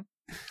right.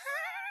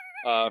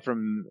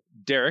 From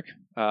Derek,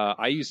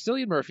 I used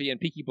Cillian Murphy and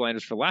Peaky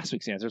Blinders for last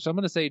week's answer, so I'm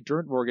going to say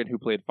Dermot Morgan, who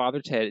played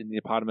Father Ted in the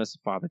eponymous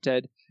Father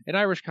Ted, an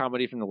Irish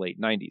comedy from the late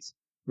 90s.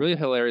 Really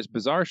hilarious,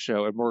 bizarre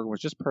show, and Morgan was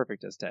just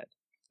perfect as Ted.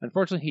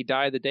 Unfortunately, he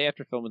died the day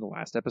after filming the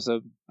last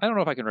episode. I don't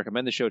know if I can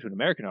recommend the show to an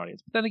American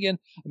audience, but then again,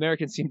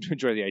 Americans seem to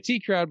enjoy the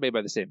IT Crowd made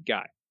by the same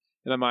guy.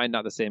 In my mind,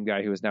 not the same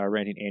guy who is now a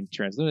ranting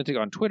anti-trans lunatic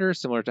on Twitter,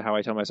 similar to how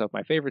I tell myself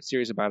my favorite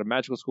series about a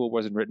magical school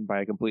wasn't written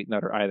by a complete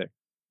nutter either.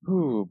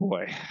 Ooh,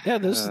 boy. Yeah,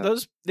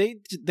 they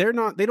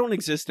don't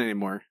exist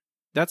anymore.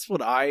 That's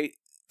what I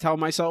tell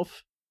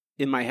myself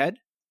in my head.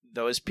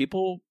 Those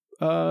people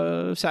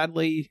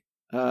sadly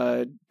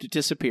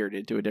disappeared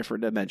into a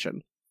different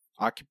dimension,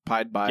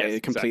 occupied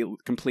by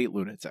complete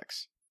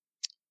lunatics.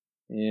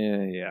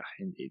 Yeah,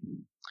 indeed.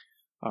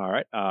 All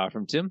right,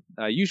 from Tim.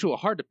 Usual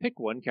hard to pick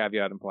one,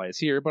 caveat implies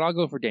here, but I'll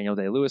go for Daniel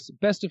Day-Lewis,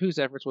 best of whose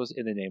efforts was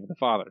In the Name of the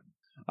Father.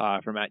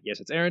 From Matt,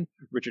 yes, it's Aaron.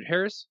 Richard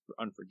Harris, for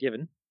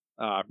Unforgiven.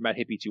 From Matt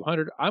Hippie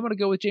 200, I'm going to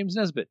go with James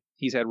Nesbitt.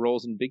 He's had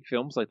roles in big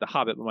films like The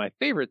Hobbit, but my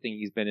favorite thing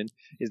he's been in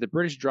is the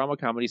British drama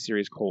comedy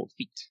series Cold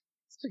Feet.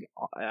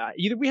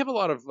 Either we have a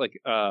lot of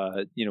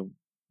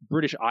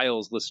British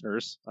Isles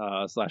listeners /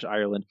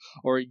 Ireland,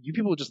 or you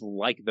people just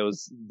like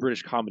those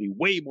British comedy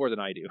way more than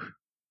I do.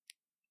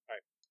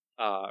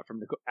 All right.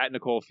 From at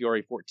Nicole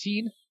Fiore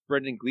 14,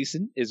 Brendan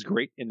Gleeson is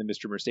great in the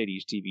Mr.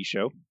 Mercedes TV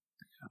show.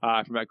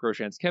 From at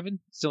Groshan's Kevin,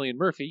 Cillian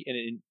Murphy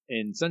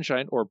in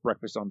Sunshine or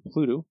Breakfast on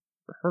Pluto.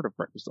 I've heard of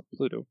Breakfast on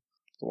Pluto.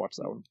 So watch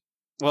that one.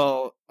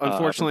 Well,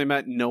 unfortunately,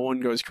 Matt, no one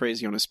goes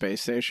crazy on a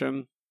space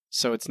station,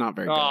 so it's not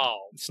very good.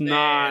 It's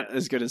not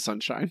as good as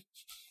Sunshine.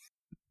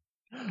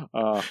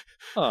 From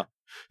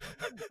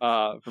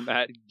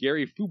at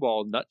Gary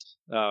Football Nut,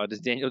 does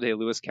Daniel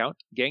Day-Lewis count?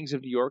 Gangs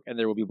of New York and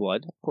There Will Be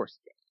Blood, of course.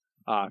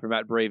 From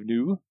at Brave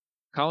New,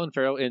 Colin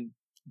Farrell in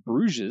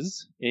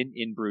Bruges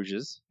in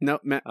Bruges. No,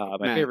 Matt, my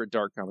Matt, favorite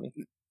dark comedy.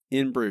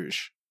 In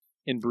Bruges.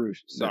 In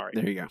Bruges. Sorry.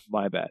 There you go.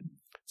 My bad.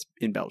 It's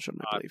in Belgium,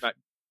 I believe.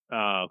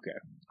 Okay.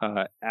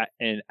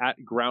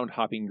 At Ground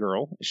Hopping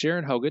Girl,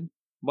 Sharon Hogan,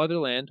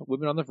 Motherland,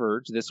 Women on the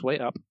Verge, This Way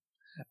Up.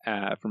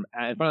 And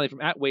finally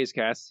from at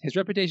Wayscast, his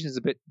reputation is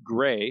a bit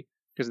gray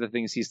because of the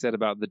things he said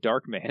about the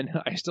Dark Man.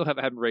 I still have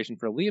admiration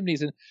for Liam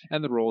Neeson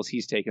and the roles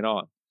he's taken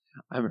on.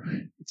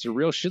 It's a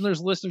real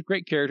Schindler's List of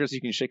great characters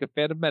you can shake a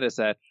fan of Menace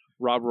at.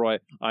 Rob Roy,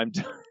 I'm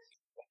done.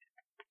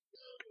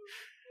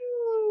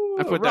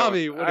 I put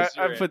Robbie,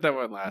 I put that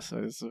one last.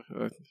 It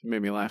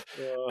made me laugh.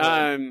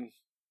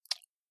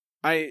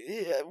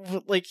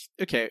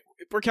 Okay,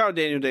 we're counting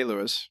Daniel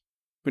Day-Lewis,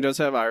 who does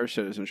have Irish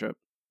citizenship.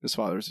 His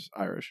father's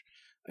Irish.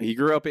 He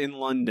grew up in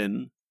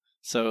London,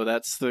 so I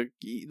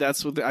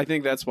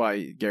think that's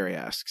why Gary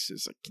asks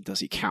is like, does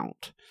he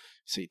count?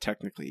 So he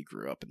technically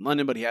grew up in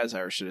London, but he has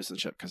Irish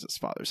citizenship because his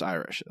father's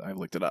Irish. I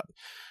looked it up.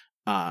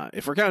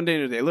 If we're counting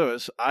Daniel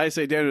Day-Lewis, I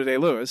say Daniel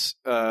Day-Lewis,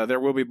 There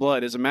Will Be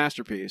Blood is a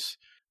masterpiece.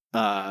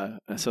 So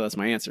that's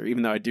my answer,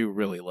 even though I do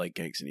really like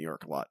Gangs of New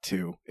York a lot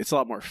too. It's a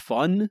lot more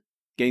fun.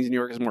 Gangs of New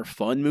York is a more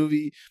fun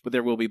movie, but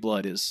There Will Be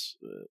Blood is,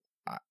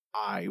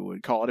 I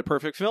would call it a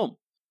perfect film.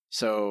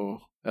 So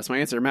that's my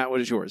answer. Matt,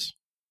 what is yours?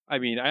 I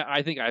mean,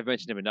 I think I've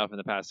mentioned him enough in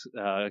the past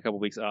couple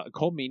weeks.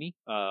 Cole Meany,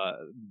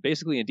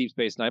 basically in Deep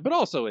Space Nine, but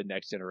also in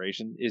Next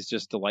Generation, is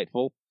just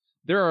delightful.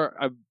 There are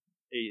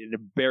an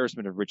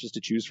embarrassment of riches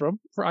to choose from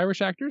for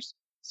Irish actors.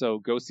 So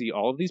go see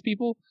all of these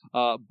people.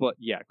 But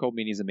yeah, Cole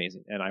Meany is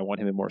amazing, and I want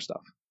him in more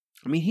stuff.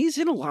 I mean, he's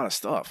in a lot of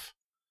stuff.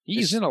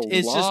 He's in a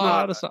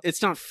lot of stuff.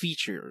 It's not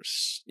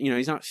features.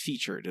 He's not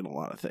featured in a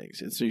lot of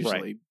things. It's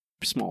usually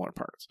smaller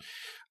parts.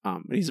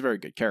 But he's a very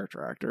good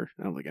character actor.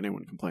 I don't think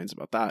anyone complains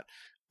about that.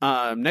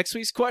 Next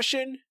week's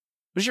question: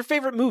 what's your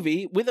favorite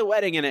movie with a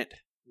wedding in it?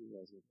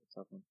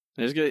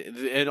 There's good,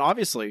 and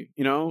obviously,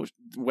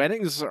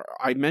 weddings.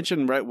 I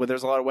mentioned where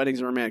there's a lot of weddings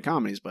in romantic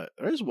comedies, but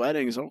there's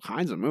weddings in all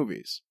kinds of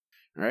movies.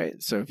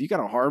 Right? So if you got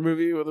a horror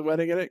movie with a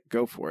wedding in it,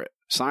 go for it.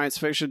 Science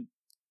fiction,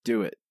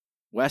 do it.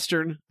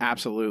 Western,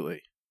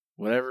 absolutely.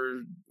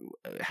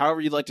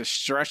 However you'd like to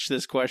stretch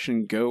this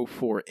question, go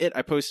for it.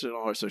 I posted it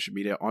on all our social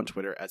media, on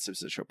Twitter at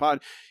Simpson Show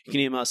Pod. You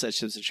can email us at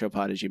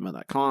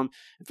simpsonshowpod@gmail.com.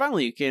 And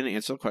finally, you can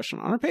answer the question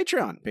on our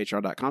Patreon,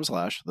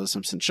 patreon.com/The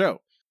Simpson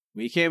Show.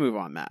 We can move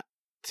on, Matt,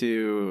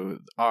 to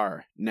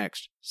our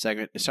next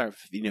segment. It's time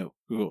for the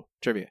Google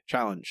Trivia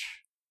Challenge.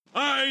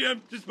 I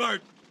am too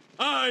smart.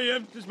 I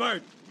am too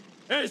smart.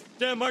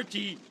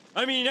 SMRT.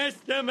 I mean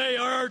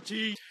SMART.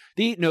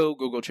 The No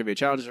Google Trivia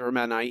Challenge is where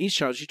Matt and I each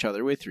challenge each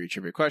other with 3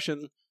 trivia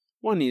questions.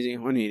 One easy,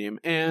 one medium,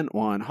 and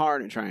one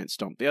hard, and try and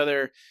stump the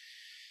other.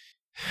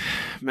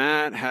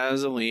 Matt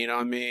has a lead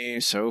on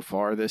me so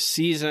far this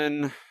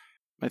season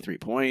by 3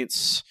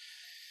 points.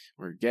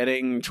 We're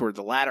getting toward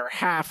the latter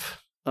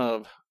half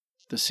of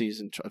the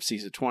season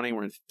 20.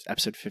 We're in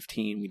episode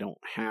 15. We don't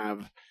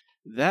have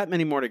that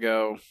many more to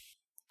go.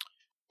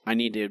 I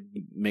need to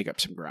make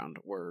up some ground.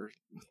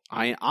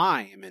 I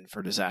am in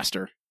for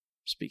disaster.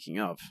 Speaking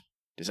of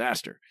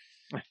disaster.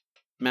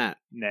 Matt.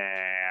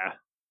 Nah.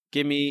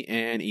 Give me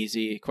an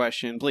easy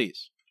question,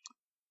 please.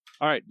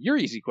 All right, your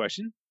easy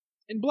question.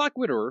 In Black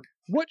Widower,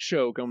 what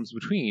show comes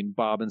between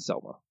Bob and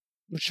Selma?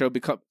 What show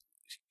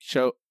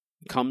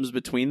comes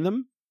between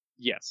them?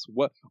 Yes.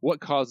 What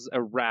causes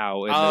a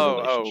row in their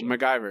relationship?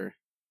 MacGyver.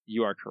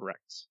 You are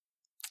correct.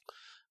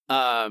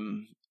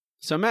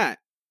 So Matt,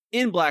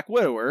 in Black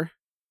Widower,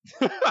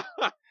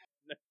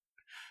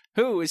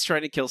 who is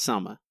trying to kill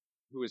Selma?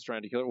 Who is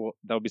trying to kill her? Well,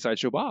 that would be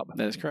Sideshow Bob.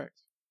 That is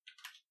correct.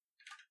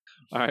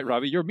 All right,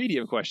 Robbie, your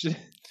medium question.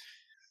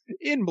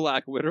 In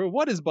Black Widower,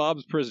 what is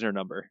Bob's prisoner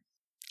number?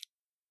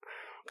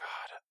 Oh,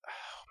 God.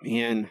 Oh,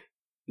 man.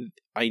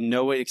 I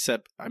know it,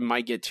 except I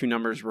might get 2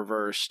 numbers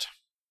reversed.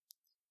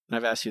 And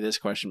I've asked you this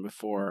question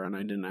before, and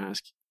I didn't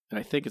ask. And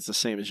I think it's the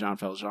same as Jean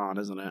Valjean,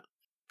 isn't it?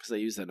 Because they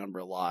use that number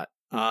a lot.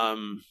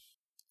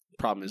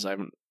 Problem is I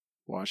haven't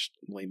watched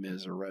Les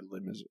Mis or read Les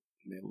Mis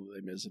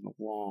in a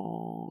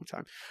long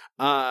time.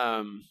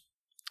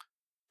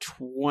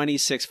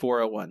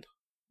 26401.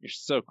 You're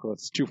so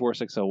close.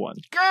 24601.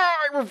 God,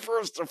 I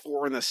reversed the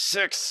 4 and the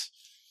 6.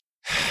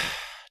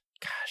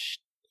 Gosh,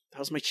 that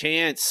was my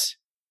chance.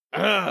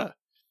 Ugh.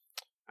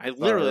 I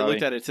literally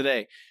looked at it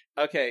today.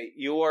 Okay,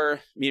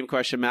 your medium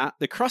question, Matt.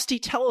 The Krusty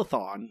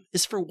Telethon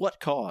is for what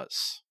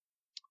cause?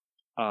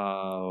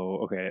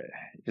 Okay.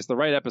 If it's the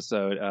right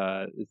episode,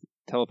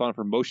 telethon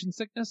for motion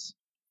sickness?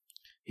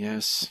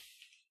 Yes.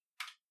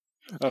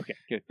 Okay,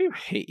 good. I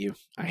hate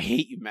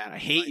you, Matt. I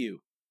hate you.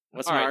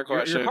 What's my hard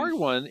question? Your hard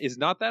one is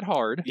not that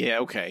hard.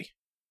 Yeah, okay.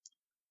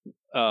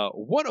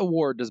 What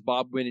award does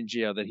Bob win in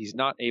jail that he's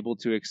not able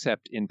to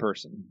accept in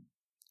person?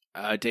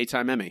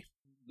 Daytime Emmy.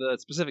 The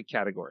specific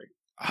category.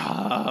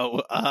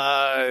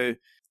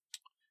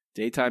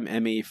 Daytime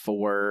Emmy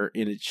for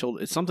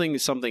it's something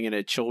in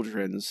a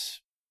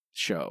children's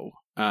show.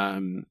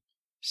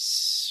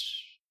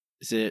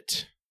 Is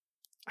it?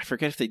 I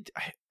forget if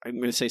I'm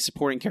going to say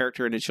supporting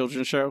character in a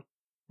children's show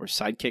or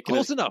sidekick.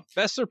 Close enough.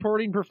 Best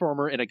supporting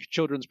performer in a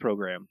children's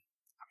program.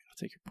 I'll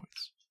take your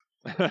points.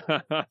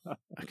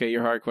 Okay,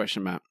 your hard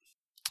question, Matt.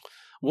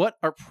 What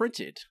are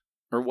printed,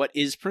 or what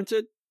is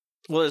printed?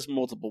 Well, there's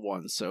multiple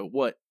ones. So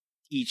what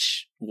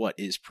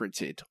is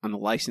printed on the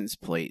license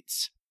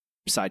plates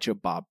Sideshow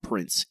Bob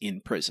prints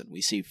in prison?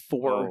 We see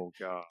four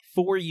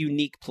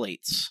unique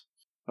plates.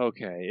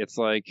 Okay, it's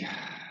like I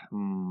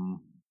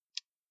want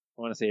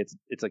to say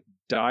it's like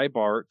Die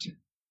Bart,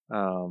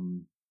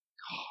 something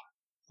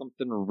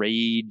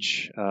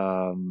Rage.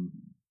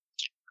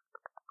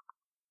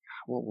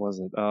 What was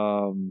it?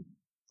 I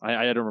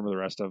don't remember the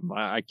rest of them.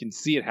 I can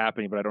see it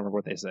happening, but I don't remember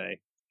what they say.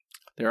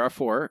 There are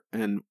four,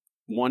 and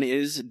one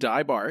is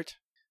Die Bart.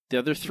 The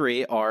other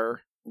three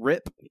are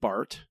Rip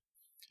Bart,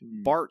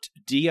 Bart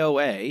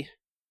DOA,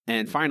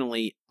 and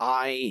finally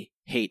I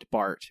Hate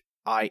Bart,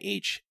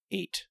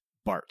 IH8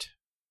 Bart.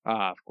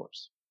 Ah, of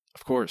course.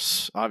 Of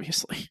course,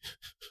 obviously.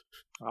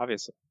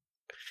 Obviously.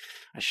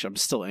 I'm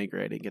still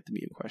angry I didn't get the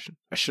Mew question.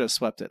 I should have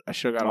swept it. I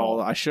should have got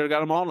I should have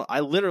got them all.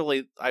 I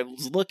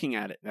was looking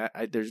at it.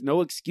 There's no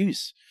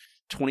excuse.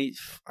 I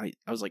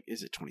was like,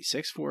 is it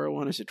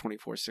 26,401 or is it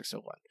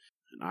 24,601?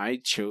 And I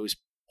chose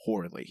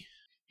poorly.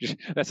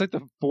 That's like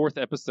the fourth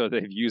episode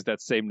they've used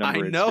that same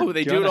number. I know,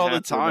 they do it all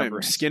the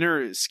time.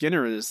 Skinner is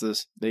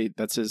this.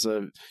 That's his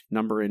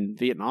number in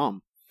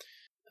Vietnam.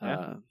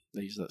 Yeah.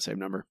 They use that same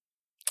number.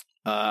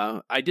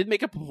 I did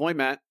make up a point,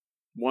 Matt.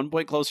 1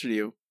 point closer to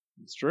you.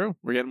 It's true.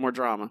 We're getting more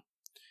drama.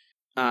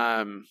 But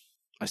I'm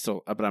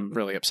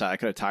really upset. I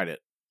could have tied it.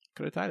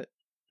 I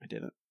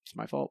didn't. It's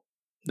my fault.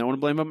 No one to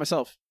blame but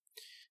myself.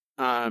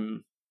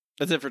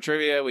 That's it for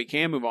trivia. We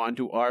can move on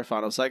to our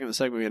final segment, the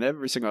segment we end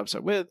every single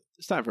episode with.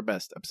 It's time for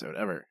Best Episode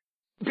Ever.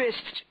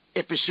 Best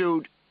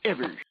Episode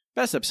Ever.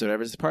 Best Episode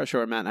Ever is the part of the show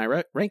where Matt and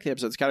I rank the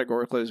episodes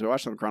categorically as we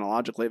watch them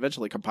chronologically,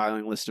 eventually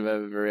compiling a list of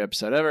every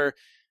episode ever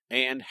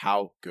and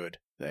how good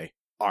they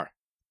are.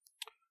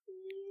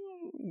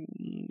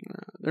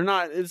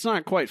 It's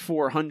not quite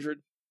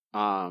 400,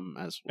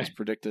 as was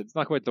predicted. It's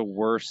not quite the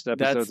worst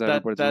episodes ever,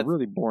 but it's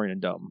really boring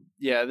and dumb.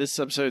 Yeah, this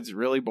episode's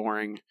really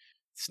boring.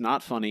 It's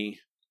not funny.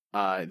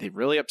 They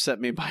really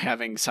upset me by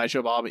having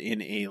Sideshow Bob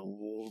in a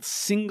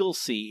single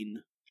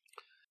scene.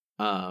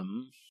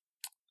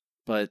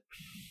 But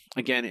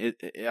again,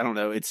 I don't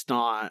know. It's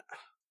not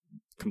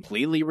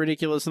completely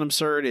ridiculous and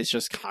absurd. It's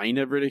just kind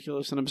of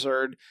ridiculous and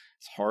absurd.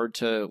 It's hard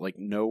to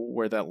know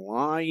where that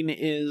line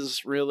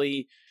is,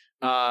 really.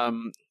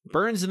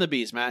 Burns and the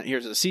Bees, Matt.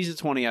 Here's a season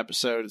 20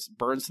 episode. It's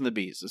Burns and the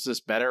Bees. Is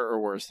this better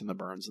or worse than the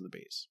Burns and the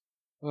Bees?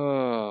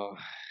 Oh,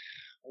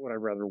 what would I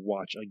rather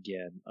watch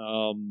again?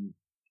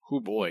 Oh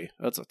boy,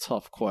 that's a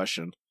tough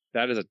question.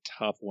 That is a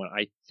tough one.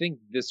 I think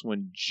this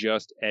one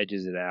just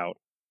edges it out,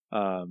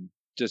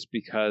 just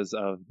because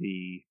of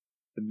the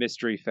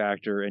mystery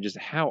factor and just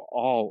how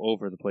all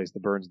over the place the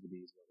Burns and the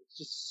Bees were. It's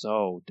just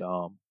so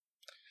dumb.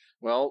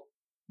 Well,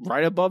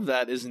 right above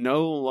that is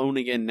No Lone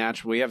Again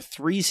Natural. We have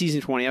 3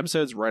 season 20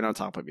 episodes right on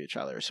top of each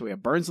other. So we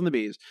have Burns and the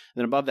Bees.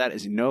 And then above that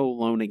is No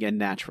Lone Again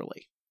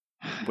Naturally.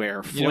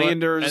 Where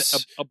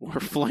Flanders,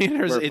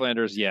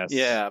 Flanders, yes.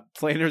 Yeah,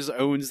 Flanders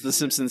owns the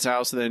Simpsons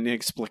house and then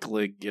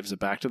inexplicably gives it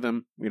back to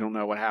them. We don't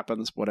know what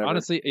happens, whatever.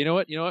 Honestly, you know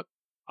what?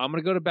 I'm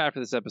going to go to bat for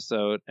this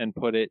episode and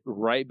put it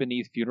right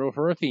beneath Funeral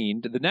for a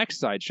Fiend, the next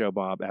Sideshow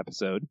Bob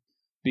episode,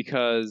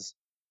 because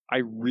I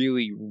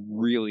really,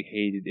 really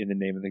hated In the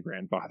Name of the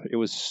Grandfather. It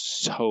was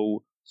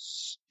so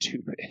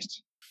stupid.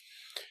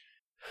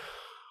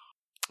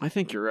 I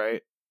think you're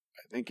right.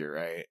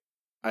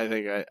 I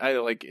think I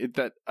like it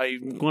that I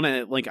want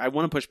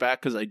to push back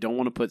because I don't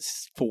want to put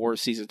 4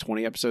 season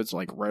 20 episodes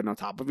right on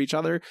top of each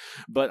other.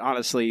 But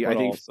honestly,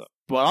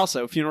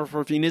 also Funeral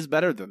for a Fiend is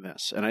better than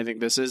this, and I think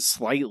this is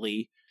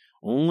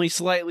only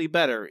slightly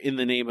better In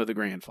the Name of the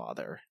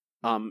Grandfather.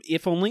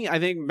 If only, I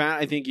think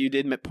Matt, you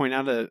did point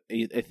out a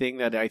thing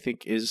that I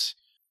think is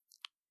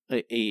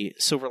a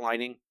silver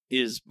lining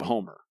is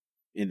Homer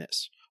in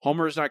this.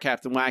 Homer is not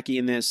Captain Wacky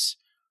in this.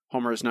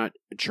 Homer is not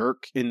a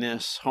jerk in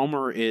this.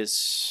 Homer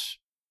is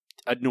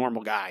a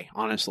normal guy,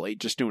 honestly,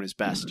 just doing his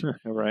best.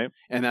 Right.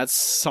 And that's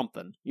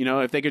something.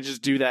 If they could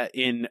just do that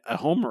in a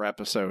Homer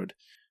episode,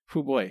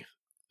 oh boy,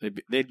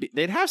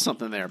 they'd have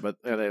something there, but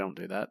they don't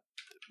do that.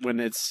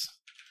 When it's,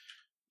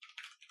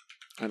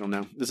 I don't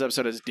know. This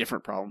episode has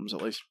different problems,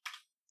 at least.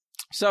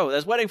 So,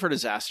 that's Wedding for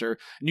Disaster,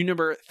 new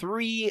number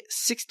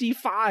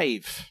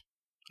 365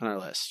 on our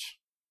list.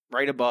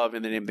 Right above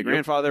In the Name of the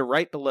Grandfather,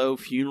 right below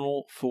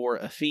Funeral for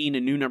a Fiend,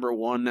 and new number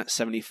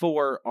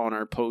 174 on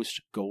our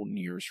post-Golden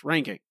Years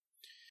ranking.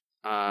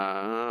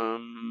 I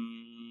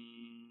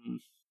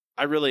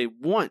really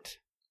want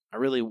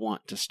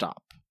to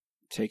stop,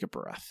 take a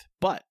breath,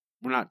 but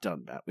we're not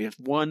done, Matt. We have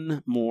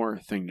one more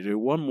thing to do,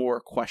 one more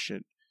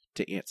question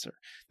to answer.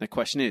 The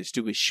question is,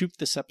 do we shoot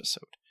this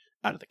episode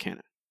out of the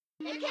canon?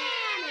 The cannon!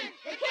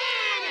 The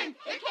cannon!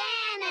 The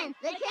cannon!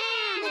 The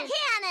cannon! The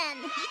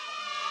cannon!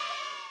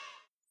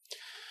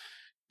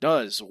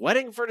 Does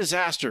Wedding for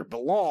Disaster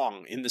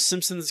belong in The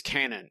Simpsons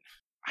canon?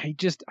 I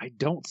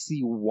don't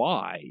see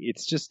why.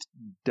 It's just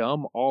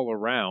dumb all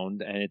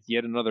around, and it's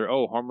yet another,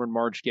 Homer and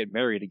Marge get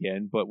married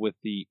again, but with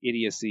the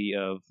idiocy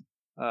of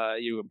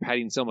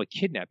Patty and Selma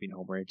kidnapping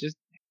Homer. It's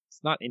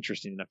not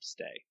interesting enough to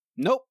stay.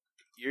 Nope.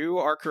 You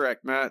are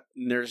correct, Matt.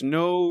 There's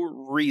no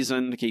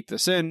reason to keep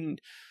this in.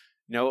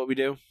 You know what we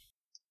do?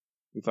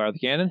 We fire the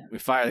cannon? We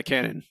fire the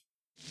cannon.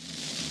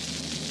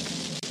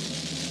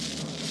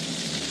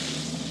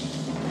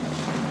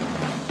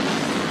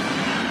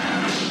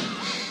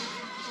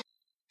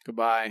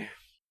 Goodbye.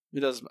 It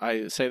does.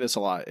 I say this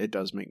a lot. It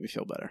does make me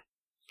feel better.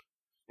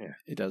 Yeah.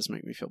 It does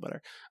make me feel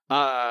better.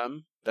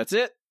 That's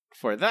it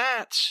for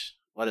that.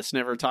 Let us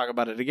never talk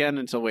about it again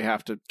until we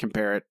have to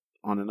compare it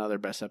on another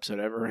best episode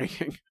ever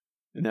ranking.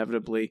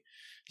 Inevitably,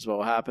 is what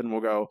will happen.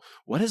 We'll go,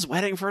 what is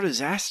Wedding for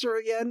Disaster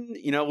again?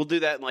 We'll do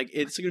that in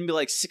it's going to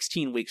be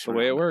 16 weeks from now.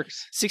 The way it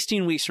works.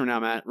 16 weeks from now,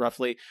 Matt,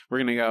 roughly.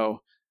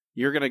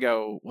 You're going to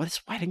go, what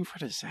is Wedding for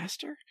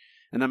Disaster?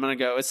 And I'm going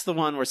to go, it's the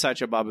one where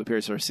Sideshow Bob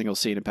appears for a single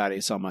scene and Patty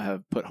and Selma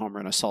have put Homer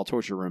in a Saul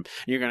torture room.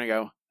 And you're going to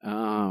go,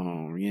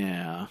 oh,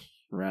 yeah,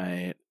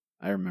 right.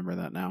 I remember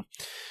that now.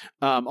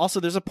 Also,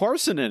 there's a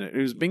parson in it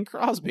who's Bing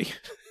Crosby.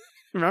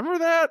 Remember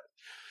that?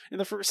 In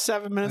the first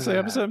 7 minutes of the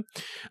episode?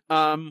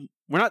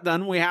 We're not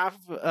done. We're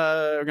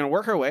going to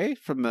work our way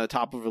from the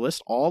top of the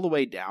list all the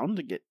way down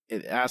to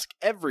ask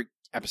every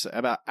episode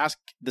ask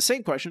the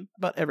same question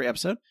about every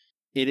episode.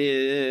 It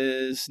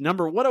is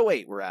number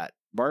 108 we're at.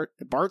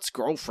 Bart's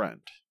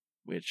Girlfriend,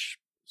 which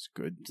is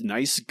good,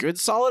 nice, good,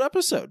 solid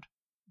episode.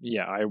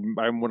 Yeah, I'm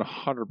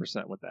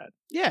 100% with that.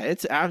 Yeah,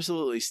 it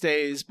absolutely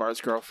stays.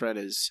 Bart's Girlfriend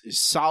is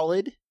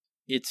solid.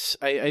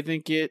 I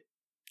think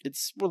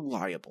it's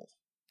reliable.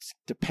 It's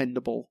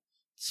dependable.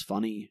 It's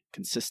funny,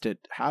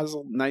 consistent. Has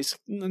a nice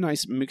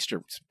mixture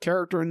of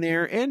character in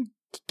there, and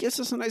gives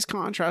us a nice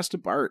contrast to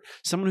Bart.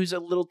 Someone who's a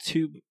little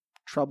too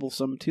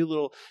troublesome,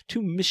 too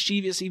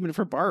mischievous even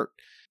for Bart.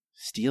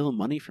 Stealing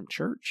money from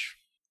church.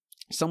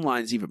 Some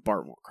lines even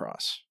Bart won't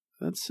cross.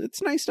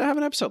 It's nice to have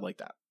an episode like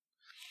that.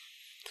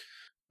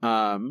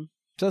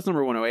 So that's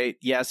number 108.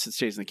 Yes, it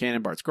stays in the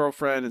canon. Bart's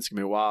Girlfriend. It's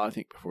gonna be a while, I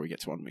think, before we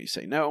get to one where you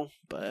say no,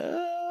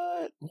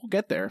 but we'll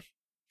get there.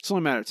 It's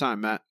only a matter of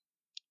time, Matt.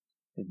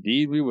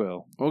 Indeed, we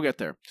will. We'll get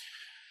there.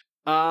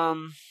 Our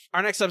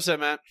next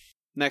episode, Matt.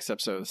 Next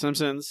episode of The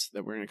Simpsons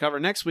that we're going to cover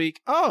next week.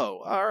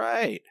 Oh, all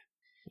right.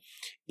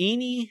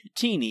 Eenie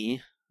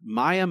Teeny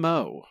Maya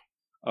Moe.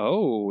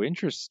 Oh,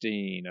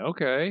 interesting.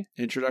 Okay.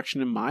 Introduction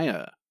to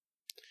Maya.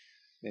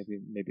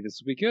 Maybe this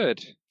will be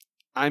good.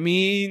 I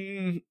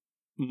mean,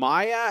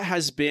 Maya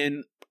has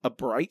been a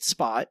bright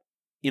spot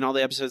in all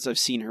the episodes I've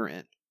seen her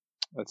in.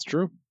 That's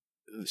true.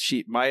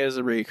 Maya is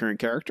a recurring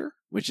character,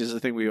 which is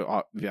the thing we've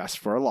asked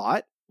for a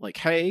lot. Like,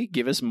 hey,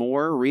 give us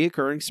more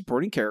reoccurring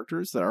supporting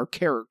characters that are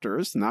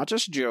characters, not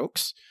just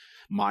jokes.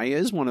 Maya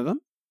is one of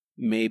them,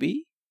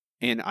 maybe.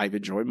 And I've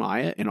enjoyed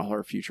Maya in all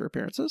her future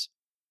appearances.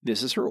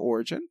 This is her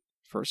origin,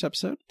 first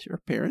episode to her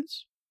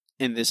appearance.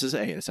 And this is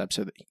this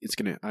episode.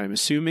 I'm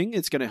assuming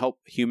it's gonna help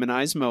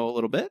humanize Moe a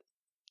little bit.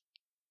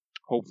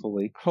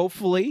 Hopefully.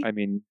 I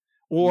mean,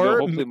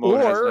 hopefully Moe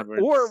has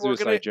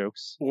suicide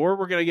jokes. Or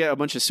we're gonna get a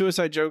bunch of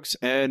suicide jokes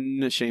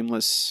and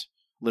shameless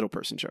little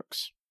person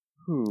jokes.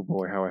 Oh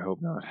boy, how I hope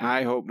not.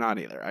 I hope not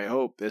either. I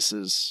hope this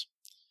is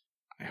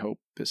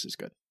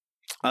good.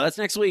 That's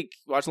next week.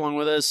 Watch along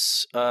with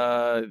us.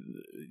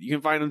 You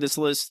can find on this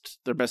list,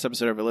 their best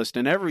episode ever list,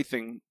 and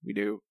everything we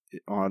do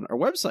on our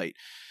website.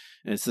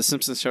 And it's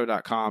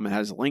thesimpsonshow.com. It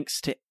has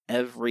links to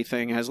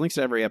everything. It has links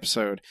to every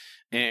episode,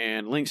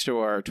 and links to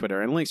our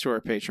Twitter, and links to our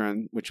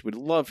Patreon, which we'd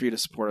love for you to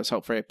support us,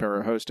 help Freight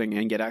Power hosting,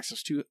 and get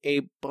access to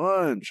a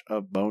bunch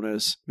of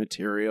bonus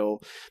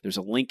material. There's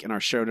a link in our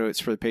show notes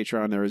for the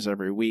Patreon. There is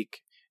every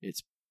week.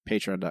 It's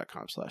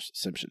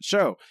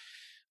patreon.com/simpsonshow.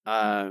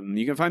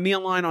 You can find me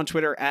online on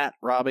Twitter at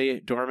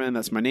Robbie Dorman.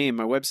 That's my name.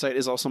 My website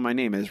is also my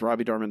name. It is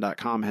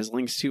robbiedorman.com. It has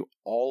links to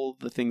all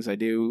the things I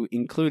do,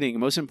 including,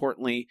 most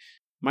importantly,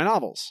 my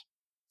novels.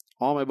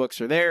 All my books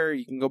are there.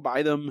 You can go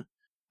buy them,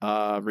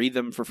 read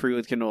them for free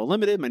with Kindle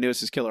Unlimited. My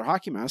newest is Killer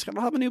Hockey Mask.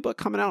 I'll have a new book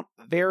coming out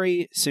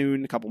very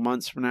soon, a couple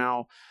months from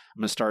now.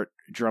 I'm going to start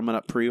drumming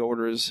up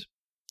pre-orders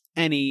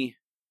any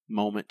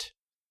moment.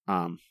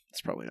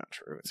 It's probably not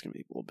true. It's going to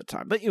be a little bit of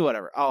time, but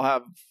whatever.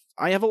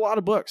 I have a lot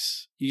of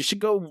books. You should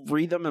go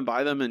read them and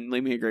buy them and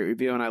leave me a great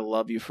review. And I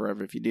love you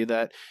forever if you do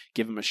that.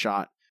 Give them a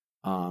shot.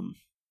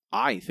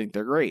 I think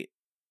they're great.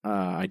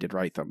 I did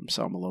write them,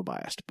 so I'm a little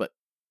biased, but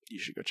you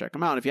should go check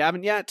them out. If you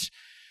haven't yet,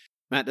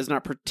 Matt does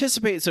not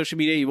participate in social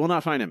media. You will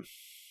not find him.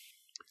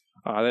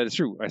 That is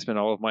true. I spend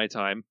all of my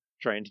time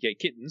trying to get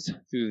kittens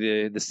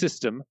through the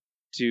system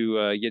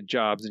to get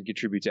jobs and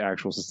contribute to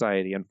actual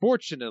society.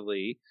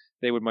 Unfortunately,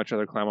 they would much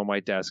rather climb on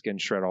my desk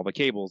and shred all the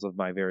cables of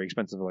my very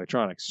expensive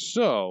electronics.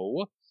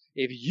 So,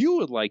 if you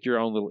would like your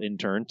own little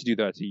intern to do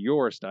that to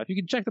your stuff, you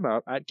can check them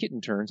out at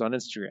Kitten Turns on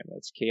Instagram.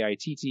 That's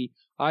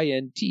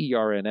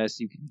KITTINTERNS.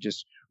 You can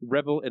just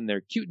revel in their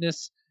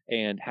cuteness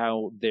and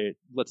how they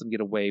lets them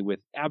get away with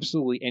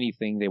absolutely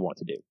anything they want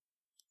to do.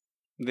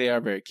 They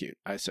are very cute.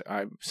 I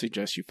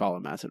suggest you follow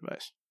Matt's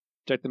advice.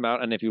 Check them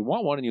out. And if you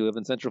want one and you live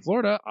in Central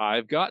Florida,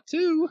 I've got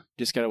 2.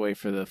 Just gotta wait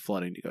for the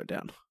flooding to go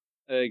down.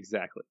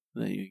 Exactly.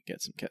 Then you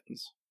get some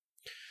kittens.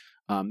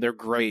 They're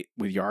great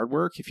with yard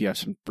work. If you have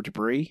some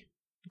debris,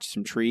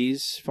 some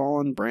trees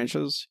falling,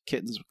 branches,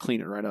 kittens will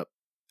clean it right up.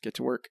 Get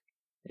to work.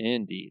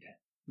 Indeed.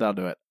 That'll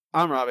do it.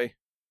 I'm Robbie.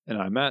 And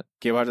I'm Matt.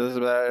 Keep watching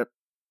this.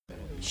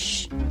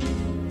 Shh.